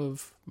bunch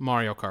of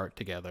Mario Kart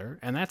together,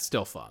 and that's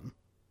still fun.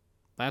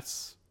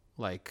 That's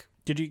like,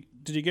 Did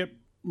you get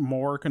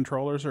more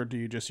controllers, or do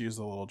you just use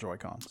the little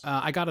Joy-Cons?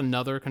 I got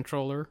another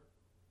controller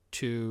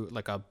to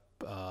like a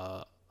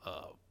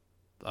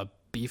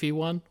beefy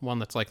one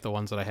that's like the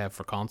ones that I have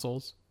for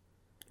consoles.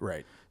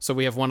 Right. So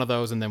we have one of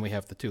those, and then we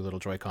have the 2 little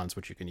Joy-Cons,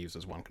 which you can use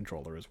as one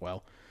controller as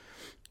well.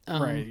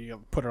 Right.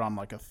 You put it on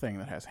like a thing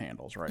that has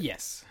handles, right?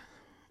 Yes.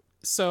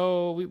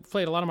 So we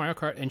played a lot of Mario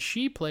Kart, and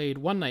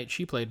one night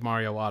she played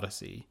Mario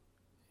Odyssey.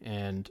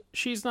 And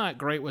she's not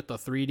great with the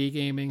 3D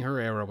gaming. Her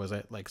era was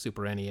at like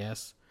Super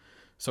NES.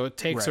 So it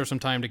takes her some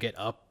time to get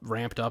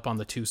ramped up on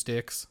the 2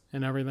 sticks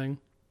and everything.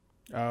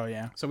 Oh,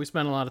 yeah. So we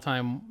spent a lot of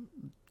time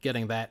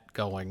getting that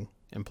going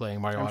and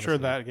playing Mario I'm Odyssey. sure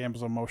that game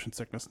is a motion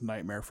sickness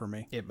nightmare for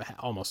me. It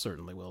almost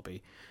certainly will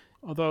be.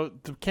 Although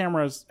the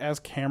cameras, as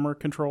camera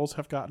controls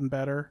have gotten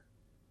better,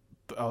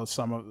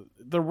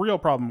 the real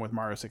problem with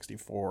Mario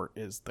 64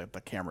 is that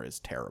the camera is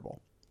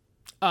terrible.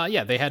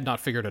 Yeah, they had not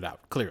figured it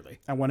out, clearly.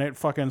 And when it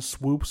fucking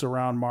swoops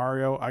around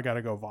Mario, I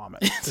gotta go vomit.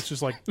 It's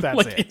just like, that's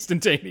like it.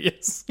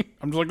 instantaneous.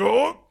 I'm just like,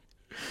 oh!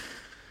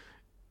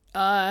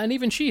 And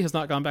even she has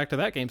not gone back to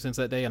that game since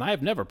that day, and I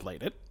have never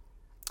played it.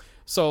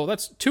 So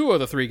that's 2 of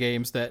the 3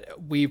 games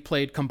that we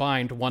played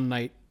combined one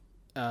night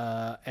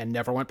and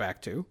never went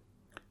back to.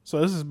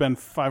 So this has been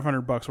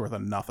 $500 worth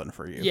of nothing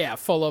for you. Yeah,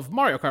 full of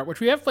Mario Kart, which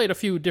we have played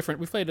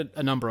we've played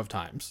a number of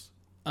times.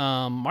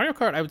 Mario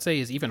Kart, I would say,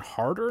 is even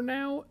harder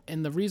now,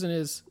 and the reason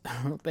is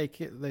they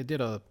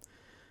did a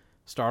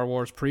Star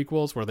Wars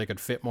prequels where they could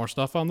fit more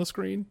stuff on the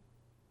screen.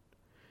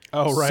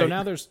 Oh, right. So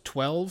now there's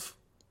 12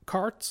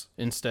 carts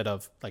instead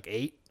of like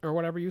 8 or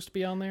whatever used to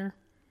be on there,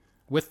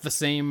 with the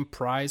same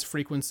prize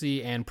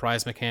frequency and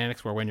prize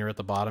mechanics where when you're at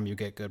the bottom you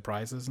get good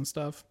prizes and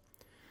stuff.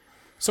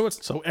 So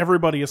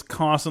everybody is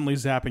constantly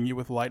zapping you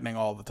with lightning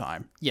all the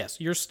time. Yes,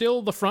 you're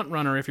still the front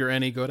runner if you're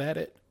any good at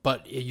it,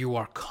 but you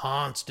are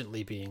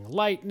constantly being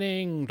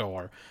lightninged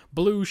or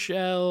blue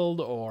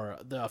shelled, or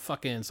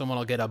someone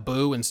will get a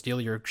boo and steal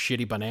your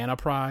shitty banana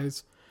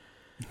prize.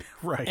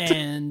 Right.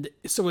 And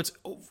so it's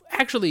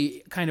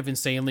actually kind of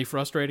insanely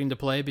frustrating to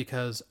play,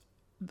 because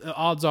the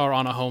odds are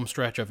on a home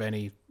stretch of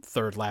any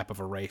third lap of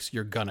a race,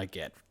 you're gonna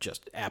get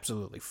just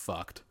absolutely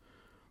fucked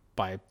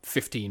by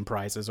 15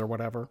 prizes or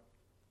whatever.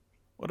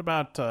 What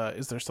about,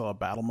 is there still a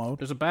battle mode?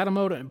 There's a battle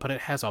mode, but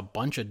it has a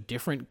bunch of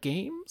different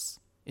games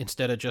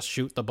instead of just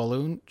shoot the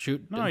balloon.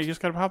 No, you just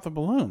gotta pop the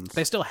balloons.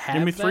 They still have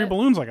Give me 3 that.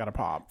 balloons I gotta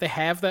pop. They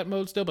have that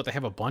mode still, but they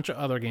have a bunch of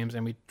other games,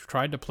 and we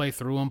tried to play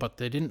through them, but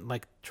they didn't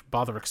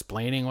bother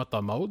explaining what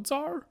the modes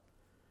are.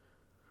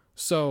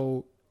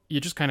 So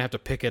you just kind of have to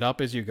pick it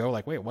up as you go.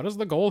 Like, wait, what is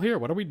the goal here?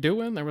 What are we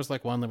doing? There was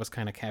one that was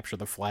kind of capture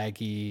the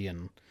flaggy,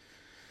 and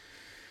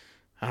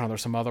I don't know.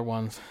 There's some other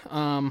ones.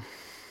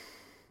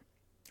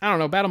 I don't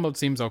know. Battle mode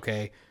seems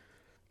okay,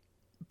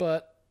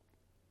 but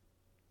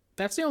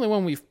that's the only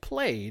one we've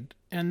played.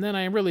 And then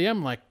I really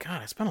am like,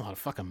 God, I spent a lot of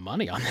fucking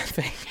money on that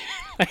thing.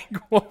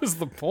 Like, what was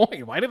the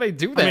point? Why did they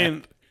do that? I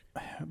mean,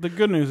 the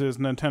good news is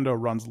Nintendo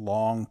runs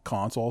long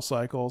console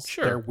cycles.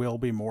 Sure. There will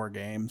be more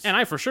games. And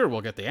I for sure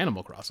will get the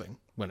Animal Crossing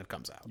when it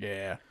comes out.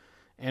 Yeah.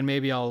 And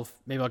maybe I'll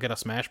get a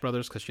Smash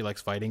Brothers because she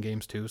likes fighting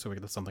games too, so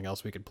that's something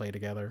else we could play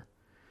together.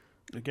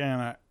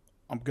 Again,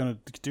 I'm going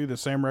to do the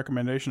same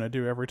recommendation I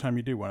do every time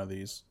you do one of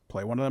these.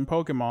 Play one of them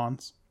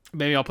Pokemons.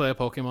 Maybe I'll play a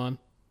Pokemon.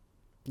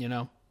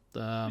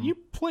 You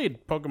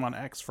played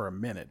Pokemon X for a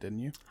minute, didn't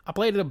you? I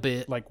played it a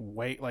bit. Like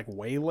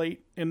way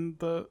late in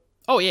the...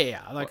 Oh,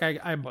 yeah.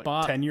 I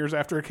bought... 10 years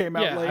after it came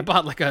out late? I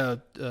bought like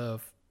a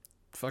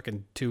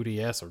fucking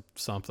 2DS or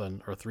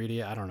something, or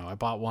 3DS. I don't know. I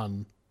bought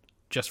one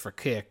just for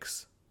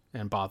kicks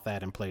and bought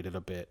that and played it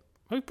a bit.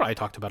 We probably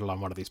talked about it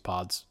on one of these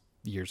pods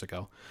years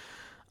ago.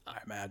 I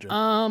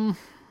imagine.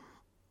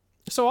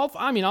 So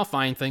I'll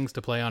find things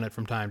to play on it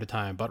from time to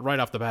time, but right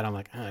off the bat, I'm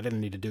like, I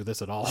didn't need to do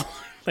this at all.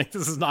 Like,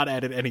 this has not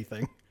added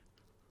anything.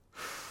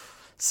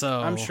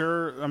 So I'm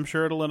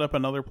sure it'll end up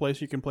another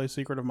place you can play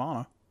Secret of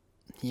Mana.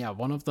 yeah,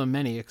 one of the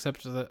many,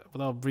 except that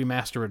they'll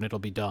remaster it and it'll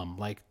be dumb.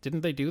 Like,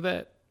 didn't they do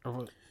that?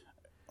 Or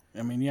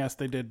I mean, yes,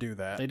 they did do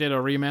that. they did a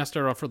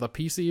remaster for the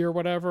PC or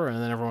whatever,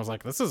 and then everyone was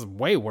like, this is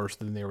way worse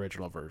than the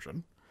original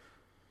version.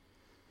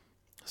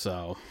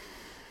 So,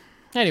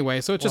 anyway,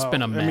 so it's just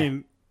been a mess. I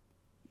mean,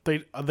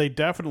 they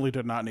definitely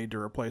did not need to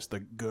replace the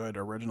good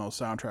original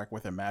soundtrack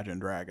with Imagine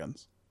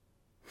Dragons.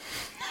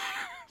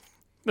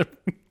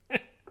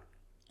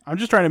 I'm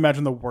just trying to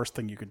imagine the worst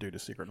thing you could do to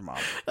Secret of Mana.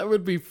 That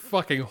would be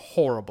fucking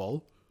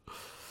horrible.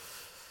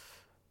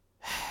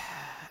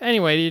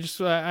 Anyway, you just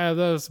that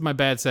was my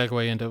bad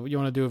segue into. You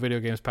want to do a video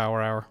games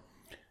power hour?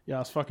 Yeah,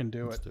 let's fucking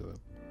do Let's it. do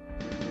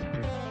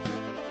it.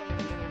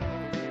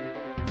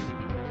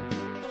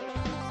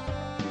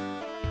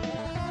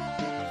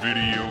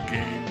 Video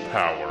Game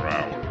Power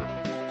Hour.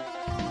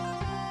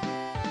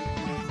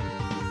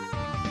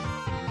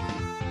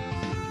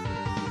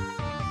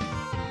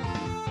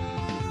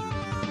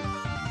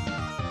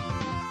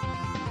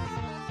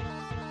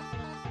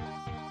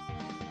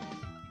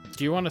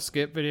 Do you want to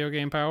skip video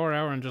game power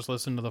hour and just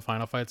listen to the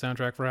Final Fight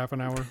soundtrack for half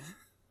an hour?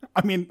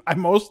 I mean, I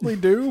mostly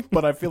do,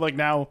 but I feel like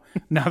now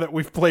that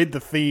we've played the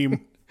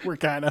theme, we're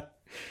kind of...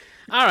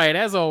 All right,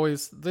 as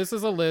always, this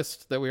is a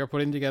list that we are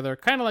putting together,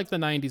 kind of like the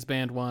 90s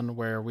band one,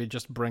 where we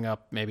just bring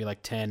up maybe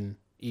like 10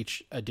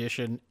 each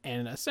edition,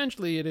 and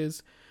essentially it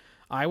is,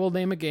 I will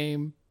name a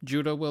game,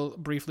 Judah will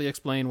briefly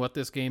explain what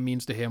this game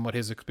means to him, what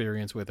his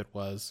experience with it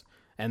was,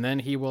 and then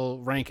he will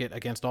rank it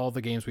against all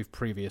the games we've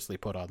previously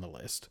put on the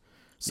list.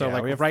 So yeah,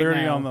 like we have right 30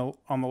 now,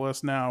 on the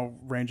list now,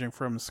 ranging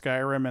from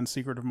Skyrim and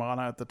Secret of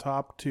Mana at the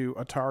top to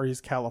Atari's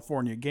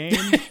California Game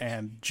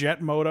and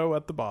Jet Moto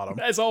at the bottom.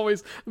 as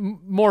always,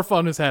 more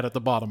fun is had at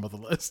the bottom of the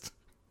list.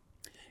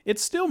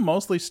 It's still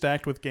mostly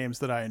stacked with games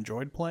that I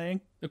enjoyed playing.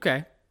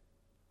 Okay.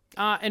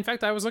 In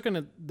fact, I was looking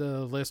at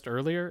the list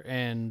earlier,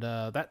 and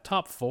that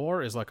top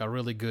 4 is like a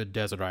really good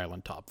Desert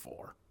Island top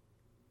 4.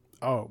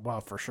 Oh,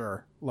 well, for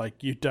sure.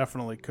 Like, you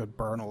definitely could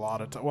burn a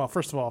lot of time. Well,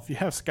 first of all, if you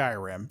have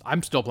Skyrim,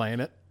 I'm still playing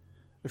it.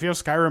 if you have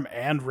Skyrim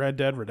and Red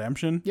Dead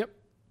Redemption, Yep.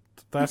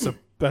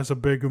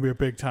 gonna be a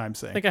big time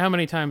sink. Think of how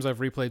many times I've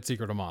replayed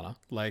Secret of Mana.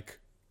 Like,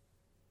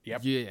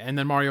 Yep. yeah, and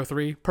then Mario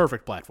 3,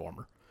 perfect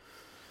platformer.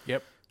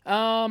 Yep.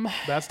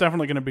 That's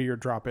definitely gonna be your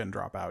drop in,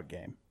 drop out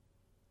game.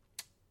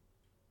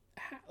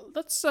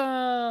 Let's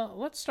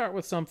start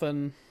with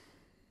something.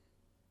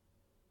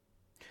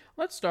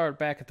 Let's start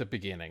back at the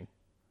beginning.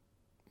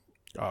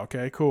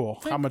 Okay, cool.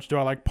 How much do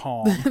I like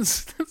Palm?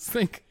 let's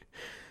think.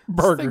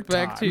 Burger Let's think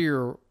back to time.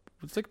 your.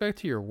 Let's think back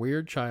to your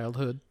weird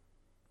childhood.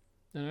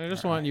 And I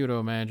just want you to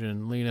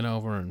imagine leaning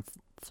over and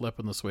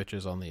flipping the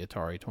switches on the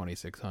Atari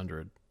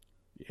 2600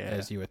 Yeah.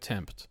 as you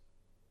attempt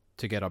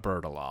to get a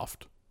bird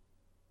aloft.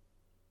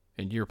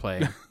 And you're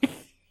playing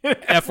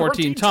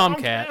F-14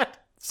 Tomcat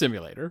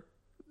Simulator.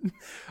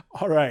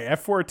 All right,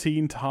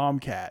 F-14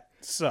 Tomcat.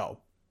 So,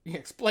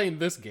 Explain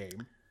this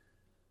game.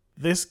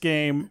 this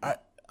game,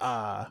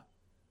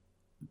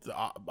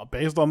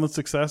 based on the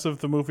success of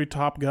the movie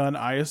Top Gun,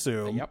 I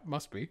assume, Yep,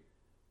 must be.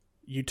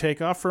 you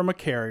take off from a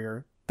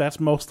carrier. That's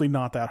mostly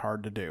not that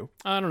hard to do.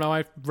 I don't know.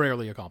 I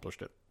rarely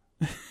accomplished it.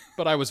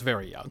 But I was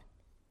very young.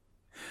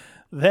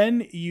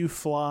 Then you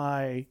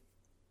fly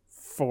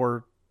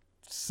for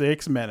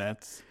 6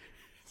 minutes.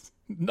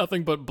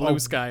 Nothing but blue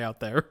sky out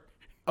there.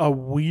 A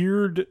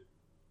weird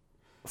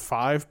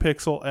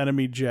 5-pixel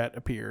enemy jet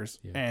appears,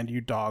 and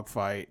you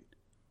dogfight.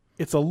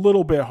 It's a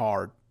little bit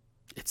hard.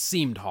 It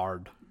seemed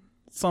hard.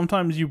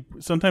 Sometimes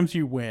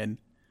you win.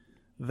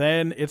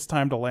 Then it's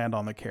time to land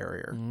on the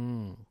carrier.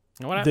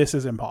 What This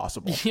is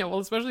impossible. yeah, well,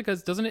 especially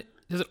because does it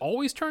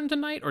always turn to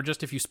night, or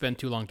just if you spend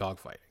too long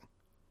dogfighting?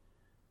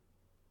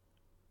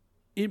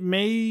 It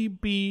may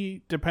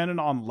be dependent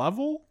on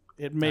level.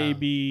 It may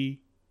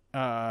be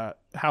how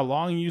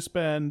long you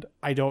spend.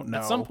 I don't know.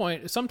 At some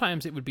point,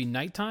 sometimes it would be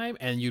nighttime,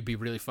 and you'd be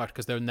really fucked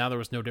because now there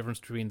was no difference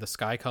between the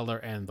sky color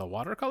and the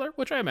water color,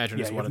 which I imagine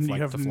yeah, is you what have, it's you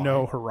like have to fly.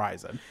 no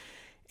horizon.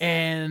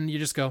 And you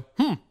just go,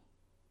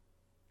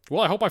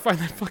 well, I hope I find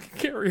that fucking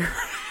carrier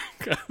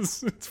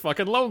because it's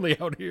fucking lonely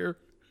out here.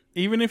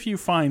 Even if you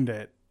find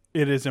it,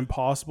 it is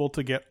impossible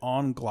to get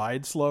on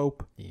glide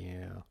slope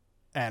Yeah.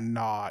 and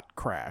not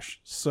crash.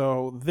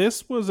 So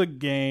this was a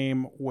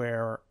game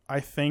where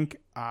I think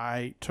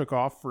I took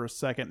off for a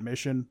second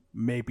mission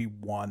maybe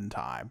one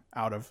time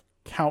out of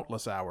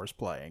countless hours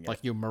playing it. Like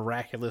you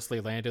miraculously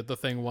landed the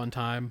thing one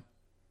time,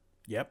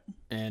 Yep.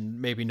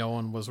 and maybe no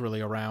one was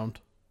really around,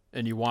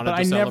 and you wanted But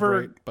to I never-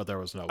 celebrate, but there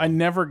was no I one.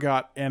 never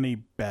got any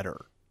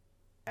better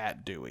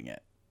at doing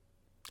it.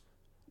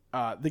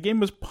 The game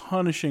was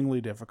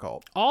punishingly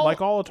difficult. Like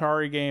all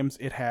Atari games,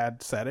 it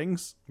had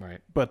settings, Right.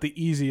 but the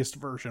easiest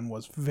version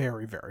was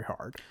very, very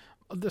hard.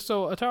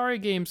 So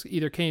Atari games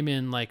either came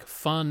in like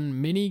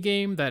fun mini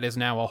game that is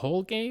now a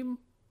whole game,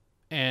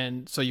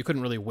 and so you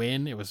couldn't really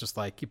win. It was just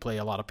like you play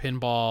a lot of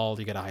pinball,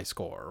 you get a high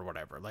score or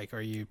whatever. Like,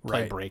 or you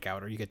play Right.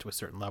 Breakout, or you get to a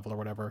certain level or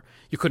whatever.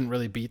 You couldn't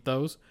really beat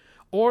those.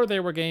 Or they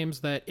were games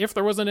that if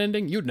there was an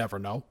ending, you'd never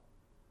know.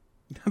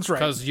 That's right.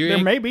 Because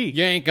there may be.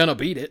 you ain't gonna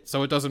beat it,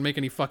 so it doesn't make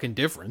any fucking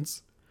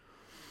difference.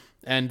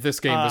 And this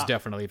game was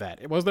definitely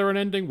that. Was there an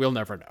ending? We'll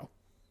never know.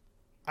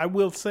 I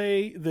will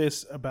say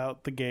this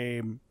about the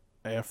game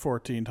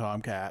F-14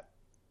 Tomcat.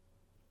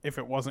 If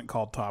it wasn't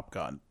called Top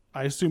Gun,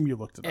 I assume you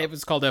looked it up. It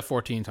was called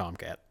F-14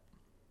 Tomcat.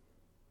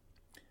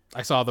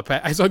 I saw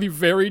the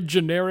very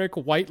generic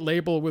white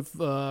label with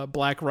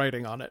black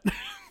writing on it.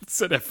 It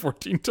said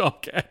F-14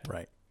 Tomcat.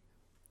 Right.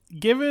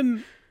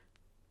 Given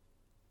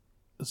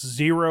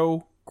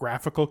zero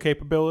graphical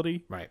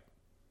capability, Right.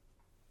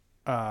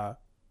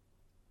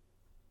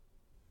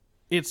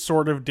 It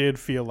sort of did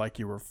feel like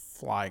you were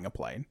flying a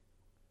plane.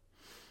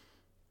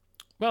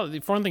 Well, the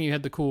fun thing, you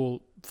had the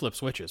cool flip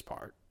switches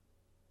part.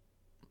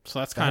 So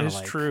that's That kind is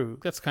of like true.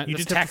 That's kind. You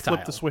That's did have to tactile.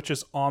 flip the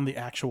switches on the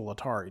actual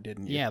Atari,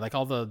 didn't you? Yeah, like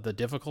all the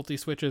difficulty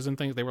switches and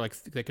things. They were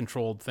like they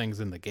controlled things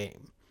in the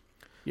game.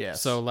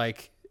 Yes. So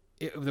like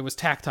it was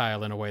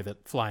tactile in a way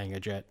that flying a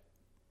jet.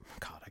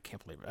 God, I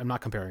can't believe it. I'm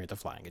not comparing it to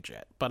flying a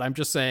jet, but I'm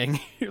just saying,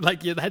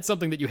 like you had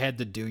something that you had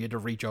to do. You had to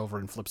reach over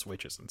and flip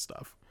switches and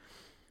stuff.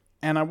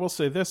 And I will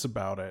say this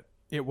about it.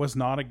 It was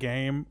not a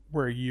game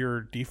where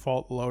your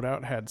default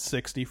loadout had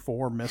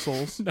 64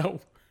 missiles No.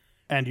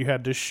 and you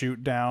had to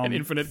shoot down And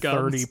infinite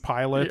 30 guns.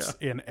 pilots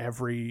in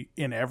every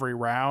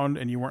round,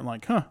 and you weren't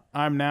like,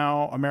 I'm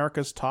now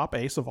America's top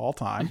ace of all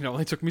time. It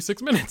only took me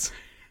 6 minutes.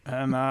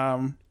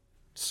 And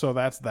so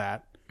that's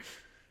that.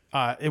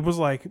 It was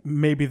like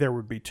maybe there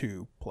would be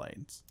 2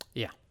 planes.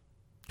 Yeah,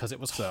 because it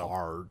was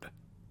hard.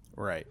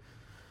 Right.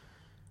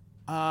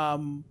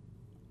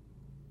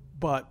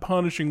 But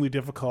punishingly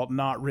difficult,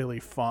 not really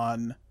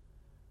fun.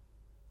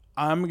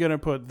 I'm gonna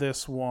put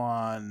this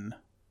one.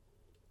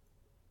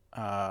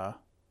 I'm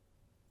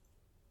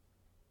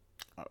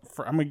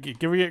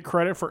giving it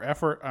credit for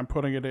effort. I'm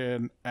putting it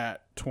in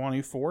at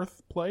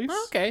 24th place.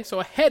 Okay, so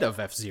ahead of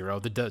F-Zero,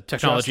 the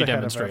technology Just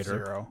ahead of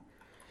demonstrator. F-Zero.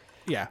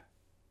 Yeah.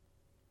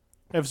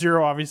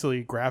 F-Zero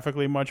obviously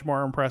graphically much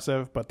more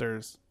impressive, but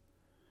there's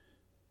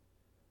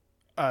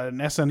an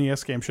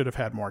SNES game should have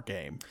had more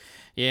game.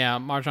 Yeah,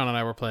 Marjan and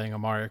I were playing a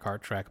Mario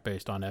Kart track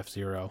based on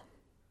F-Zero.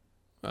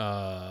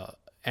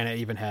 And it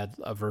even had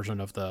a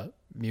version of the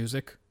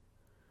music,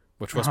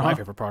 which was my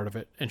favorite part of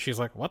it. And she's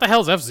like, "What the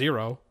hell's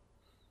F-Zero?"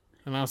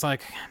 And I was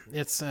like,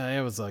 "It's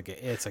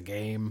a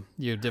game.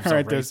 It's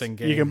a racing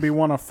game." You can be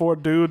one of 4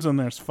 dudes, and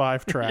there's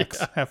 5 tracks.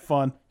 Yeah. Have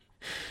fun.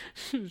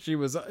 She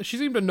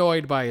seemed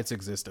annoyed by its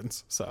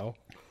existence. So,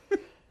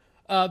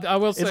 I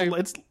will say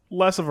It's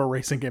less of a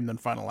racing game than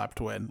Final Lap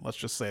Twin. Let's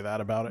just say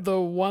that about it. the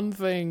one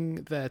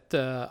thing that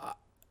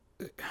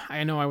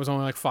I know I was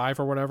only like 5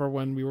 or whatever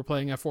when we were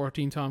playing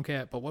F-14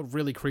 Tomcat, but what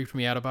really creeped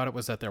me out about it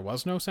was that there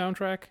was no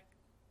soundtrack.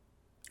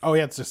 Oh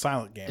yeah, it's a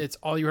silent game. It's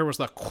all you heard was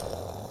the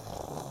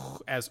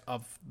as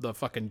of the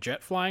fucking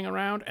jet flying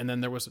around, and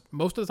then there was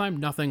most of the time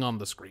nothing on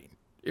the screen.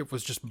 It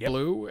was just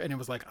blue, and it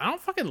was like, I don't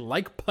fucking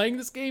like playing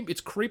this game. It's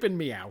creeping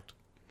me out.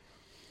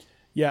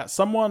 Yeah,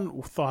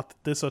 someone thought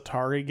that this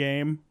Atari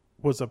game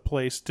was a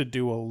place to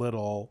do a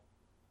little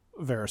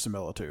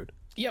verisimilitude.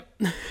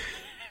 Yep.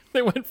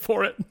 They went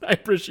for it. I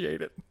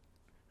appreciate it.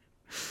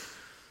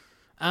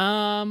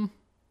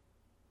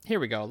 Here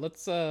we go.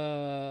 Let's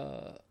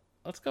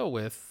go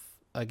with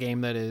a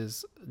game that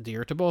is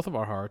dear to both of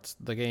our hearts.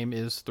 The game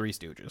is Three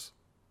Stooges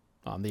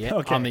on the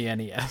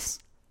NES.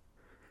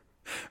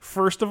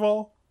 First of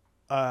all,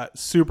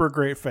 super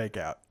great fake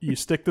out. You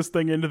stick this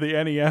thing into the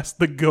NES,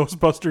 the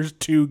Ghostbusters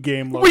 2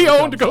 game logo We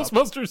owned comes up.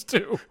 Ghostbusters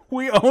 2.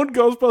 We owned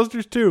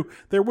Ghostbusters 2.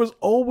 There was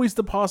always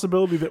the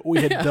possibility that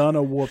we had done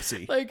a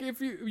whoopsie. Like,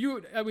 if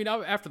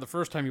after the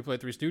first time you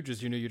played Three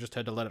Stooges, you knew you just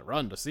had to let it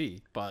run to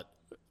see. But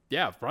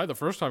yeah, probably the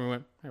first time we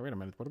went, hey, wait a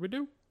minute, what did we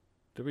do?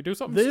 Did we do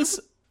something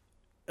stupid?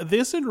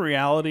 This in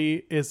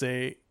reality is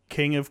a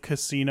King of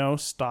Casino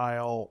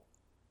style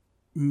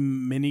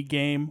mini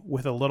game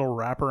with a little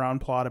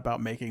wraparound plot about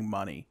making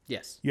money.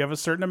 Yes. You have a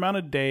certain amount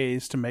of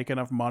days to make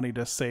enough money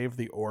to save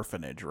the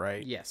orphanage,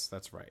 right? Yes,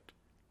 that's right.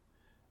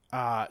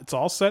 It's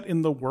all set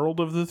in the world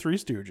of the Three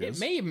Stooges. It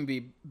may even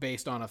be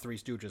based on a Three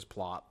Stooges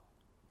plot,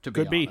 to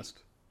Could be be.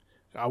 honest.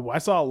 I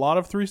saw a lot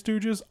of Three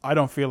Stooges. I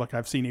don't feel like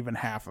I've seen even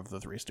half of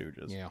the Three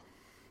Stooges. Yeah.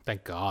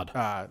 Thank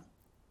God.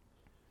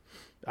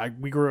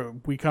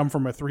 We come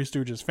from a Three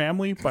Stooges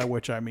family, by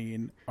which I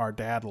mean our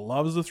dad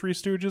loves the Three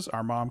Stooges.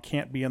 Our mom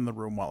can't be in the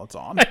room while it's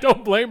on. I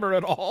don't blame her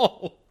at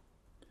all.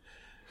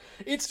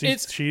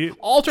 She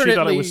alternately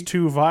thought it was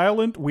too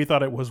violent. We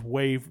thought it was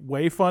way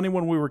funny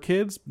when we were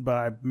kids, but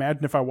I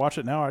imagine if I watch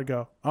it now, I'd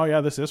go, "Oh yeah,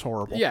 this is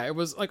horrible." Yeah, it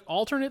was like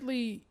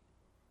alternately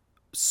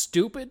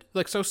stupid,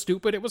 like so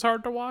stupid it was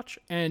hard to watch,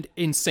 and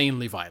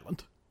insanely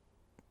violent.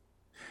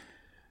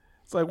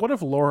 It's like, what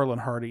if Laurel and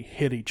Hardy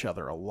hit each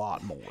other a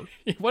lot more?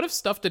 What if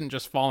stuff didn't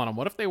just fall on them?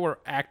 What if they were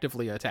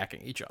actively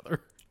attacking each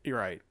other? You're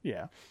right.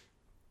 Yeah.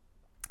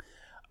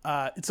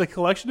 It's a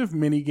collection of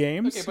mini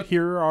games. Okay, but-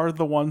 Here are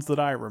the ones that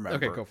I remember.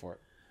 Okay, go for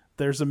it.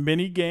 There's a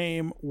mini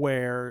game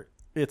where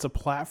it's a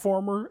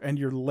platformer and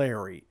you're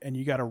Larry and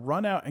you got to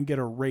run out and get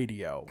a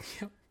radio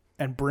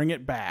and bring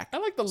it back. I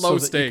like the low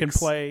so that you can stakes.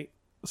 play.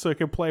 so it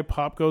can play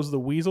Pop Goes the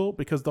Weasel,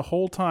 because the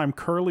whole time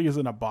Curly is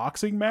in a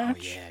boxing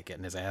match. Oh, yeah,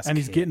 getting his ass and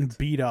he's kicked. getting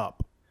beat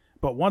up.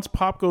 But once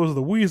Pop Goes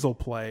the Weasel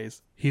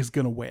plays, he's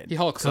going to win. He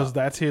hulks because up.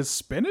 that's his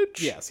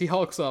spinach? Yes, he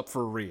hulks up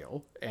for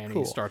real, and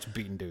Cool. he starts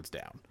beating dudes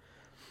down.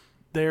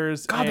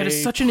 There's God, that a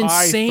is such an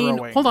pie insane...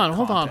 throwing Hold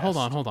on.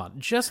 contest.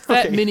 Just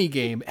that Okay.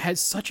 minigame has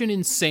such an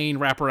insane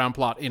wraparound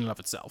plot in and of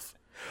itself.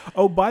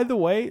 Oh, by the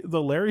way,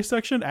 the Larry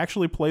section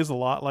actually plays a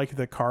lot like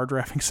the car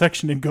drafting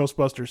section in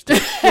Ghostbusters 2.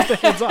 Just a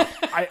heads up.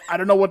 I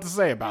don't know what to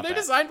say about They that.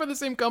 designed by the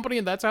same company,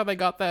 and that's how they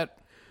got that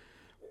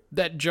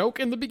joke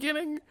in the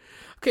beginning?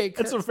 Okay,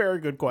 That's a very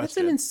good that's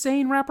an question.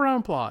 insane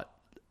wraparound plot.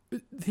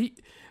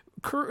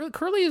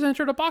 Curly has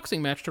entered a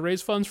boxing match to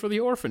raise funds for the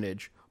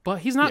orphanage, but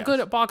he's not Yes. good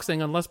at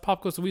boxing unless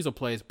Pop Goes the Weasel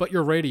plays, but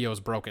your radio's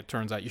broke, it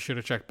turns out. You should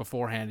have checked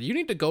beforehand. You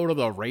need to go to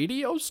the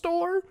radio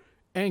store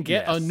and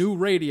get a Yes. new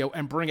radio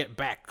and bring it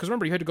back. Because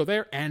remember, you had to go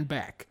there and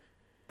back.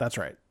 That's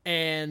right.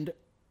 And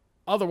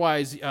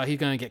otherwise, he's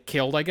going to get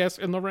killed, I guess,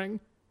 in the ring.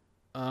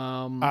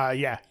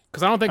 Yeah.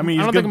 Because I don't think, I mean,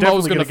 I he's don't think definitely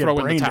Mo's going to get throw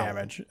in brain the towel.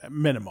 damage, at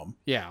minimum.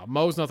 Yeah,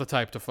 Mo's not the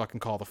type to fucking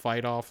call the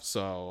fight off,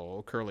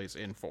 so Curly's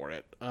in for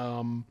it.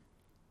 And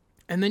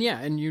then,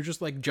 and you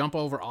just, like, jump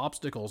over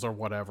obstacles or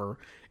whatever,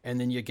 and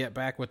then you get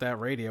back with that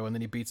radio, and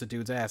then he beats a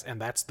dude's ass, and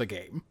that's the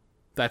game.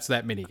 That's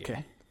that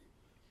minigame.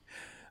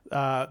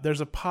 Okay.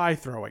 There's a pie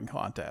throwing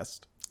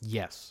contest.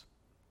 Yes.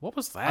 What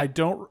was that? I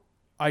don't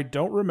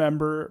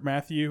remember,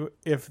 Matthew,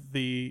 if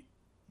the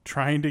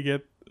trying to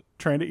eat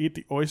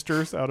the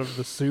oysters out of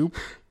the soup,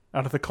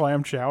 out of the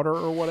clam chowder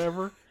or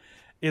whatever,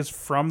 is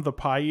from the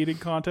pie eating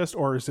contest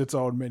or is its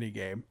own mini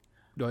game.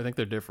 No, I think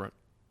they're different.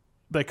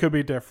 They could be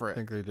I different.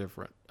 think they're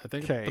different. I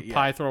think Okay, the yeah.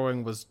 pie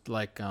throwing was,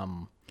 like,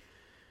 was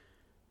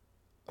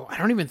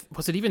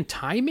it even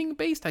timing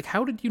based? Like,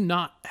 how did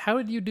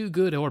you do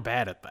good or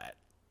bad at that?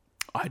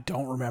 I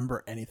don't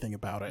remember anything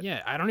about it.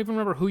 Yeah, I don't even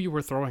remember who you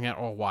were throwing at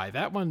or why.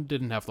 That one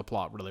didn't have the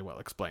plot really well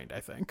explained, I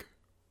think.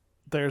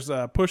 There's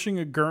pushing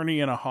a gurney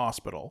in a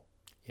hospital.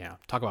 Yeah,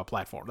 talk about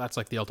platform. That's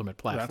like the ultimate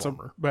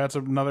platformer. That's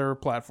another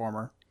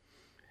platformer.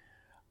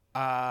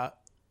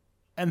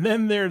 And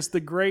then there's the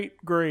great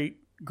Three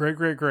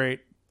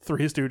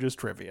Stooges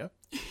trivia.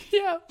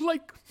 Yeah,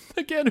 like,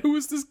 again, who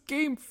is this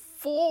game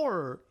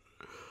for?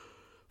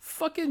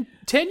 Fucking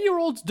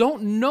 10-year-olds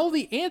don't know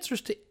the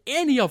answers to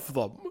any of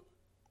them.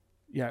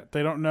 Yeah,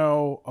 they don't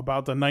know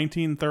about the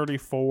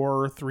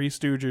 1934 Three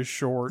Stooges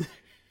short,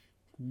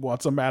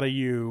 What's a Matter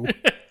You,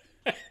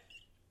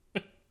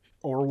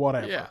 or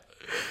whatever. Yeah.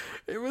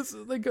 It was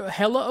like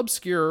hella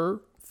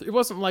obscure. It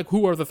wasn't like,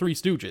 who are the Three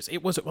Stooges?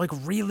 It was like,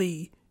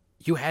 really,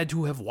 you had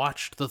to have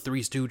watched the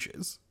Three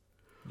Stooges.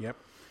 Yep.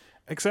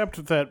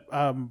 Except that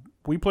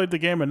we played the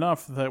game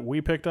enough that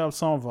we picked up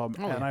some of them,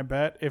 and yeah. I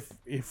bet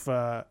if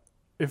I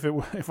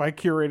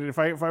curated, if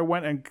I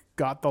went and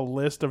got the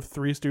list of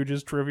Three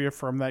Stooges trivia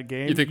from that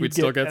game, You think you'd we'd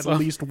still get at some?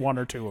 least one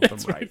or two of them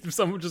right If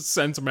someone just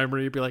sends a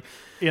memory, you'd be like,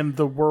 in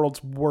the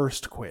world's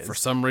worst quiz. for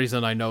some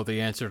reason, I know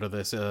the answer to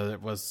this.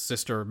 It was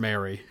Sister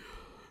Mary.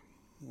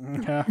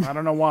 Yeah, I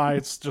don't know why,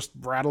 it's just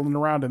rattling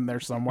around in there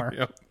somewhere.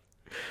 Yep.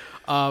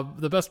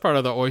 The best part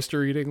of the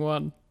oyster eating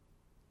one,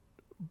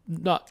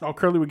 Oh,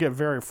 Curly would get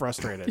very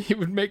frustrated. he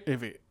would make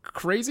if he,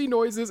 crazy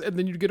noises, and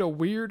then you'd get a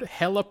weird,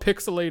 hella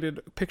pixelated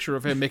picture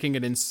of him making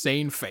an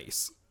insane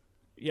face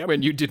yep.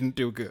 when you didn't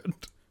do good.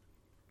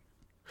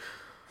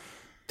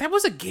 That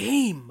was a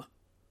game.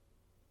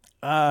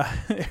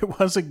 It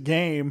was a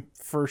game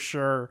for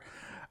sure.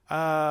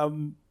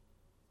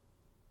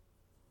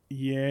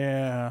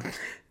 Yeah.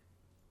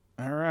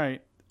 All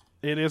right.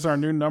 It is our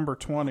new number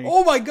 20.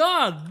 Oh my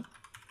god!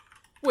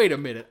 Wait a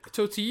minute.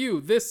 So to you,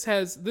 this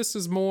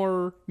is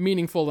more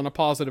meaningful in a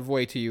positive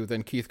way to you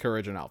than Keith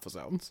Courage and Alpha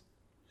Zones.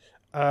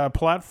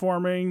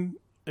 Platforming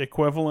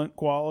equivalent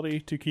quality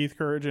to Keith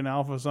Courage and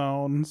Alpha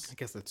Zones. I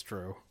guess that's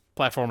true.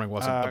 Platforming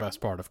wasn't the best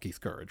part of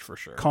Keith Courage, for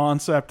sure.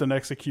 Concept and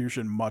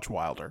execution much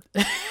wilder.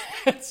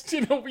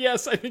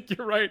 Yes, I think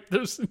you're right.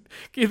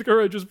 Keith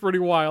Courage is pretty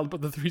wild,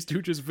 but the Three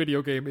Stooges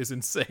video game is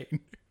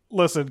insane.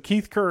 Listen,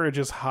 Keith Courage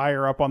is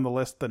higher up on the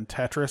list than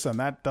Tetris, and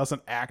that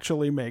doesn't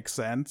actually make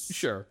sense.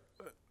 Sure.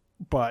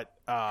 But,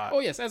 Oh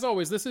yes, as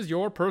always, this is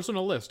your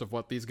personal list of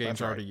what these games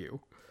That's are right. to you.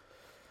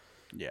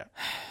 yeah.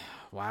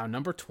 Wow,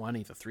 number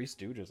 20, the Three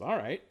Stooges. All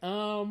right.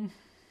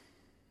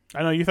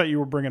 I know you thought you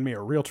were bringing me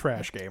a real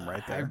trash game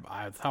right there.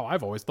 That's how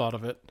I've always thought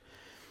of it.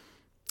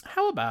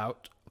 How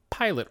about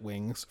Pilot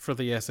Wings for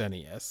the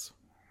SNES?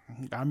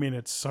 I mean,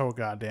 it's so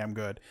goddamn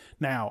good.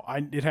 Now,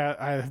 I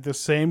have the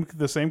same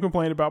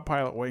complaint about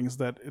Pilot Wings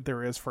that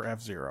there is for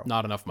F-Zero.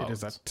 Not enough It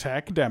modes. is a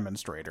tech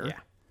demonstrator. Yeah.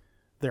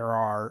 There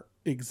are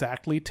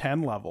exactly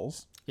 10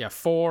 levels. Yeah,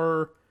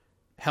 4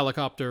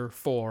 helicopter,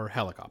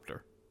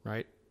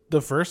 right?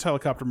 The first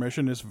helicopter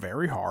mission is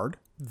very hard.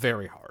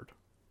 Very hard.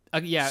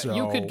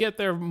 You could get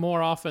there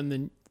more often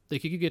than...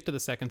 Like, you could get to the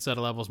second set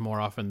of levels more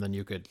often than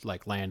you could,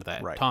 like, land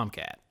that Right.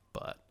 Tomcat.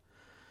 But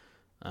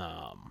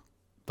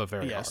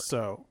very hard. Yes,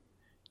 so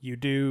you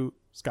do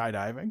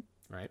skydiving.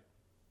 Right?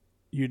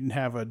 You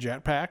have a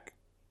jetpack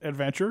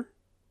adventure.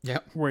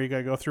 Yep. where you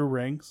gotta go through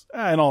rings.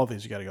 In all of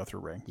these, you gotta go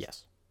through rings.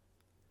 Yes.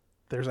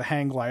 There's a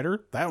hang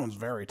glider. That one's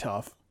very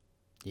tough.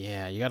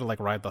 Yeah, you gotta, like,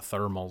 ride the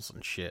thermals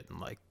and shit and,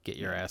 like, get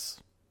your ass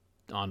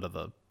onto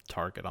the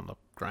target on the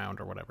ground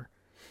or whatever.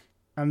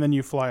 And then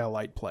you fly a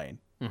light plane.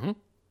 Mm-hmm.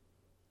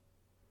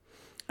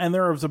 And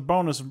there is a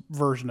bonus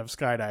version of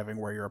skydiving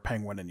where you're a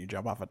penguin and you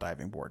jump off a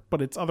diving board.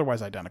 But it's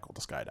otherwise identical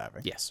to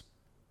skydiving. Yes.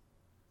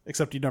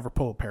 Except you never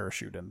pull a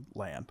parachute and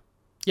land.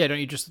 Yeah, don't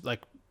you just,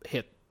 like,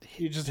 hit...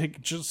 You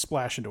just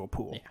splash into a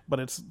pool. Yeah. But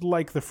it's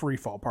like the free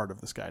fall part of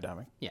the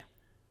skydiving. Yeah.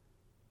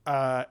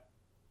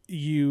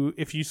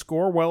 If you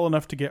score well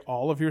enough to get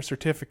all of your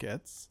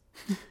certificates,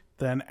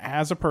 then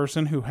as a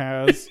person who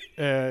has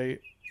a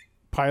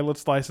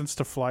pilot's license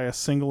to fly a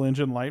single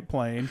engine light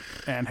plane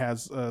and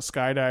has a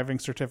skydiving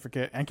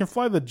certificate and can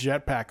fly the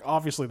jetpack,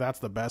 obviously that's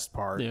the best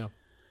part. Yeah.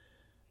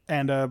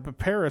 And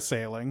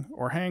parasailing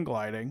or hang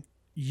gliding,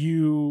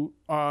 you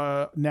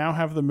now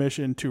have the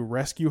mission to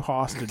rescue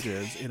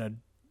hostages in a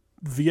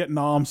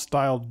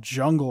Vietnam-style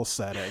jungle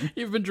setting.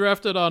 You've been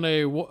drafted on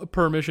a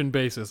per-mission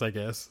basis, I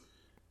guess.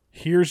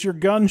 Here's your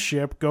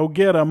gunship. Go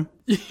get them.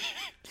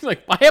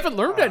 Like, I haven't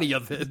learned any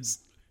of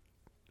this.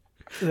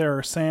 There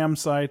are SAM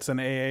sites and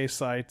AA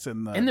sites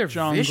in the And they're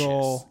jungle.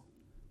 vicious.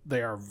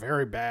 They are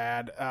very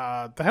bad.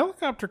 The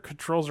helicopter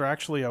controls are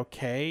actually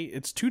okay.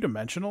 It's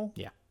two-dimensional.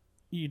 Yeah,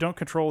 You don't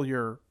control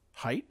your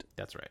height,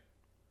 that's right.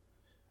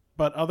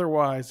 but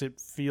otherwise it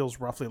feels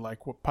roughly like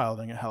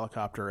piloting a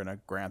helicopter in a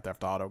Grand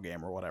Theft Auto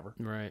game or whatever.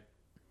 Right.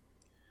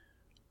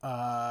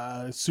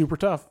 Super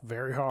tough,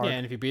 very hard. Yeah,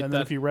 and if you beat then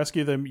that- if you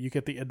rescue them, you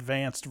get the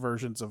advanced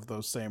versions of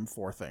those same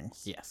four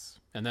things. Yes.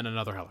 And then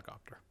another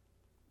helicopter.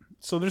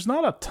 So there's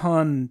not a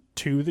ton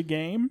to the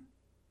game.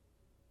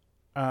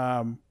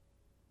 All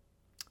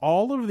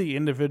of the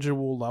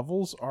individual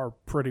levels are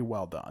pretty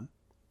well done.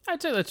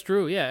 I'd say that's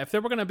true, yeah. If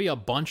there were going to be a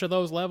bunch of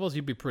those levels,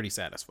 you'd be pretty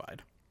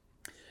satisfied.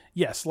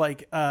 Yes,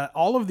 like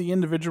all of the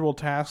individual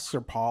tasks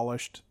are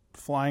polished.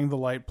 Flying the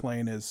light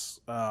plane is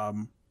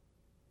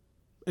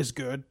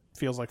good.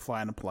 Feels like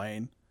flying a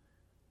plane.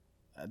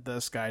 The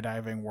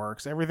skydiving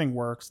works. Everything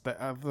works. Like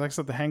I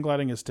said, the hang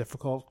gliding is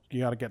difficult.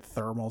 You got to get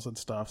thermals and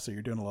stuff, so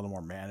you're doing a little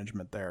more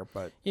management there.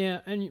 But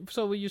Yeah, and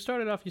so when you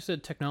started off, you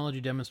said technology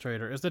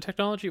demonstrator. Is the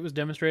technology it was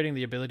demonstrating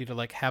the ability to,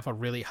 like, have a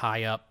really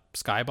high up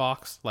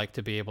skybox, like,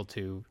 to be able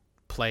to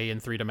play in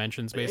 3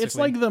 dimensions, basically?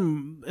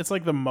 it's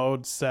like the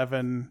Mode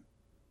 7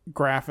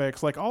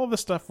 graphics. Like all of the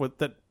stuff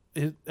that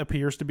it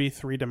appears to be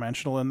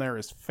 3-dimensional in there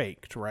is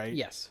faked, right?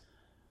 Yes.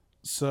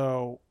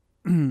 So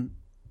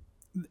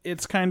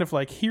it's kind of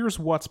like, here's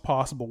what's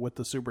possible with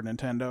the Super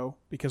Nintendo,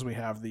 because we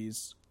have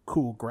these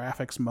cool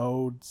graphics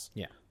modes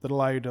Yeah. that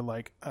allow you to,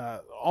 like,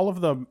 all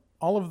of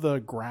the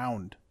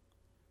ground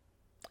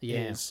Yeah.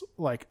 is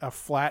like a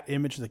flat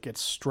image that gets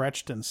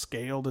stretched and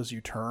scaled as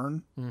you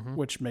turn,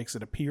 which makes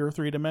it appear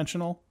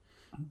 3-dimensional.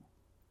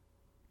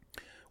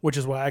 Which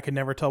is why I could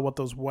never tell what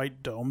those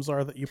white domes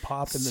are that you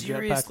pop in the jetpack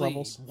Seriously,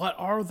 levels. what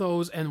are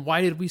those, and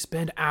why did we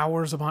spend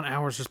hours upon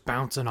hours just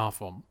bouncing off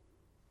them?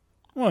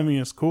 Well, I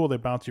mean, it's cool. They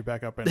bounce you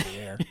back up into the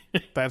air.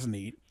 That's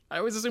neat. I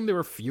always assumed they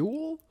were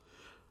fuel.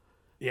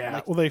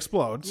 Yeah. Well, they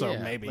explode, so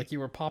Yeah, maybe. like you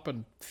were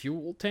popping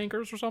fuel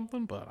tankers or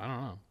something, but I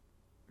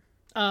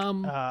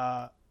don't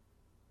know.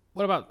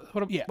 What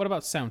about yeah. what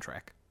about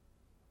soundtrack?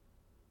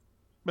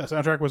 The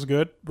soundtrack was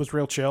good. Was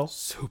real chill.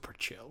 Super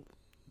chill.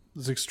 It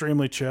was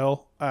extremely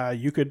chill.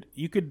 You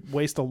could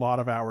waste a lot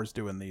of hours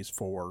doing these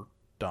 4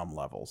 dumb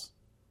levels,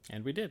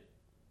 And we did.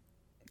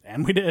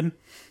 and we did.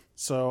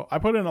 So I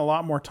put in a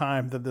lot more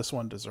time than this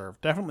one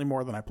deserved. Definitely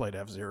more than I played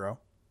F-Zero.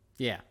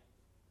 Yeah.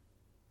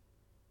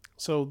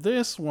 So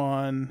this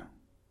one,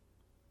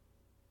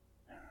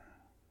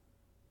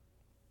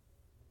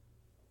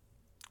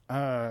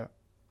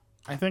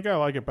 I think I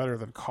like it better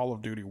than Call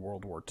of Duty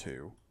World War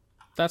II.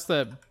 That's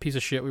the piece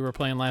of shit we were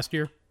playing last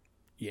year.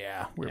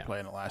 Yeah, we were Yeah.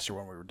 playing it last year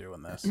when we were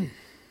doing this.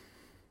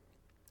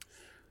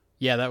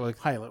 Yeah, that was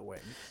Pilot Wing.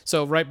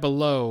 so right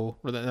below.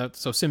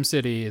 So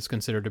SimCity is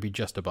considered to be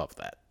just above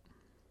that.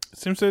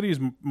 SimCity is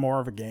more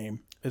of a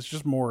game. It's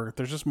just more.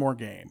 There's just more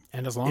game.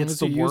 And as long It's as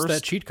the you use that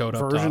worst cheat code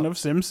up version top, of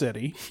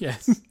SimCity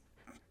yes,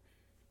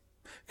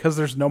 because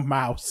there's no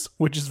mouse,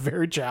 which is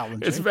very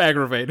challenging. it's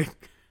aggravating.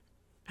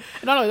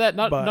 And not only that,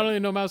 not But- only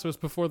no mouse, it was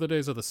before the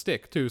days of the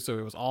stick too. So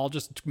it was all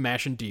just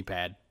mashing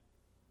D-pad.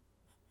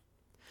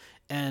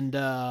 And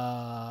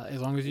as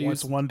long as you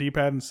It's use one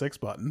D-pad and 6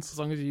 buttons. as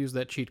long as you use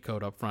that cheat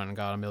code up front and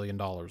got $1 million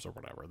or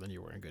whatever, then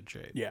you were in good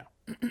shape. Yeah.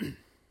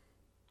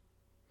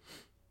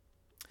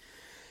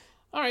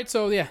 All right,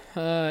 so yeah,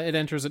 it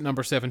enters at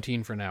number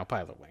 17 for now.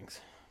 Pilot Wings.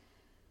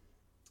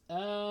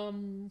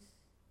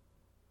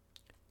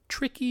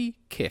 Tricky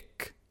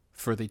Kick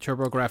for the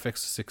TurboGrafx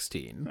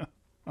 16.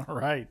 All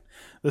right.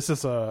 This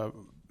is a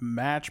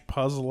match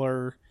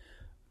puzzler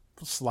 /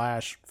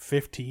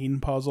 15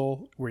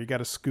 puzzle where you got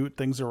to scoot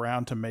things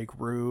around to make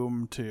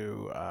room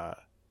to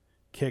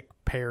kick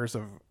pairs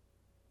of,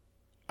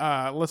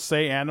 let's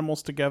say,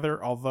 animals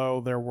together,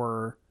 although there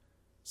were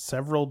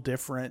several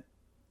different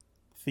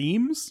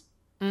themes.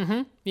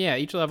 Mm-hmm. Yeah,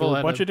 each There level were a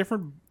had bunch of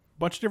different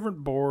bunch of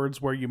different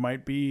boards where you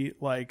might be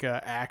like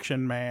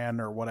Action Man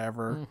or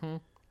whatever.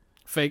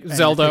 Fake And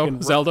Zelda.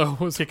 kicking Zelda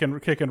was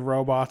kicking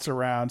robots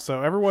around.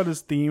 So everyone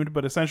is themed,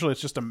 but essentially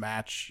it's just a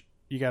match.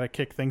 You got to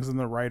kick things in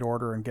the right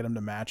order and get them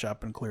to match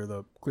up and clear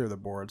the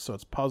board. So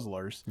it's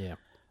puzzlers. yeah.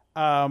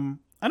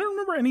 I don't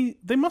remember any.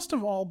 They must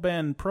have all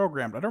been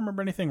programmed. I don't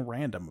remember anything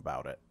random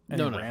about it.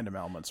 Any No. random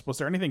elements. Was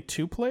there anything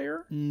two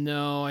player?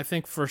 No, I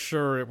think for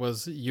sure it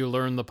was you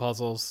learn the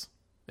puzzles,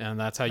 and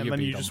that's how And you then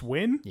beat you them. just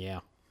win.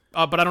 Yeah.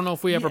 But I don't know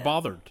if we ever Yeah.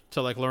 bothered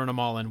to like learn them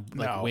all and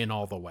like No. win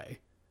all the way.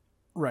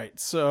 Right.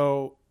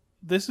 So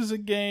this is a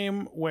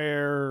game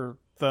where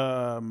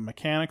the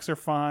mechanics are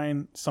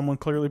fine. Someone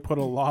clearly put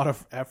a lot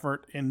of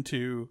effort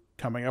into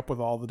coming up with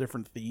all the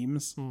different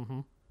themes.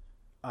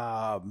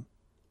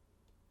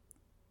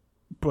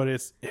 But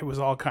it was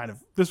all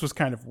this was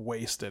kind of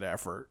wasted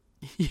effort.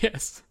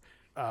 Yes.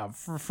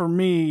 For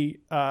me,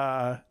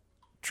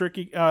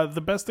 Tricky.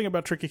 The best thing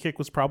about Tricky Kick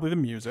was probably the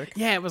music.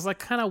 Yeah, it was like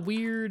kind of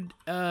weird.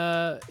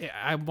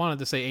 I wanted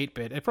to say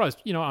 8-bit. It probably,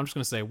 I'm just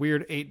gonna say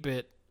weird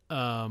 8-bit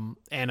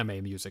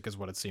anime music is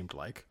what it seemed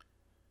like.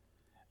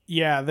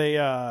 Yeah, they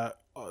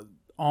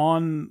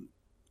on.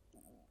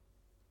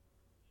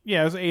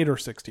 Yeah, it was 8 or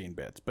 16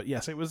 bits, but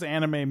yes, it was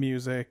anime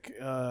music.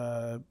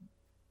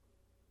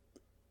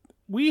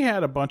 We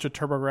had a bunch of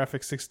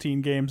TurboGrafx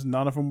 16 games.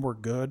 None of them were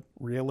good,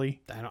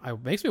 really.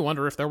 It makes me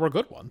wonder if there were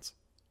good ones.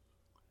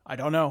 I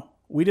don't know.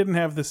 We didn't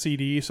have the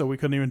CD, so we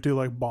couldn't even do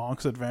like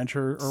Bonk's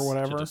Adventure or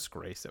whatever. It's a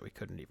disgrace that we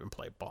couldn't even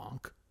play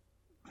Bonk.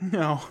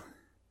 No.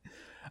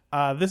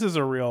 This is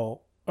a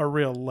real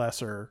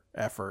lesser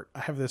effort. I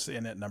have this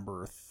in at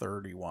number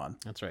 31.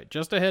 That's right.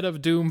 Just ahead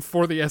of Doom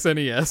for the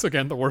SNES.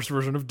 Again, the worst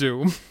version of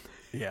Doom.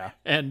 Yeah.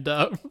 And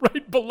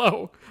right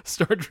below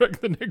Star Trek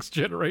The Next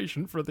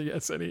Generation for the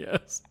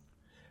SNES.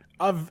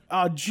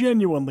 A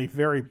genuinely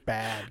very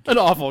bad game. An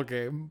awful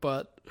game,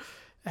 but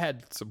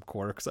had some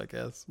quirks, I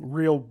guess.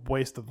 Real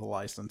waste of the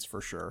license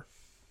for sure.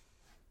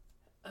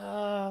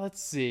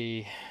 Let's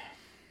see.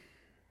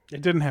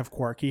 It didn't have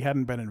Quark. He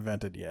hadn't been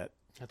invented yet.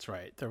 That's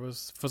right. There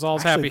was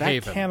Fazal's Actually, Happy that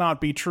Haven. cannot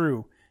be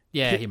true.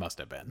 Yeah, he must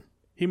have been.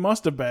 He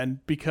must have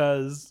been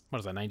because What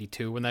is that,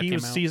 92 when that he came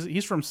was out?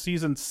 he's from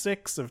season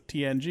 6 of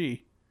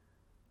TNG.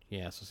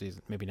 Yeah, so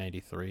maybe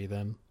 93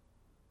 then.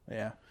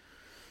 Yeah.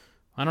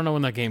 I don't know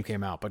when that game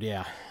came out, but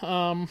yeah.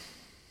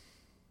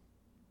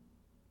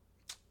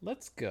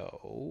 Let's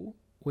go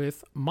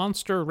with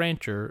Monster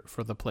Rancher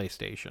for the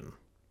PlayStation.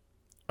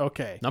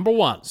 Okay. Number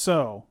 1.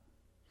 So,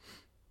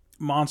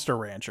 Monster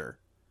Rancher.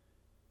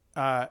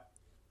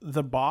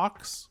 The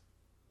box,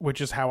 which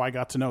is how I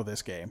got to know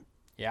this game.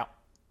 Yeah.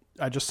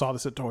 I just saw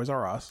this at Toys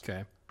R Us.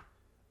 Okay.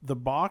 The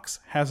box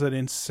has an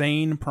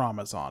insane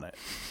promise on it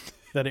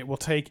that it will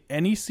take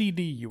any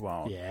CD you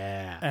own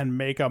Yeah. and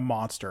make a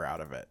monster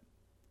out of it.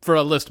 For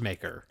a list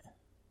maker,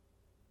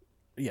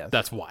 Yes.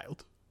 that's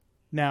wild.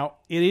 Now,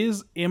 it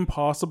is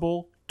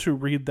impossible to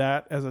read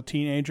that as a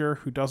teenager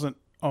who doesn't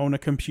own a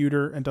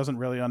computer and doesn't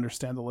really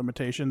understand the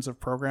limitations of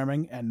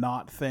programming and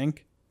not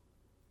think,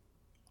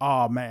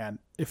 oh man,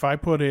 if I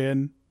put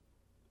in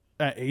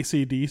an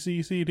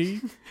AC/DC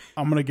CD,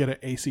 I'm going to get an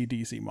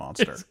AC/DC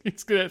monster.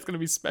 It's going to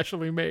be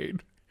specially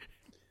made.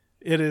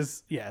 It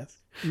is, yes.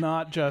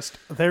 Not just,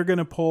 they're going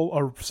to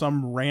pull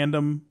some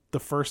random, the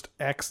first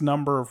X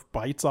number of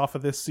bytes off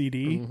of this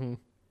CD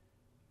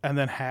and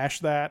then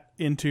hash that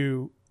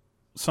into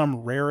some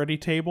rarity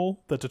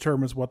table that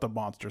determines what the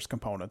monster's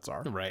components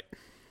are. Right.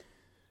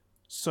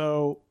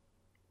 So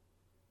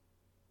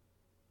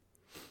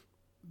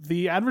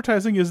the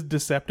advertising is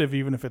deceptive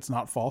even if it's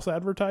not false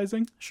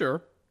advertising.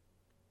 Sure.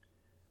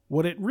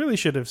 What it really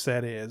should have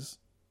said is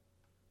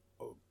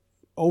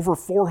over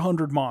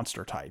 400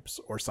 monster types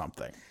or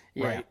something,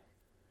 Yeah. right?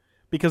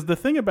 Because the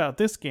thing about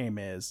this game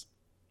is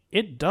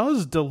it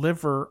does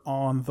deliver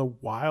on the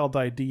wild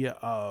idea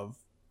of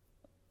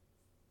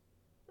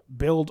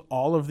build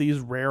all of these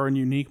rare and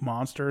unique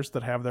monsters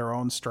that have their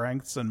own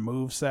strengths and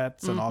move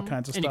sets and all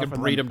kinds of And you stuff.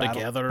 can breed then them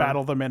together.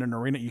 Battle them in an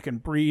arena. You can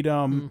breed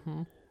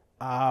them.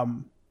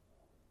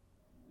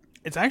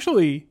 It's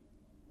actually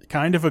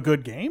kind of a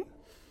good game.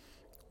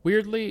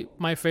 Weirdly,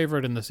 my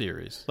favorite in the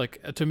series.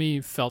 Like, to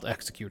me, felt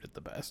executed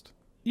the best.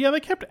 Yeah,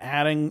 they kept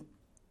adding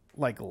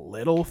like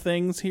little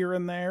things here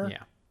and there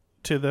Yeah.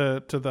 to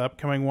the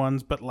upcoming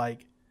ones, but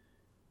like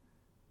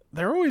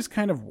they're always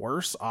kind of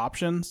worse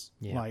options.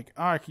 Yeah.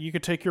 Like, you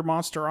could take your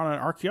monster on an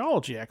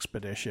archaeology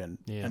expedition,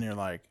 Yeah. and you're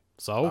like,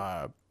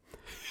 So?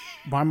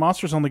 my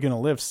monster's only going to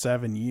live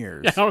 7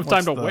 years. I don't have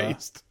time to What's the-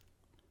 waste.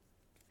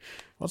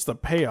 What's the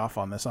payoff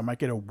on this? I might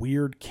get a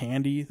weird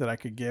candy that I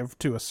could give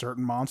to a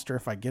certain monster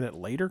if I get it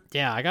later.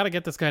 Yeah, I gotta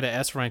get this guy to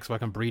S rank so I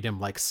can breed him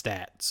like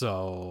stat.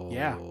 So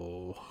Yeah.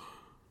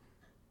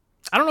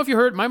 I don't know if you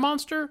heard, my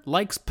monster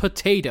likes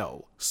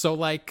potato. So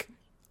like,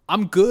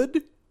 I'm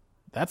good.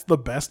 That's the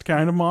best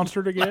kind of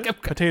monster to get.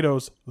 Like,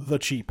 Potatoes, the I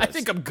cheapest.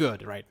 think I'm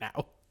good right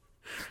now.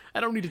 I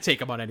don't need to take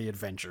him on any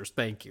adventures.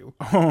 Thank you.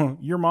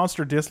 Your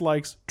monster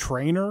dislikes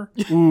trainer?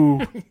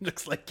 Ooh.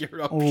 Looks like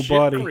you're up Oh, shit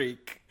buddy.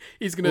 creek.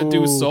 He's gonna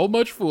do Ooh. so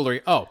much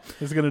foolery. Oh,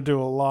 He's gonna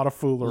do a lot of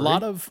foolery. a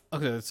lot of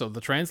okay. So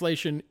the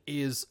translation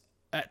is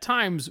at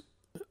times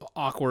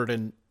awkward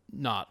and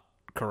not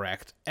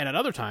correct, and at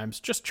other times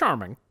just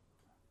charming.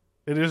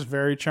 It is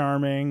very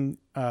charming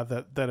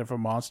that if a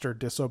monster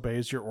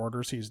disobeys your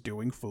orders, he's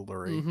doing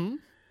foolery. Mm-hmm.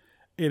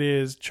 It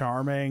is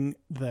charming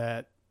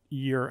that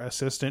your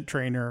assistant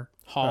trainer,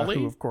 Holly?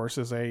 who of course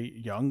is a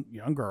young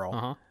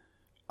girl,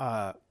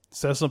 Uh-huh.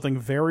 says something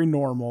very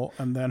normal,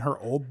 and then her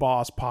old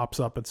boss pops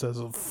up and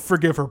says,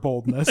 "Forgive her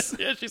boldness."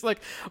 Yeah, she's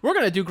like, we're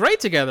gonna do great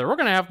together. We're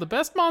gonna have the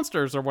best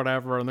monsters or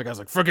whatever. And the guy's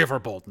like, forgive her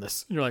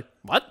boldness. And you're like,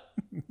 what?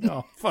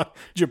 No, fuck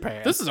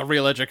Japan. This is a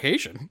real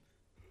education.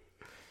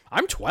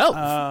 I'm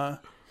 12.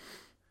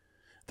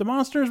 The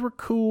monsters were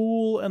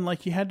cool, and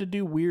like you had to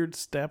do weird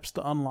steps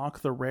to unlock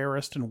the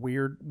rarest and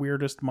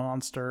weirdest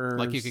monsters.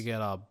 Like you could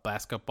get a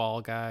basketball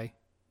guy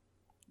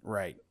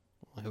right.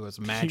 who was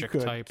magic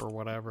could. type or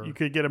whatever. You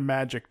could get a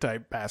magic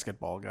type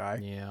basketball guy.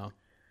 Yeah.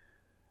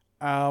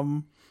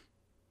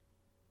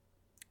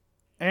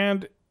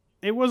 And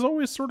it was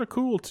always sort of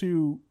cool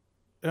to.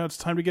 It's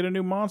time to get a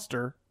new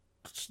monster.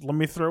 Let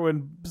me throw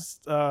in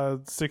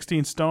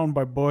 16 Stone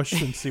by Bush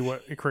and see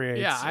what it creates.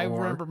 Yeah, I or-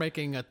 remember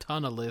making a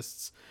ton of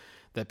lists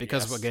that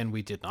because, Yes. again,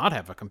 we did not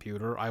have a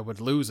computer, I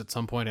would lose at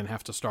some point and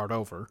have to start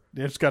over.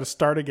 You just got to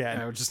start again.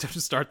 I would just have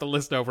to start the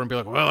list over and be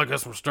like, well, I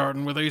guess we're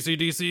starting with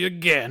AC/DC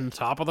again,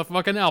 top of the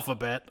fucking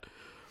alphabet.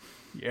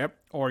 Yep.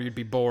 Or you'd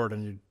be bored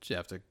and you'd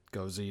have to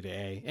go Z to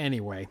A.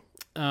 Anyway.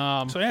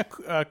 So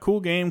yeah, cool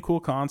game, cool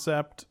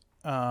concept.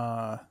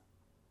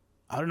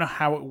 I don't know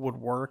how it would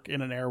work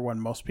in an era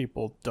when most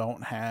people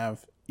don't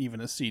have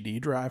even a CD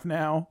drive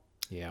now.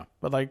 Yeah.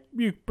 But like,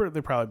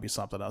 there'd probably be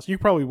something else. You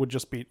probably would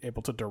just be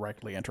able to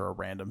directly enter a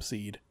random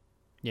seed.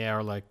 Yeah,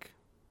 or like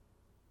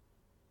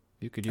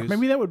you could use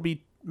Maybe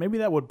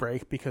that would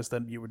break because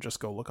then you would just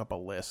go look up a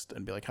list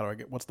and be like, how do I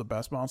get what's the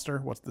best monster?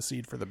 What's the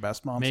seed for the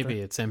best monster? maybe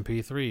it's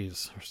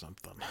MP3s or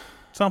something.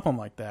 Something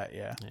like that,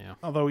 yeah. Yeah.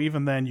 Although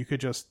even then you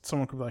could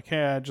someone could be like,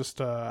 hey,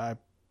 I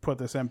put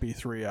this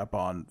MP3 up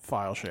on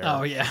file share.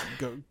 Oh yeah.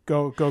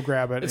 Go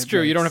grab it. It's It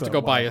true. You don't have makes, to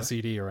go buy a whatever.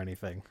 CD or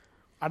anything.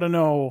 I don't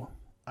know.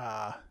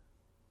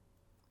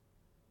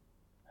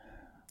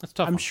 That's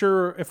tough. I'm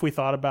sure if we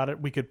thought about it,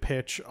 we could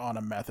pitch on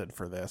a method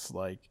for this.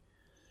 Like,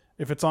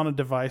 if it's on a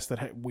device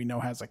that we know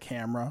has a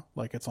camera,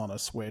 like it's on a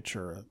Switch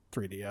or a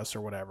 3DS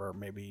or whatever,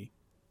 maybe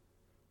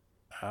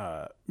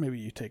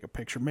you take a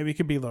picture. Maybe it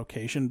could be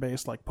location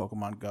based, like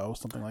Pokemon Go,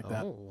 something like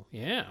that. Oh,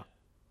 yeah.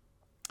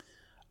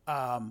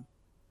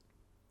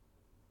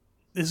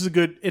 This is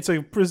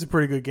a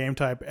pretty good game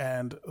type,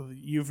 and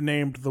you've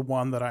named the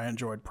one that I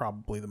enjoyed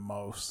probably the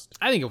most.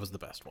 I think it was the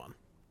best one.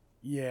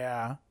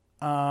 Yeah.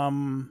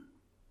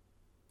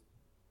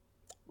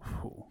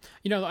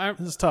 You know,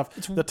 This is tough.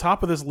 The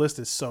top of this list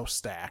is so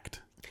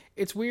stacked.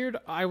 it's weird.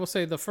 I will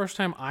say the first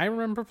time I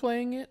remember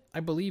playing it, I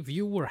believe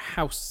you were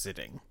house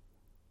sitting.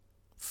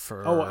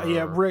 Oh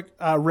yeah,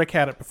 Rick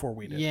had it before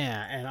we did.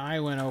 Yeah, and I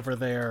went over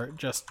there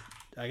just,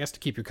 I guess, to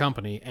keep you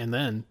company, and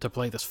then to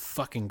play this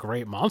fucking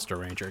great Monster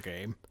Ranger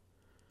game.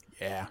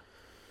 Yeah.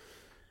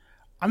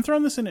 I'm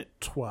throwing this in at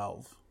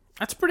 12.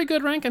 That's pretty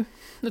good ranking.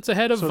 It's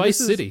ahead of So Vice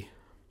this is- City.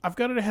 I've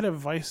got it ahead of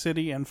Vice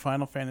City and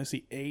Final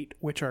Fantasy VIII,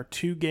 which are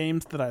two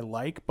games that I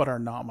like but are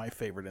not my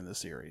favorite in the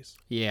series.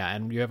 Yeah,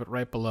 and you have it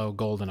right below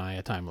GoldenEye,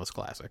 a timeless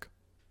classic.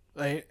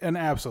 An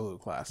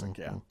absolute classic,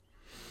 yeah.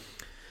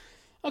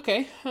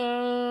 Okay,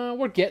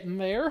 we're getting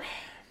there.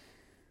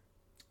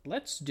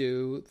 Let's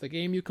do the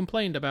game you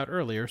complained about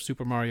earlier,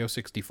 Super Mario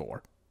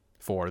 64,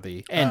 for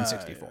the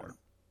N64.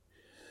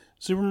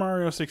 Super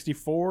Mario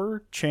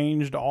 64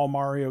 changed all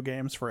Mario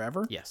games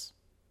forever. Yes.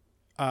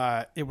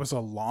 It was a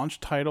launch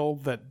title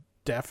that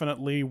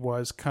definitely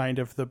was kind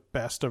of the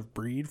best of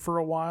breed for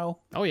a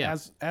while. Oh, yeah.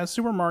 As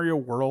Super Mario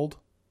World.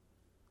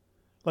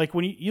 Like,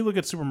 when you look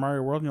at Super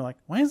Mario World and you're like,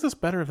 why is this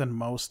better than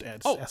most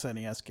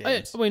SNES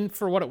games? I mean,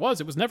 for what it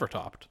was never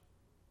topped.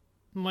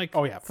 Like,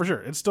 Oh, yeah, for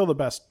sure. It's still the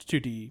best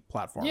 2D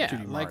platform. yeah,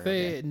 2D like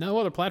Mario game. no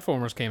other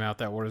platformers came out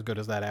that were as good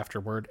as that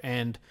afterward,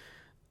 and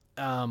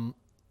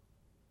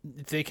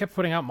they kept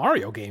putting out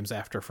Mario games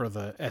after for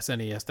the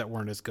SNES that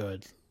weren't as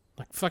good.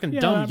 Like fucking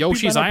dumb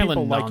Yoshi's I know Island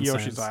people nonsense. like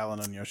Yoshi's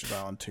Island and Yoshi's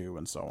Island 2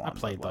 and so on. I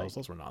played but, like, those.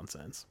 Those were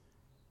nonsense.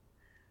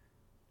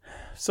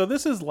 So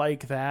this is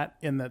like that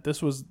in that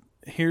this was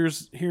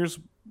here's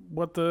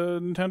what the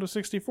Nintendo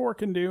 64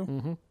 can do.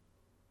 Mm-hmm.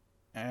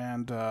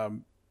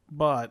 And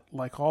but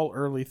like all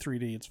early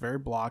 3D, it's very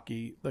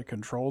blocky. The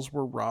controls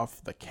were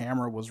rough. The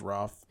camera was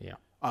rough. Yeah.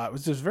 It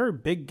was this very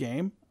big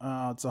game.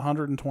 It's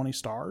 120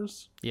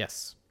 stars,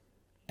 Yes.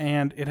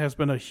 and it has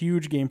been a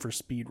huge game for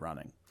speed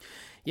running.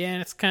 Yeah,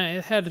 and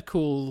it had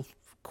cool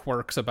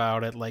quirks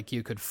about it, like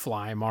you could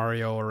fly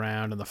Mario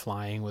around, and the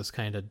flying was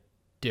kind of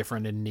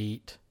different and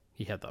neat.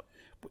 He had the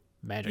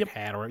magic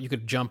hat, or you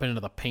could jump into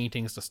the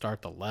paintings to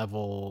start the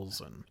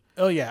levels, and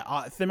Oh yeah,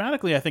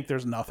 thematically, I think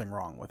there's nothing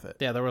wrong with it.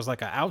 yeah, there was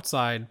like an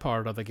outside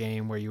part of the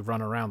game where you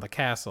run around the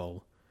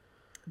castle.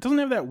 It doesn't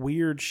have that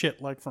weird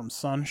shit like from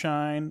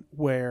Sunshine,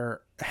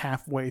 where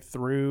halfway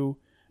through,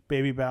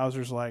 Baby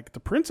Bowser's like,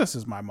 the princess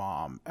is my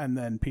mom. And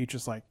then Peach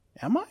is like,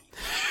 am I?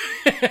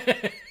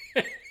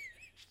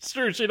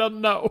 Sure, she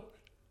doesn't know.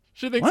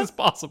 She thinks What? it's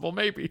possible,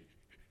 maybe.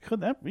 Could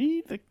that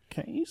be the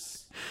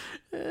case?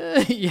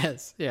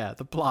 Yes, yeah.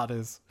 The plot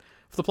as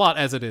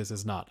it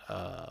is not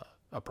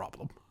a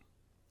problem.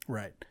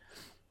 Right.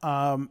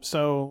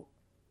 So,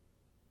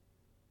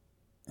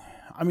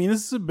 I mean,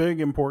 this is a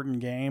big, important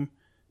game.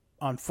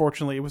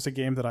 Unfortunately, it was a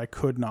game that I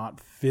could not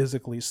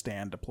physically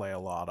stand to play a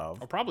lot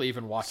of. I'll probably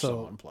even watch So-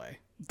 someone play.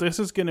 This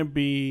is going to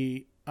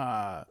be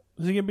down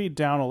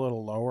a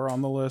little lower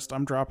on the list.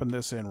 I'm dropping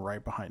this in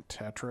right behind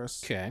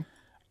Tetris. Okay.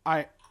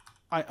 I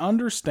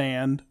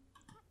understand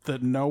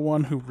that no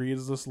one who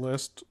reads this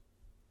list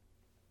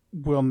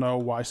will know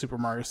why Super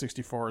Mario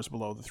 64 is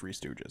below the Three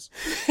Stooges.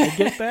 I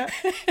get that.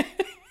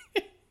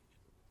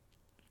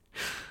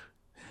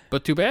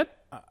 But too bad?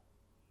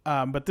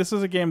 But this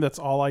is a game that's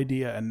all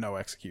idea and no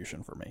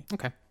execution for me.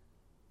 Okay.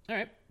 All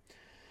right.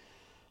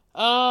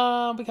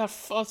 We got.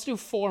 Let's do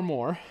 4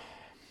 more.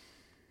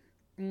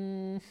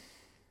 And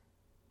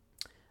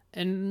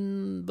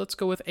let's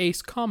go with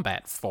Ace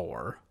Combat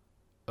 4.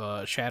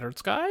 Shattered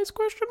Skies?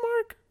 Question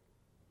mark.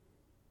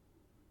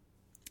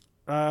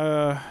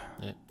 Yeah,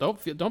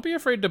 don't be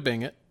afraid to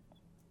bing it.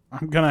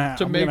 I'm gonna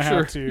make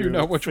sure have to you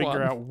know which figure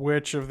one. out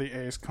which of the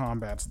Ace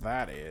Combats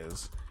that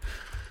is.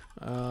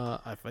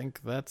 I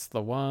think that's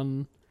the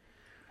one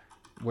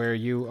where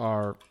you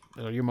are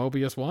you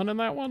Mobius 1 in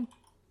that one?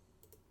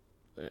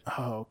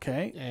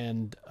 Okay.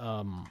 And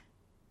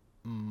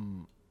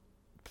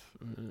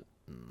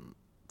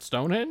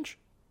Stonehenge?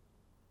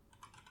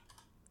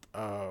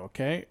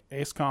 Okay.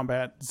 Ace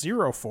Combat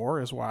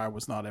 04 is why I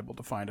was not able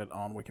to find it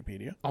on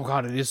Wikipedia. Oh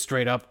god, it is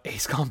straight up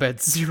Ace Combat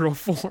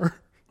 04.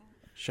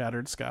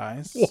 Shattered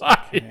Skies. Why?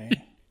 Okay.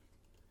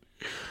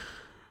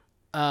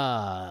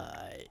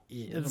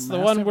 It's The the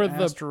one where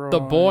massive the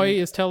boy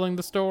asteroid. is telling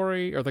the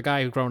story, or the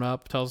guy who grown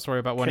up tells the story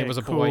about when he Okay, was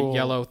a boy, cool.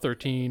 Yellow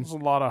 13. There's a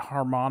lot of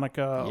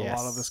harmonica, a lot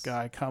Yes. of this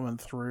guy coming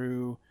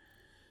through.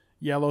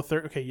 Yellow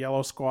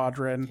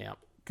Squadron. Yep.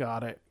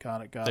 Got it.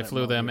 They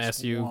flew them Mobius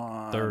SU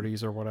 1.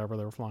 30s or whatever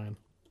they were flying.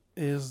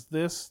 Is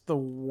this the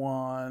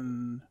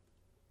one?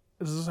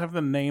 Does this have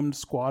the named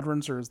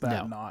squadrons, or is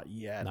that No. not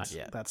yet? Not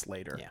yet. That's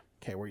later. Yeah.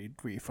 Okay, where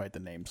you fight the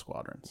named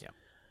squadrons. Yeah.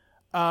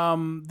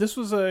 This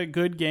was a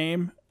good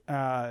game.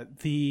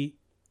 The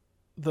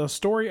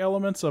story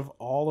elements of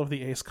all of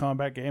the Ace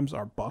Combat games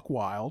are buck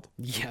wild.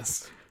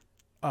 Yes.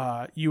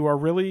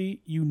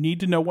 You need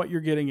to know what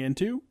you're getting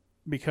into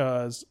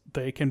because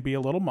they can be a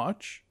little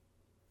much.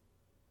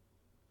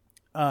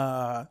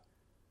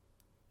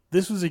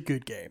 This was a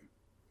good game.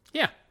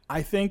 Yeah.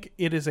 I think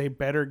it is a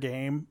better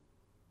game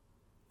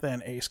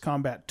than Ace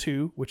Combat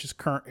 2, which is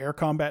Air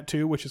Combat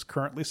 2, which is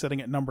currently sitting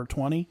at number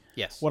 20.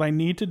 Yes. What I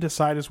need to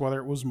decide is whether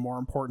it was more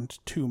important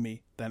to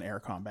me than Air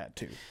Combat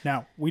 2.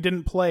 Now, we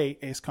didn't play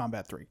Ace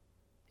Combat 3.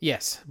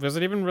 Yes. Was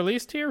it even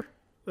released here?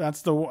 I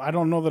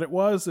don't know that it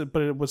was,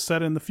 but it was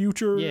set in the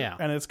future. Yeah.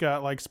 And it's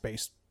got like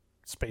space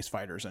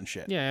fighters and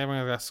shit. Yeah,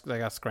 they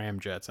got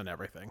scramjets and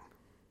everything.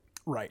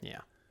 Right. Yeah.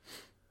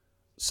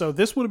 So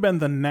this would have been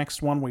the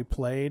next one we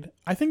played.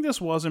 I think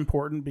this was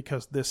important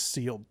because this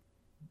sealed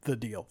the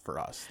deal for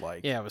us.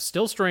 Like, Yeah, it was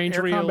still Strange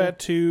Air Reel. Combat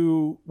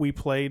 2 we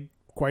played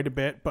quite a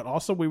bit, but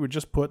also we would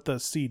just put the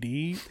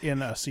CD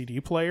in a CD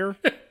player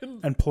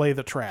and play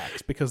the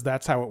tracks because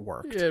that's how it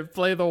worked. Yeah,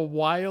 play the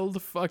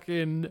wild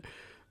fucking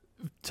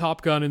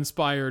Top Gun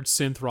inspired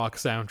synth rock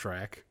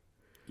soundtrack.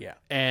 Yeah.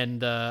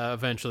 And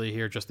eventually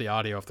hear just the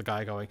audio of the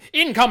guy going,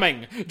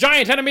 "Incoming!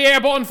 Giant enemy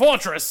airborne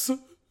fortress!"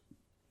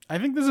 I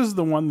think this is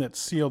the one that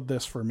sealed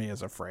this for me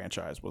as a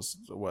franchise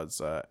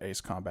was Ace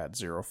Combat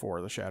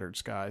 04, The Shattered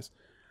Skies.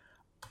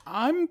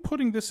 I'm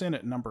putting this in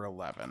at number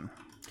 11.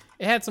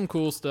 It had some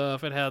cool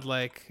stuff. It had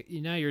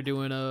you're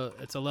doing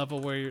it's a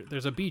level where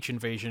there's a beach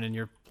invasion and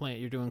you're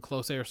doing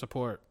close air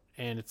support,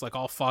 and it's like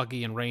all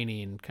foggy and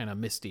rainy and kind of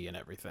misty and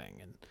everything.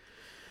 And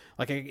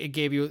like it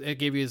gave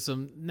you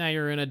some, now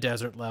you're in a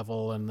desert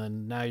level, and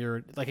then now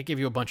you're like, it gave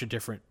you a bunch of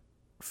different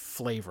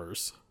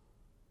flavors,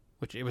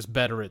 which it was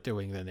better at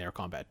doing than Air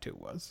Combat 2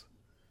 was.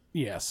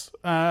 Yes.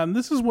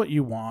 This is what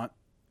you want.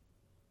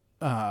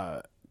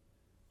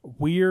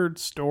 Weird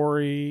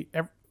story.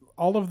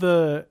 All of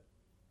the...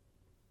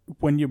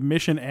 When your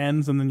mission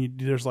ends and then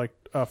there's like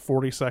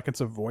 40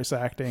 seconds of voice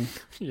acting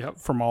Yep.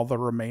 from all the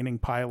remaining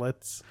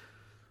pilots.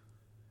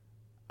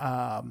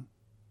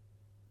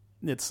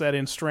 It's set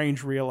in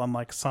Strange Reel,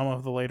 unlike some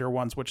of the later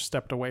ones which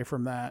stepped away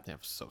from that. That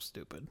was so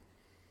stupid.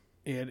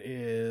 It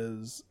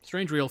is...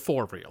 Strange Reel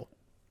 4 Reel.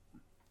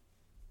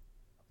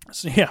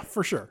 So, yeah,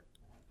 for sure.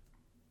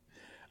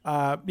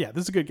 This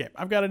is a good game.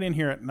 I've got it in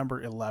here at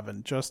number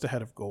 11, just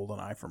ahead of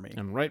GoldenEye for me.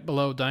 And right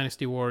below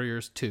Dynasty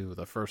Warriors 2,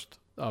 the first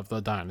of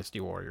the Dynasty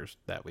Warriors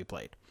that we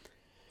played.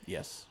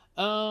 Yes.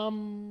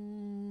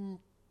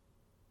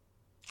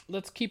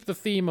 Let's keep the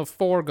theme of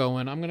 4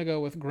 going. I'm going to go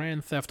with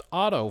Grand Theft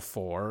Auto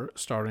 4,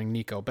 starring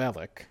Nico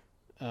Bellic,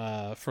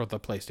 for the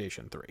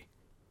PlayStation 3.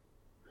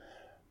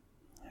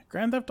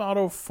 Grand Theft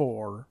Auto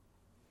 4,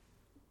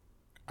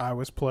 I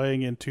was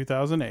playing in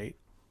 2008.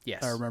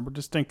 Yes. I remember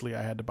distinctly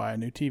I had to buy a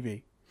new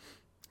TV.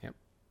 Yep.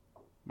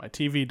 My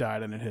TV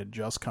died and it had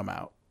just come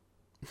out.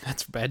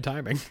 That's bad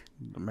timing.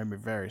 It made me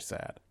very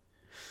sad.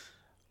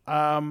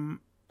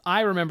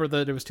 I remember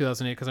that it was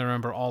 2008 because I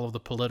remember all of the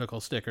political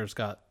stickers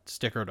got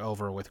stickered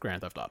over with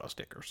Grand Theft Auto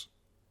stickers.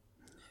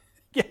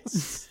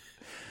 Yes.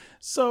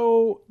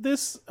 So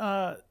this,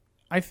 I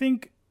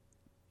think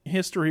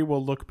history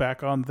will look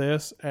back on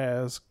this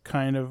as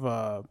kind of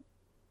a,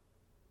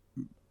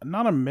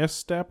 not a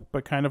misstep,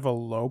 but kind of a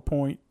low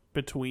point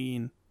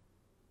between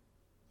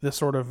the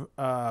sort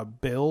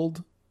of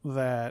build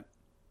that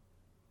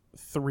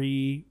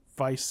 3,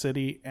 Vice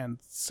City, and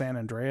San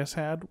Andreas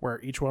had, where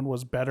each one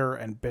was better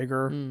and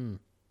bigger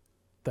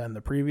than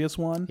the previous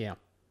one. Yeah.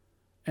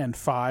 And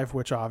 5,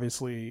 which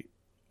obviously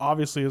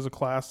is a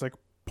classic,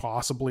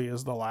 possibly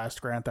is the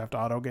last Grand Theft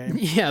Auto game.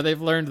 Yeah,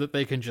 they've learned that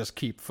they can just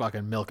keep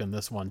fucking milking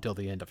this one till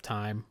the end of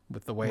time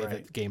with the way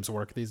that games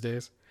work these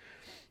days.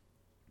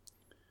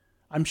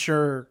 I'm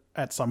sure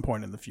at some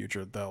point in the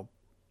future,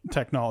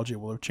 technology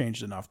will have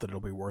changed enough that it'll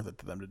be worth it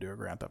to them to do a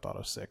Grand Theft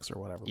Auto 6 or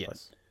whatever.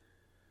 Yes.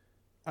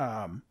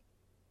 But,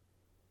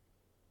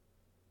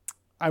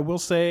 I will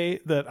say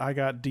that I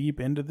got deep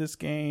into this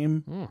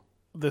game.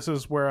 This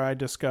is where I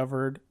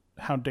discovered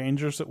how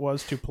dangerous it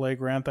was to play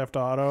Grand Theft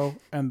Auto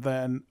and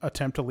then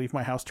attempt to leave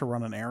my house to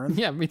run an errand.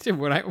 Yeah, me too.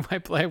 When I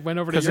went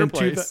over to your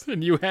place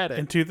and you had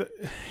it.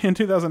 In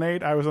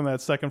 2008, I was on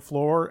that second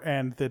floor,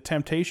 and the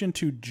temptation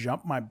to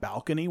jump my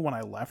balcony when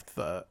I left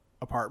the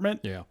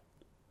apartment, Yeah.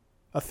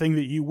 a thing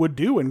that you would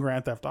do in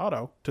Grand Theft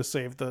Auto to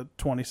save the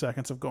 20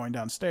 seconds of going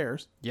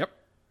downstairs. Yep.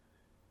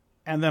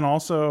 And then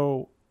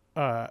also,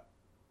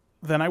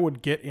 then I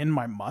would get in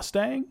my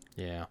Mustang.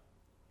 Yeah.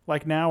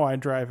 Like now I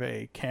drive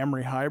a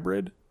Camry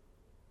hybrid.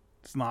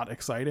 It's not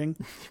exciting,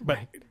 but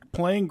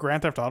playing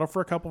Grand Theft Auto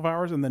for a couple of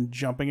hours and then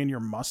jumping in your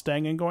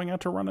Mustang and going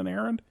out to run an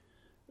errand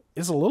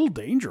is a little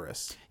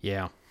dangerous.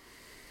 Yeah.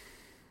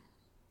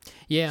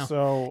 Yeah.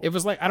 So it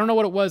was like, I don't know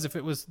what it was, if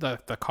it was the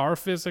car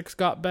physics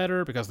got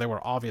better because they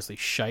were obviously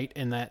shite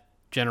in that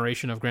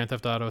generation of Grand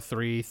Theft Auto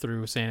 3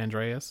 through San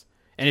Andreas.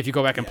 And if you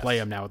go back and play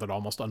them now, they're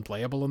almost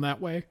unplayable in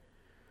that way.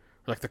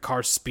 Like the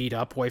cars speed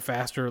up way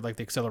faster, like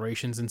the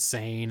acceleration's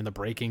insane and the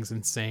braking's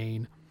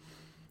insane.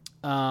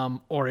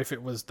 Or if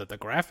it was that the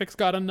graphics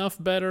got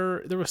enough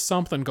better, there was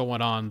something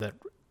going on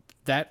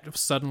that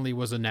suddenly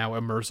was now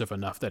immersive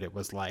enough that it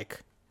was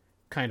like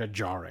kind of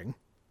jarring.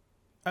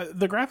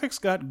 the graphics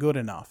got good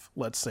enough,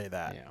 let's say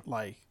that. Yeah.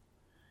 Like,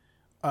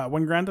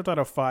 when Grand Theft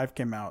Auto 5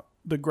 came out,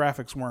 the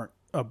graphics weren't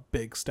a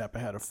big step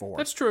ahead of 4.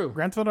 That's true.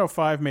 Grand Theft Auto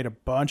 5 made a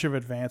bunch of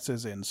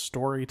advances in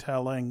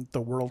storytelling.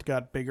 The world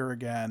got bigger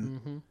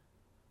again.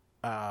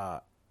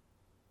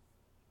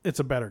 It's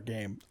a better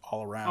game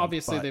all around.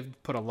 Obviously, they've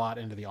put a lot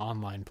into the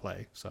online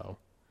play, so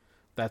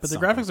that's. But the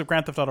something. graphics of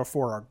Grand Theft Auto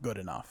 4 are good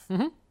enough.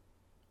 Mm-hmm.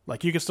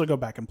 Like, you could still go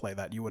back and play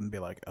that. You wouldn't be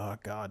like, oh,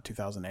 God,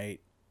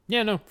 2008.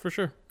 Yeah, no, for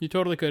sure. You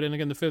totally could. And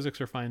again, the physics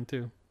are fine,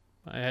 too.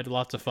 I had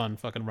lots of fun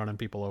fucking running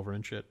people over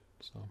and shit,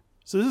 So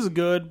this is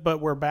good,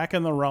 but we're back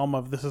in the realm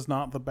of this is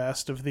not the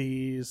best of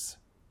these.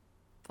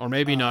 Or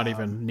maybe not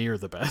even near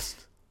the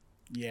best.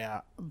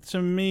 Yeah.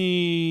 To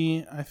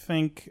me, I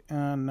think...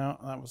 no,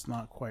 that was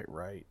not quite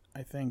right.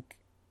 I think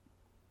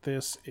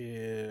this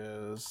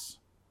is...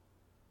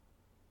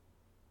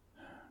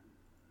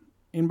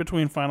 in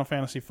between Final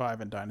Fantasy V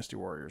and Dynasty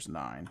Warriors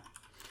 9.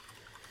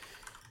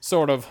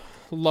 Sort of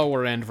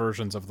lower-end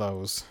versions of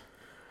those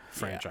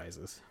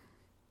franchises.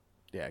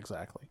 Yeah,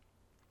 exactly.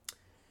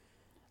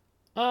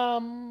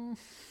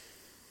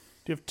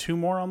 Do Do you have 2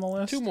 more on the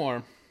list? 2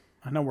 more.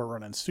 I know we're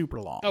running super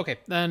long. Okay,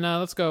 then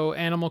let's go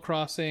Animal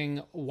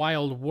Crossing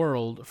Wild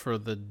World for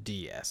the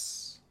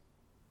DS.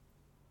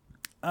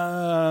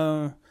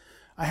 I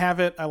have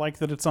it. I like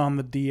that it's on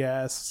the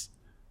DS.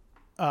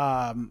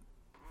 I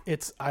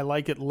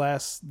like it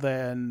less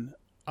than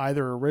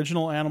either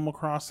original Animal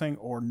Crossing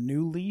or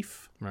New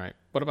Leaf. Right.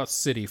 What about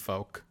City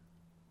Folk?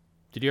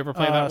 Did you ever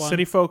play that one?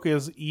 City Folk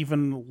is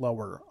even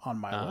lower on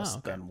my list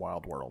okay. than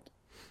Wild World.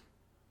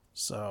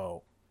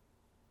 So,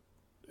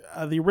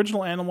 the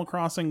original Animal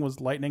Crossing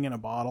was lightning in a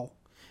bottle.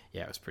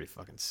 Yeah, it was pretty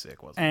fucking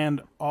sick, wasn't it?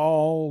 And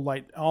all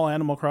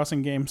Animal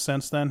Crossing games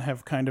since then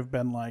have kind of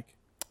been like,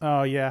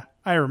 oh yeah,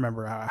 I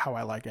remember how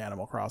I like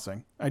Animal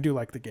Crossing. I do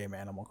like the game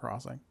Animal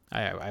Crossing.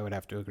 I would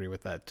have to agree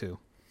with that, too.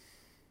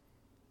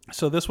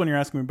 So this one you're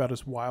asking me about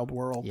is Wild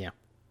World. Yeah.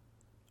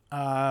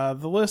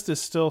 The list is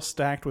still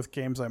stacked with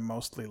games I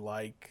mostly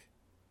like.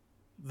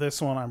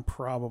 This one I'm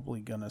probably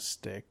gonna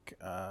stick.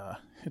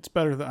 It's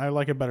better than I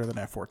like it better than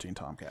F-14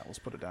 Tomcat. Let's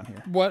put it down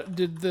here. What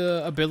did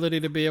the ability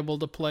to be able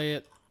to play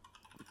it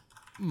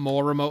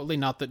more remotely?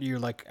 Not that you're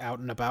like out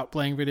and about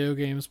playing video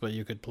games, but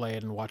you could play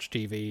it and watch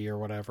TV or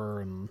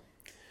whatever. And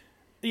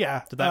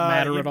Yeah, did that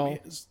matter at all?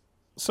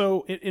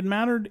 So it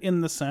mattered in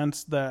the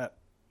sense that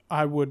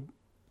I would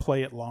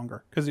play it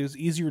longer because it was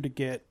easier to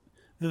get.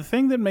 The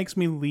thing that makes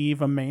me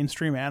leave a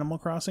mainstream Animal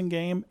Crossing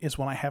game is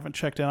when I haven't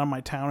checked in on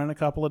my town in a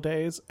couple of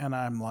days, and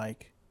I'm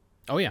like,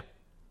 Oh yeah,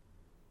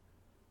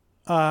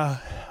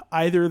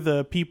 either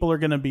the people are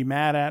going to be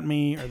mad at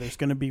me, or there's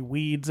going to be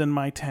weeds in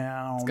my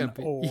town,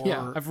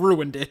 or I've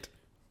ruined it.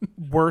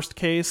 worst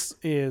case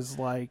is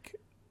like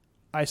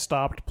I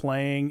stopped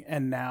playing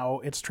and now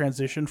it's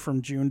transitioned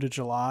from June to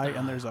July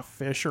and there's a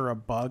fish or a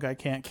bug I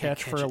can't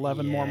catch for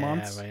 11 more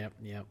months.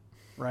 Yep.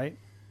 Right?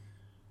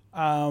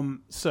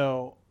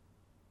 So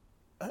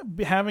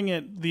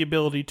having the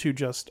ability to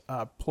just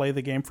play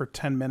the game for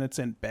 10 minutes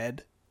in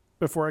bed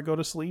before I go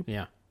to sleep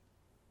Yeah.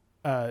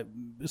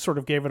 sort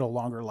of gave it a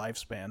longer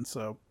lifespan.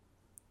 So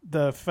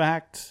the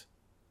fact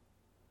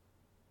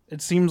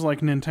it seems like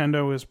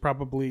Nintendo is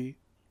probably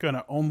going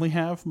to only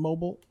have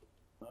mobile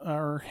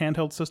or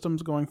handheld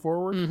systems going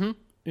forward. Mm-hmm.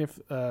 If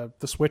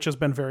the Switch has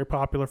been very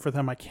popular for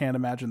them, I can't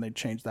imagine they'd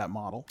change that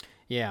model.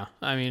 Yeah,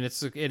 I mean,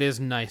 it is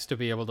nice to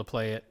be able to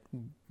play it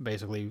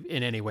basically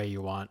in any way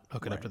you want.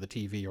 Hook it up to the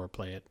TV or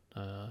play it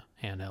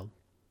handheld.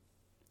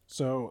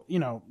 So,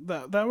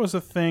 that was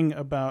a thing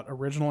about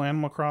original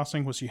Animal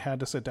Crossing was you had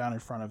to sit down in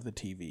front of the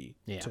TV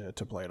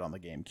to play it on the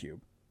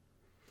GameCube.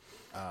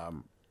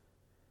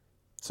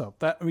 So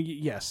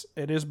yes,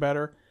 it is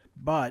better,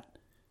 but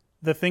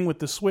the thing with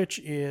the Switch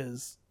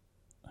is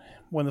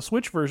when the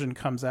Switch version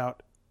comes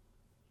out,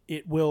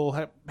 it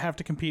will have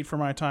to compete for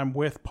my time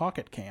with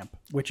Pocket Camp,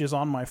 which is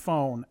on my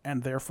phone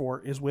and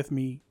therefore is with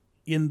me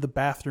in the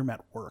bathroom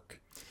at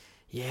work.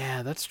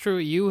 Yeah, that's true.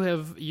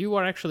 You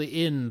are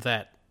actually in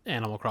that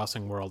Animal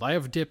Crossing world. I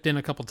have dipped in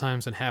a couple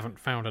times and haven't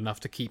found enough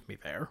to keep me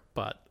there,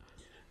 but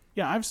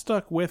yeah, I've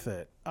stuck with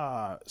it.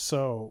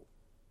 So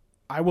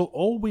I will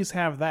always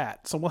have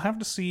that. So we'll have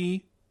to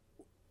see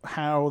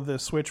how the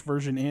Switch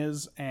version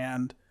is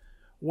and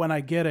when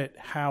I get it,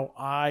 how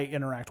I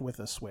interact with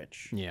the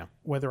Switch. yeah.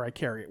 Whether I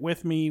carry it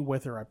with me,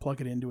 whether I plug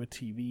it into a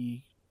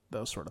TV,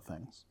 those sort of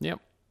things. Yep.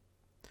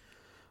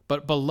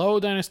 But below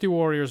Dynasty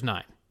Warriors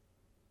 9.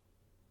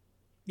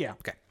 Yeah.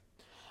 Okay.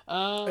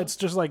 It's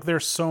just like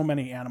there's so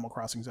many Animal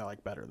Crossings I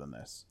like better than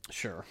this.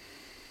 Sure.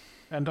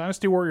 And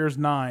Dynasty Warriors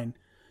 9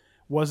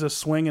 was a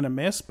swing and a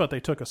miss, but they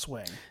took a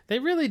swing. They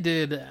really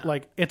did.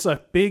 Like, it's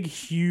a big,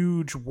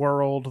 huge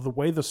world. The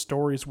way the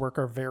stories work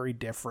are very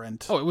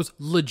different. Oh, it was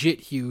legit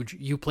huge.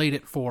 You played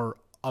it for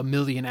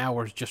 1,000,000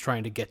 hours just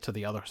trying to get to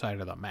the other side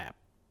of the map.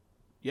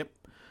 Yep.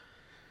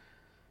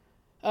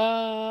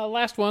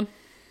 Last one.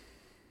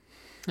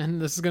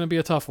 And this is going to be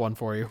a tough one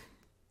for you.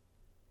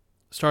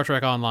 Star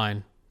Trek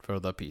Online for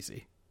the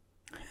PC.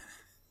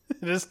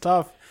 It is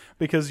tough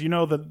because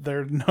that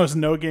there's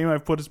no game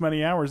I've put as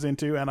many hours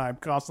into, and I'm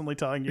constantly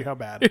telling you how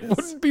bad it It is.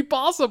 wouldn't be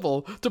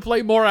possible to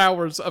play more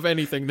hours of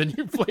anything than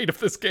you played of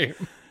this game.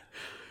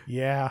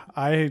 Yeah,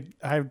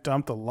 I've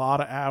dumped a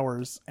lot of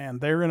hours, and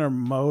they're in a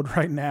mode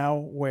right now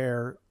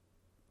where,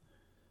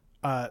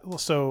 the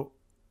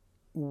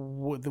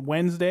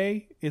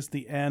Wednesday is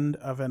the end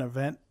of an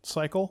event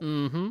cycle.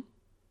 Mm-hmm.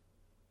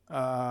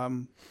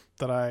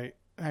 That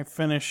I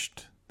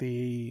finished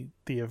the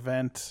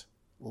event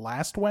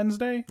last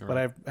Wednesday, but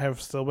I have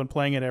still been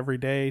playing it every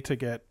day to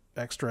get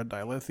extra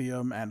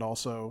dilithium and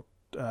also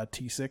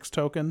T6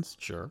 tokens.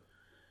 Sure.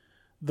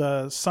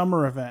 The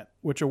summer event,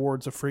 which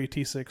awards a free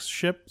T6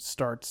 ship,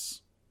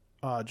 starts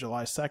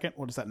July 2nd.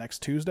 What is that, next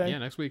Tuesday? Yeah,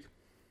 next week.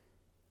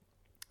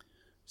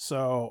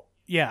 So,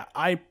 yeah,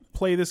 I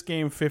play this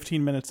game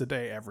 15 minutes a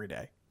day every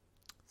day.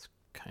 It's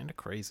kind of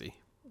crazy.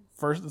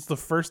 It's the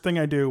first thing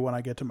I do when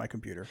I get to my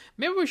computer.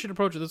 Maybe we should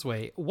approach it this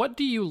way. What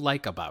do you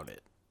like about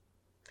it?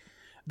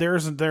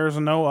 There's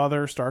no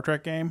other Star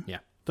Trek game Yeah.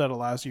 that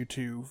allows you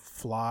to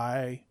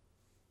fly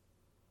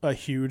a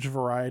huge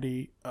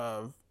variety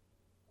of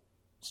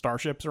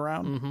starships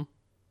around Mm-hmm.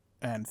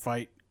 and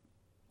fight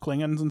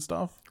Klingons and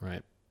stuff.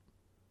 Right.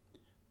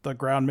 The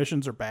ground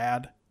missions are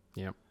bad.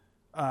 Yep.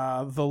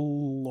 The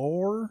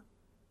lore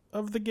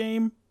of the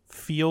game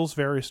feels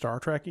very Star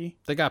Trek-y.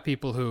 They got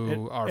people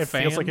who are it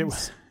fans. feels like it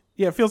was,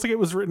 it feels like it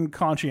was written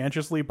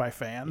conscientiously by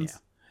fans. Yeah.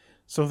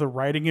 So the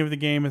writing of the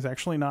game is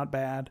actually not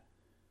bad.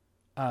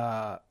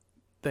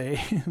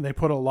 They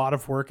put a lot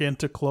of work in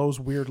to close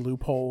weird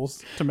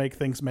loopholes to make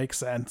things make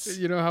sense.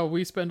 You know how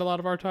we spend a lot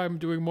of our time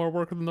doing more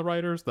work than the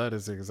writers? That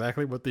is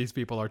exactly what these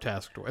people are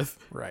tasked with.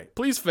 Right.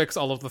 Please fix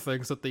all of the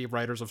things that the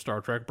writers of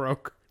Star Trek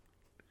broke.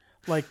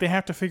 Like, they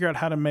have to figure out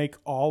how to make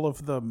all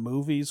of the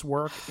movies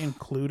work,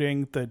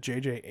 including the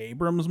J.J.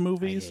 Abrams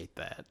movies. I hate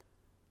that.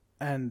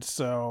 And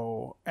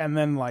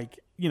then,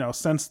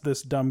 since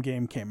this dumb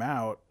game came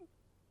out,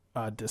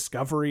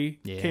 Discovery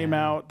came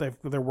out.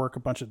 They work a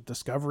bunch of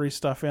Discovery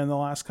stuff in the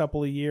last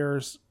couple of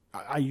years.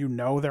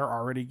 They're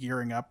already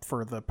gearing up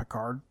for the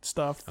Picard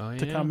stuff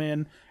to come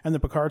in. And the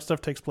Picard stuff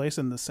takes place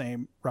in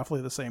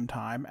roughly the same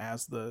time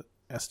as the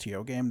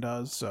STO game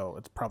does. So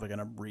it's probably going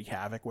to wreak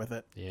havoc with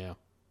it. Yeah.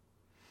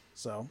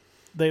 So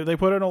they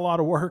put in a lot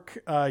of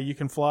work. You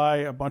can fly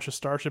a bunch of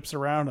starships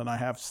around, and I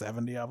have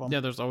 70 of them. Yeah,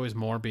 there's always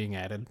more being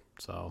added.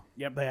 So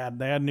Yep, they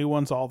had new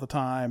ones all the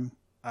time.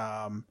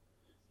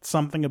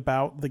 Something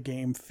about the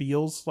game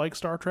feels like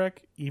Star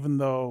Trek, even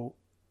though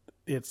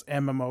it's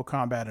MMO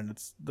combat, and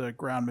it's the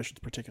ground missions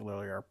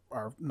particularly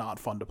are not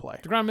fun to play.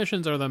 The ground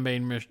missions are the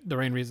main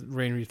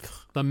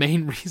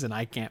reason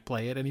I can't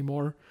play it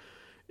anymore.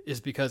 Is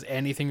because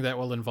anything that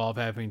will involve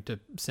having to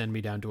send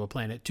me down to a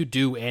planet to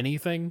do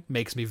anything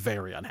makes me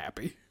very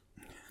unhappy.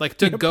 Like,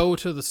 to go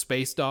to the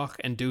space dock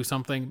and do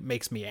something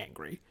makes me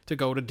angry. To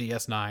go to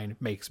DS9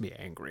 makes me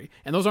angry.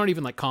 And those aren't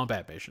even, like,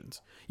 combat missions.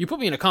 You put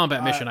me in a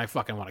combat mission, I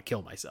fucking want to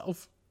kill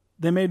myself.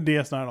 They made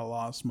DS9 a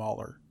lot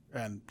smaller,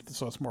 and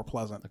so it's more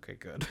pleasant Okay,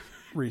 good.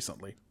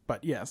 recently.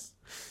 But yes.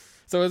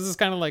 So this is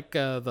kind of like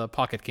the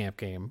Pocket Camp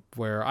game,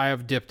 where I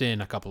have dipped in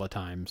a couple of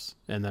times,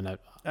 and then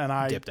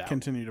I dipped out.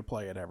 continue to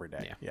play it every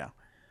day. Yeah.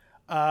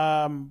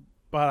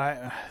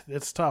 But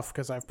it's tough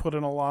because I've put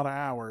in a lot of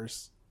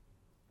hours.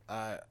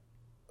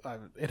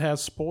 It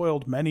has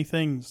spoiled many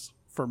things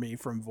for me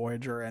from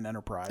Voyager and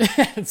Enterprise.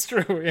 It's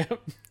true, yeah.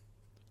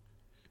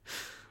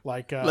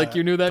 Like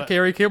You knew that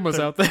Carrie Kim was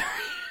out there.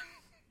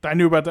 I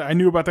knew about that. I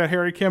knew about that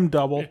Harry Kim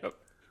double. Yep.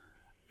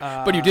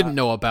 But you didn't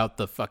know about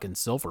the fucking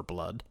Silver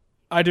Blood.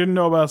 I didn't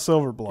know about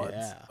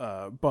Silverbloods.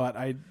 Yeah. But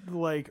I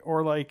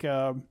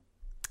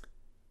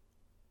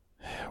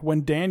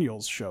when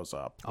Daniels shows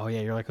up. Oh,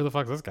 yeah, you're like, who the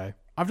fuck is this guy?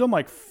 I've done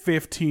like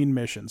 15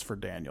 missions for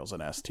Daniels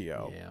in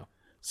STO. Yeah.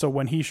 So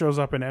when he shows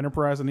up in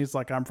Enterprise and he's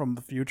like, I'm from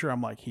the future,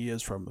 I'm like, he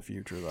is from the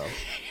future, though.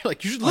 You're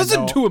like, you should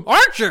listen to him,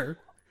 Archer!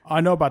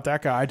 I know about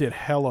that guy. I did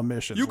hella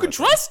missions. You can with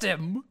him. trust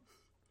him!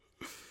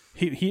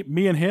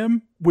 Me and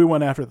him, we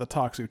went after the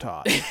Toxu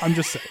Todd. I'm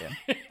just saying.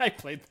 I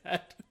played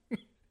that.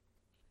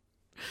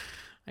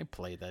 I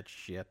played that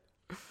shit.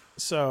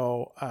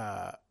 So,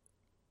 I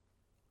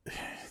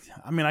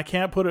mean, I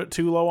can't put it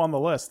too low on the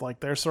list.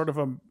 Like, there's sort of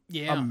a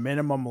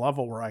minimum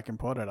level where I can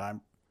put it.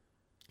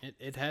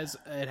 It has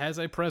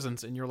a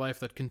presence in your life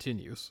that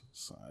continues.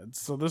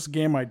 So this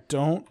game I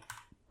don't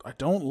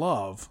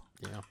love.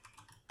 Yeah.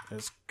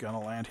 Is gonna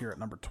land here at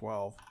number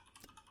 12.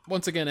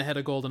 Once again, ahead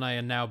of GoldenEye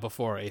and now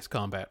before Ace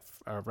Combat,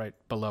 right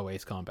below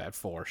Ace Combat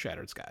 4,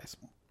 Shattered Skies.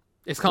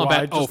 Ace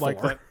Combat 04.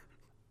 Like that.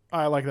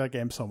 I like that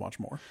game so much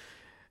more.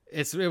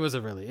 It was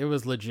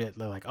legit.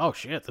 They're like, oh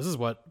shit,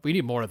 we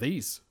need more of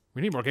these.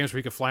 We need more games where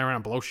we can fly around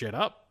and blow shit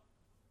up.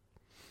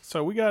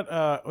 So we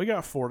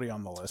got 40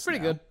 on the list. Pretty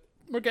good.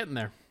 We're getting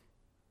there.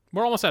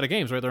 We're almost out of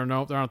games, right? There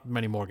aren't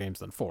many more games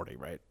than 40,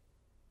 right?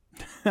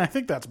 I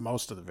think that's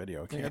most of the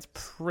video games. That's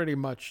pretty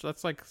much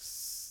that's like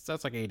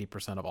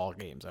 80% of all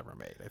games ever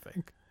made, I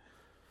think.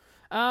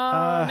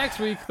 Next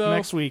week though.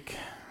 Next week,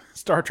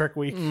 Star Trek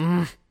week.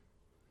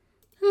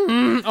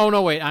 Oh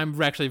no, wait!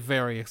 I'm actually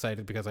very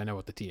excited because I know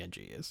what the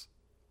TNG is.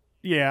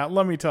 Yeah,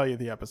 let me tell you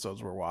the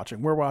episodes we're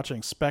watching. We're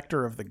watching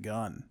Spectre of the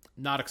Gun.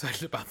 Not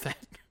excited about that.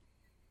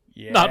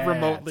 Yeah, not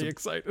remotely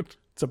excited.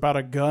 It's about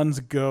a gun's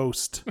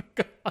ghost.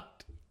 God.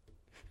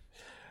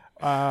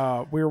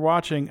 We're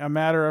watching A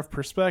Matter of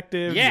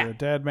Perspective. Yeah. You're a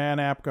dead man,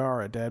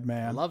 Apgar, a dead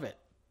man. I love it.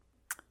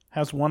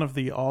 Has one of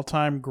the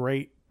all-time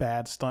great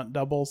bad stunt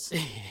doubles.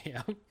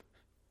 Yeah.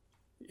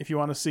 If you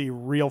want to see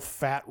real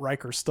fat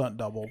Riker stunt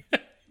double,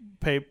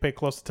 pay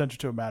close attention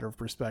to A Matter of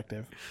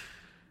Perspective.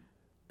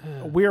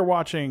 We are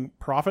watching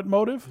Profit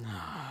Motive.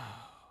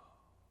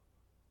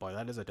 Boy,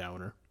 that is a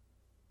downer.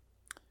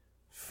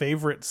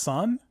 Favorite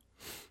Son.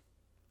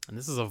 And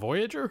this is a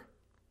Voyager?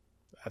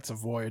 That's a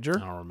Voyager. I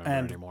don't remember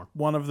and anymore.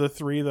 One of the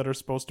three that are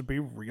supposed to be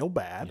real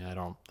bad.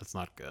 Yeah, that's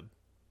not good.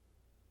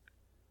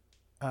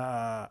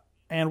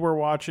 And we're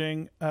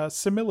watching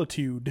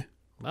Similitude.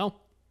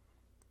 Well,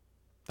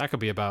 that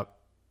could be about...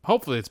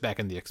 Hopefully it's back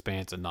in the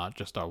Expanse and not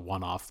just a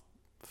one-off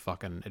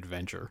fucking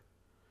adventure.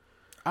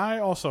 I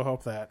also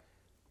hope that.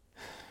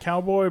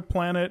 Cowboy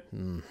Planet...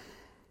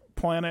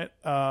 Planet...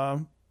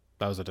 that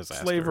was a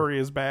disaster. Slavery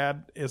is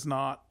Bad is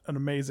not an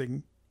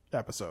amazing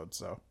episode,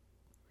 So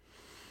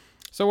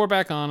we're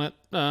back on it.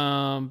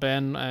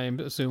 Ben, I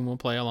assume, will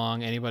play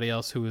along. Anybody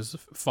else who is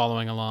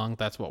following along,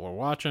 that's what we're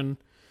watching.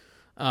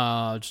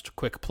 Just a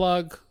quick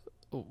plug.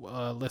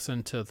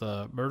 Listen to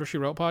the Murder, She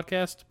Wrote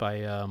podcast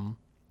by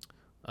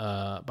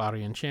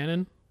Barry and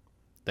Shannon.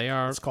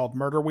 It's called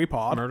Murder We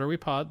Pod. Murder We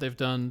Pod. They've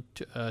done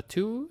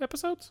 2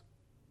 episodes?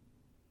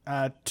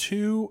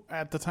 2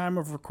 at the time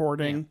of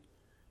recording. Yeah.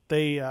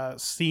 They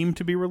seem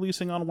to be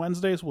releasing on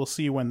Wednesdays. We'll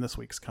see when this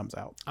week's comes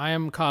out. I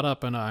am caught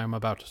up and I'm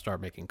about to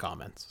start making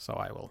comments, so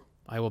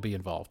I will be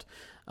involved.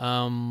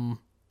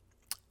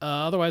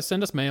 Otherwise,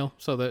 send us mail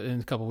so that in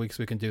a couple weeks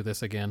we can do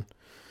this again.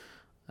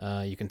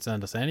 You can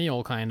send us any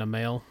old kind of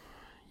mail.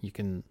 You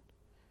can...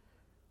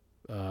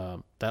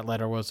 that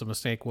letter was a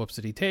mistake.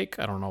 Whoopsie take.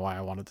 I don't know why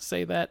I wanted to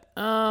say that.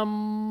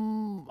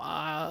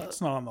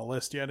 It's not on the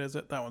list yet, is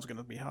it? That one's going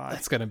to be high.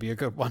 That's going to be a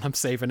good one. I'm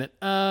saving it.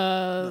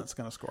 That's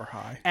going to score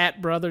high.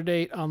 At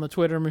BrotherDate on the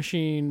Twitter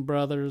machine.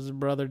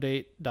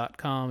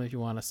 BrothersBrotherDate.com if you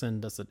want to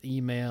send us an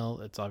email.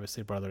 It's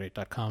obviously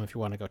BrotherDate.com if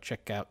you want to go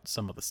check out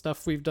some of the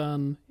stuff we've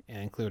done,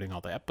 including all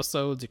the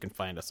episodes. You can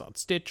find us on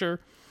Stitcher.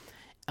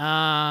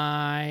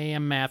 I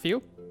am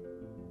Matthew.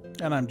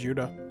 And I'm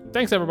Judah.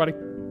 Thanks, everybody.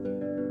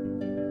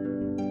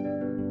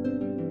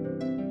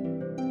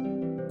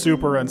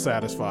 super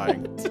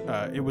unsatisfying.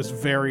 It was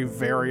very,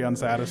 very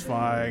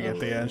unsatisfying. At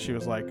the end, she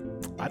was like,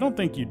 I don't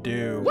think you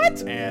do.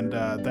 What? And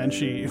then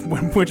she,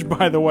 which,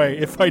 by the way,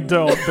 if I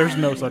don't, there's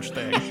no such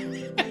thing.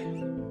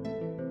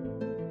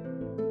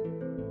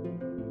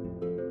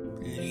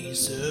 Please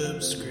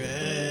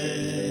subscribe.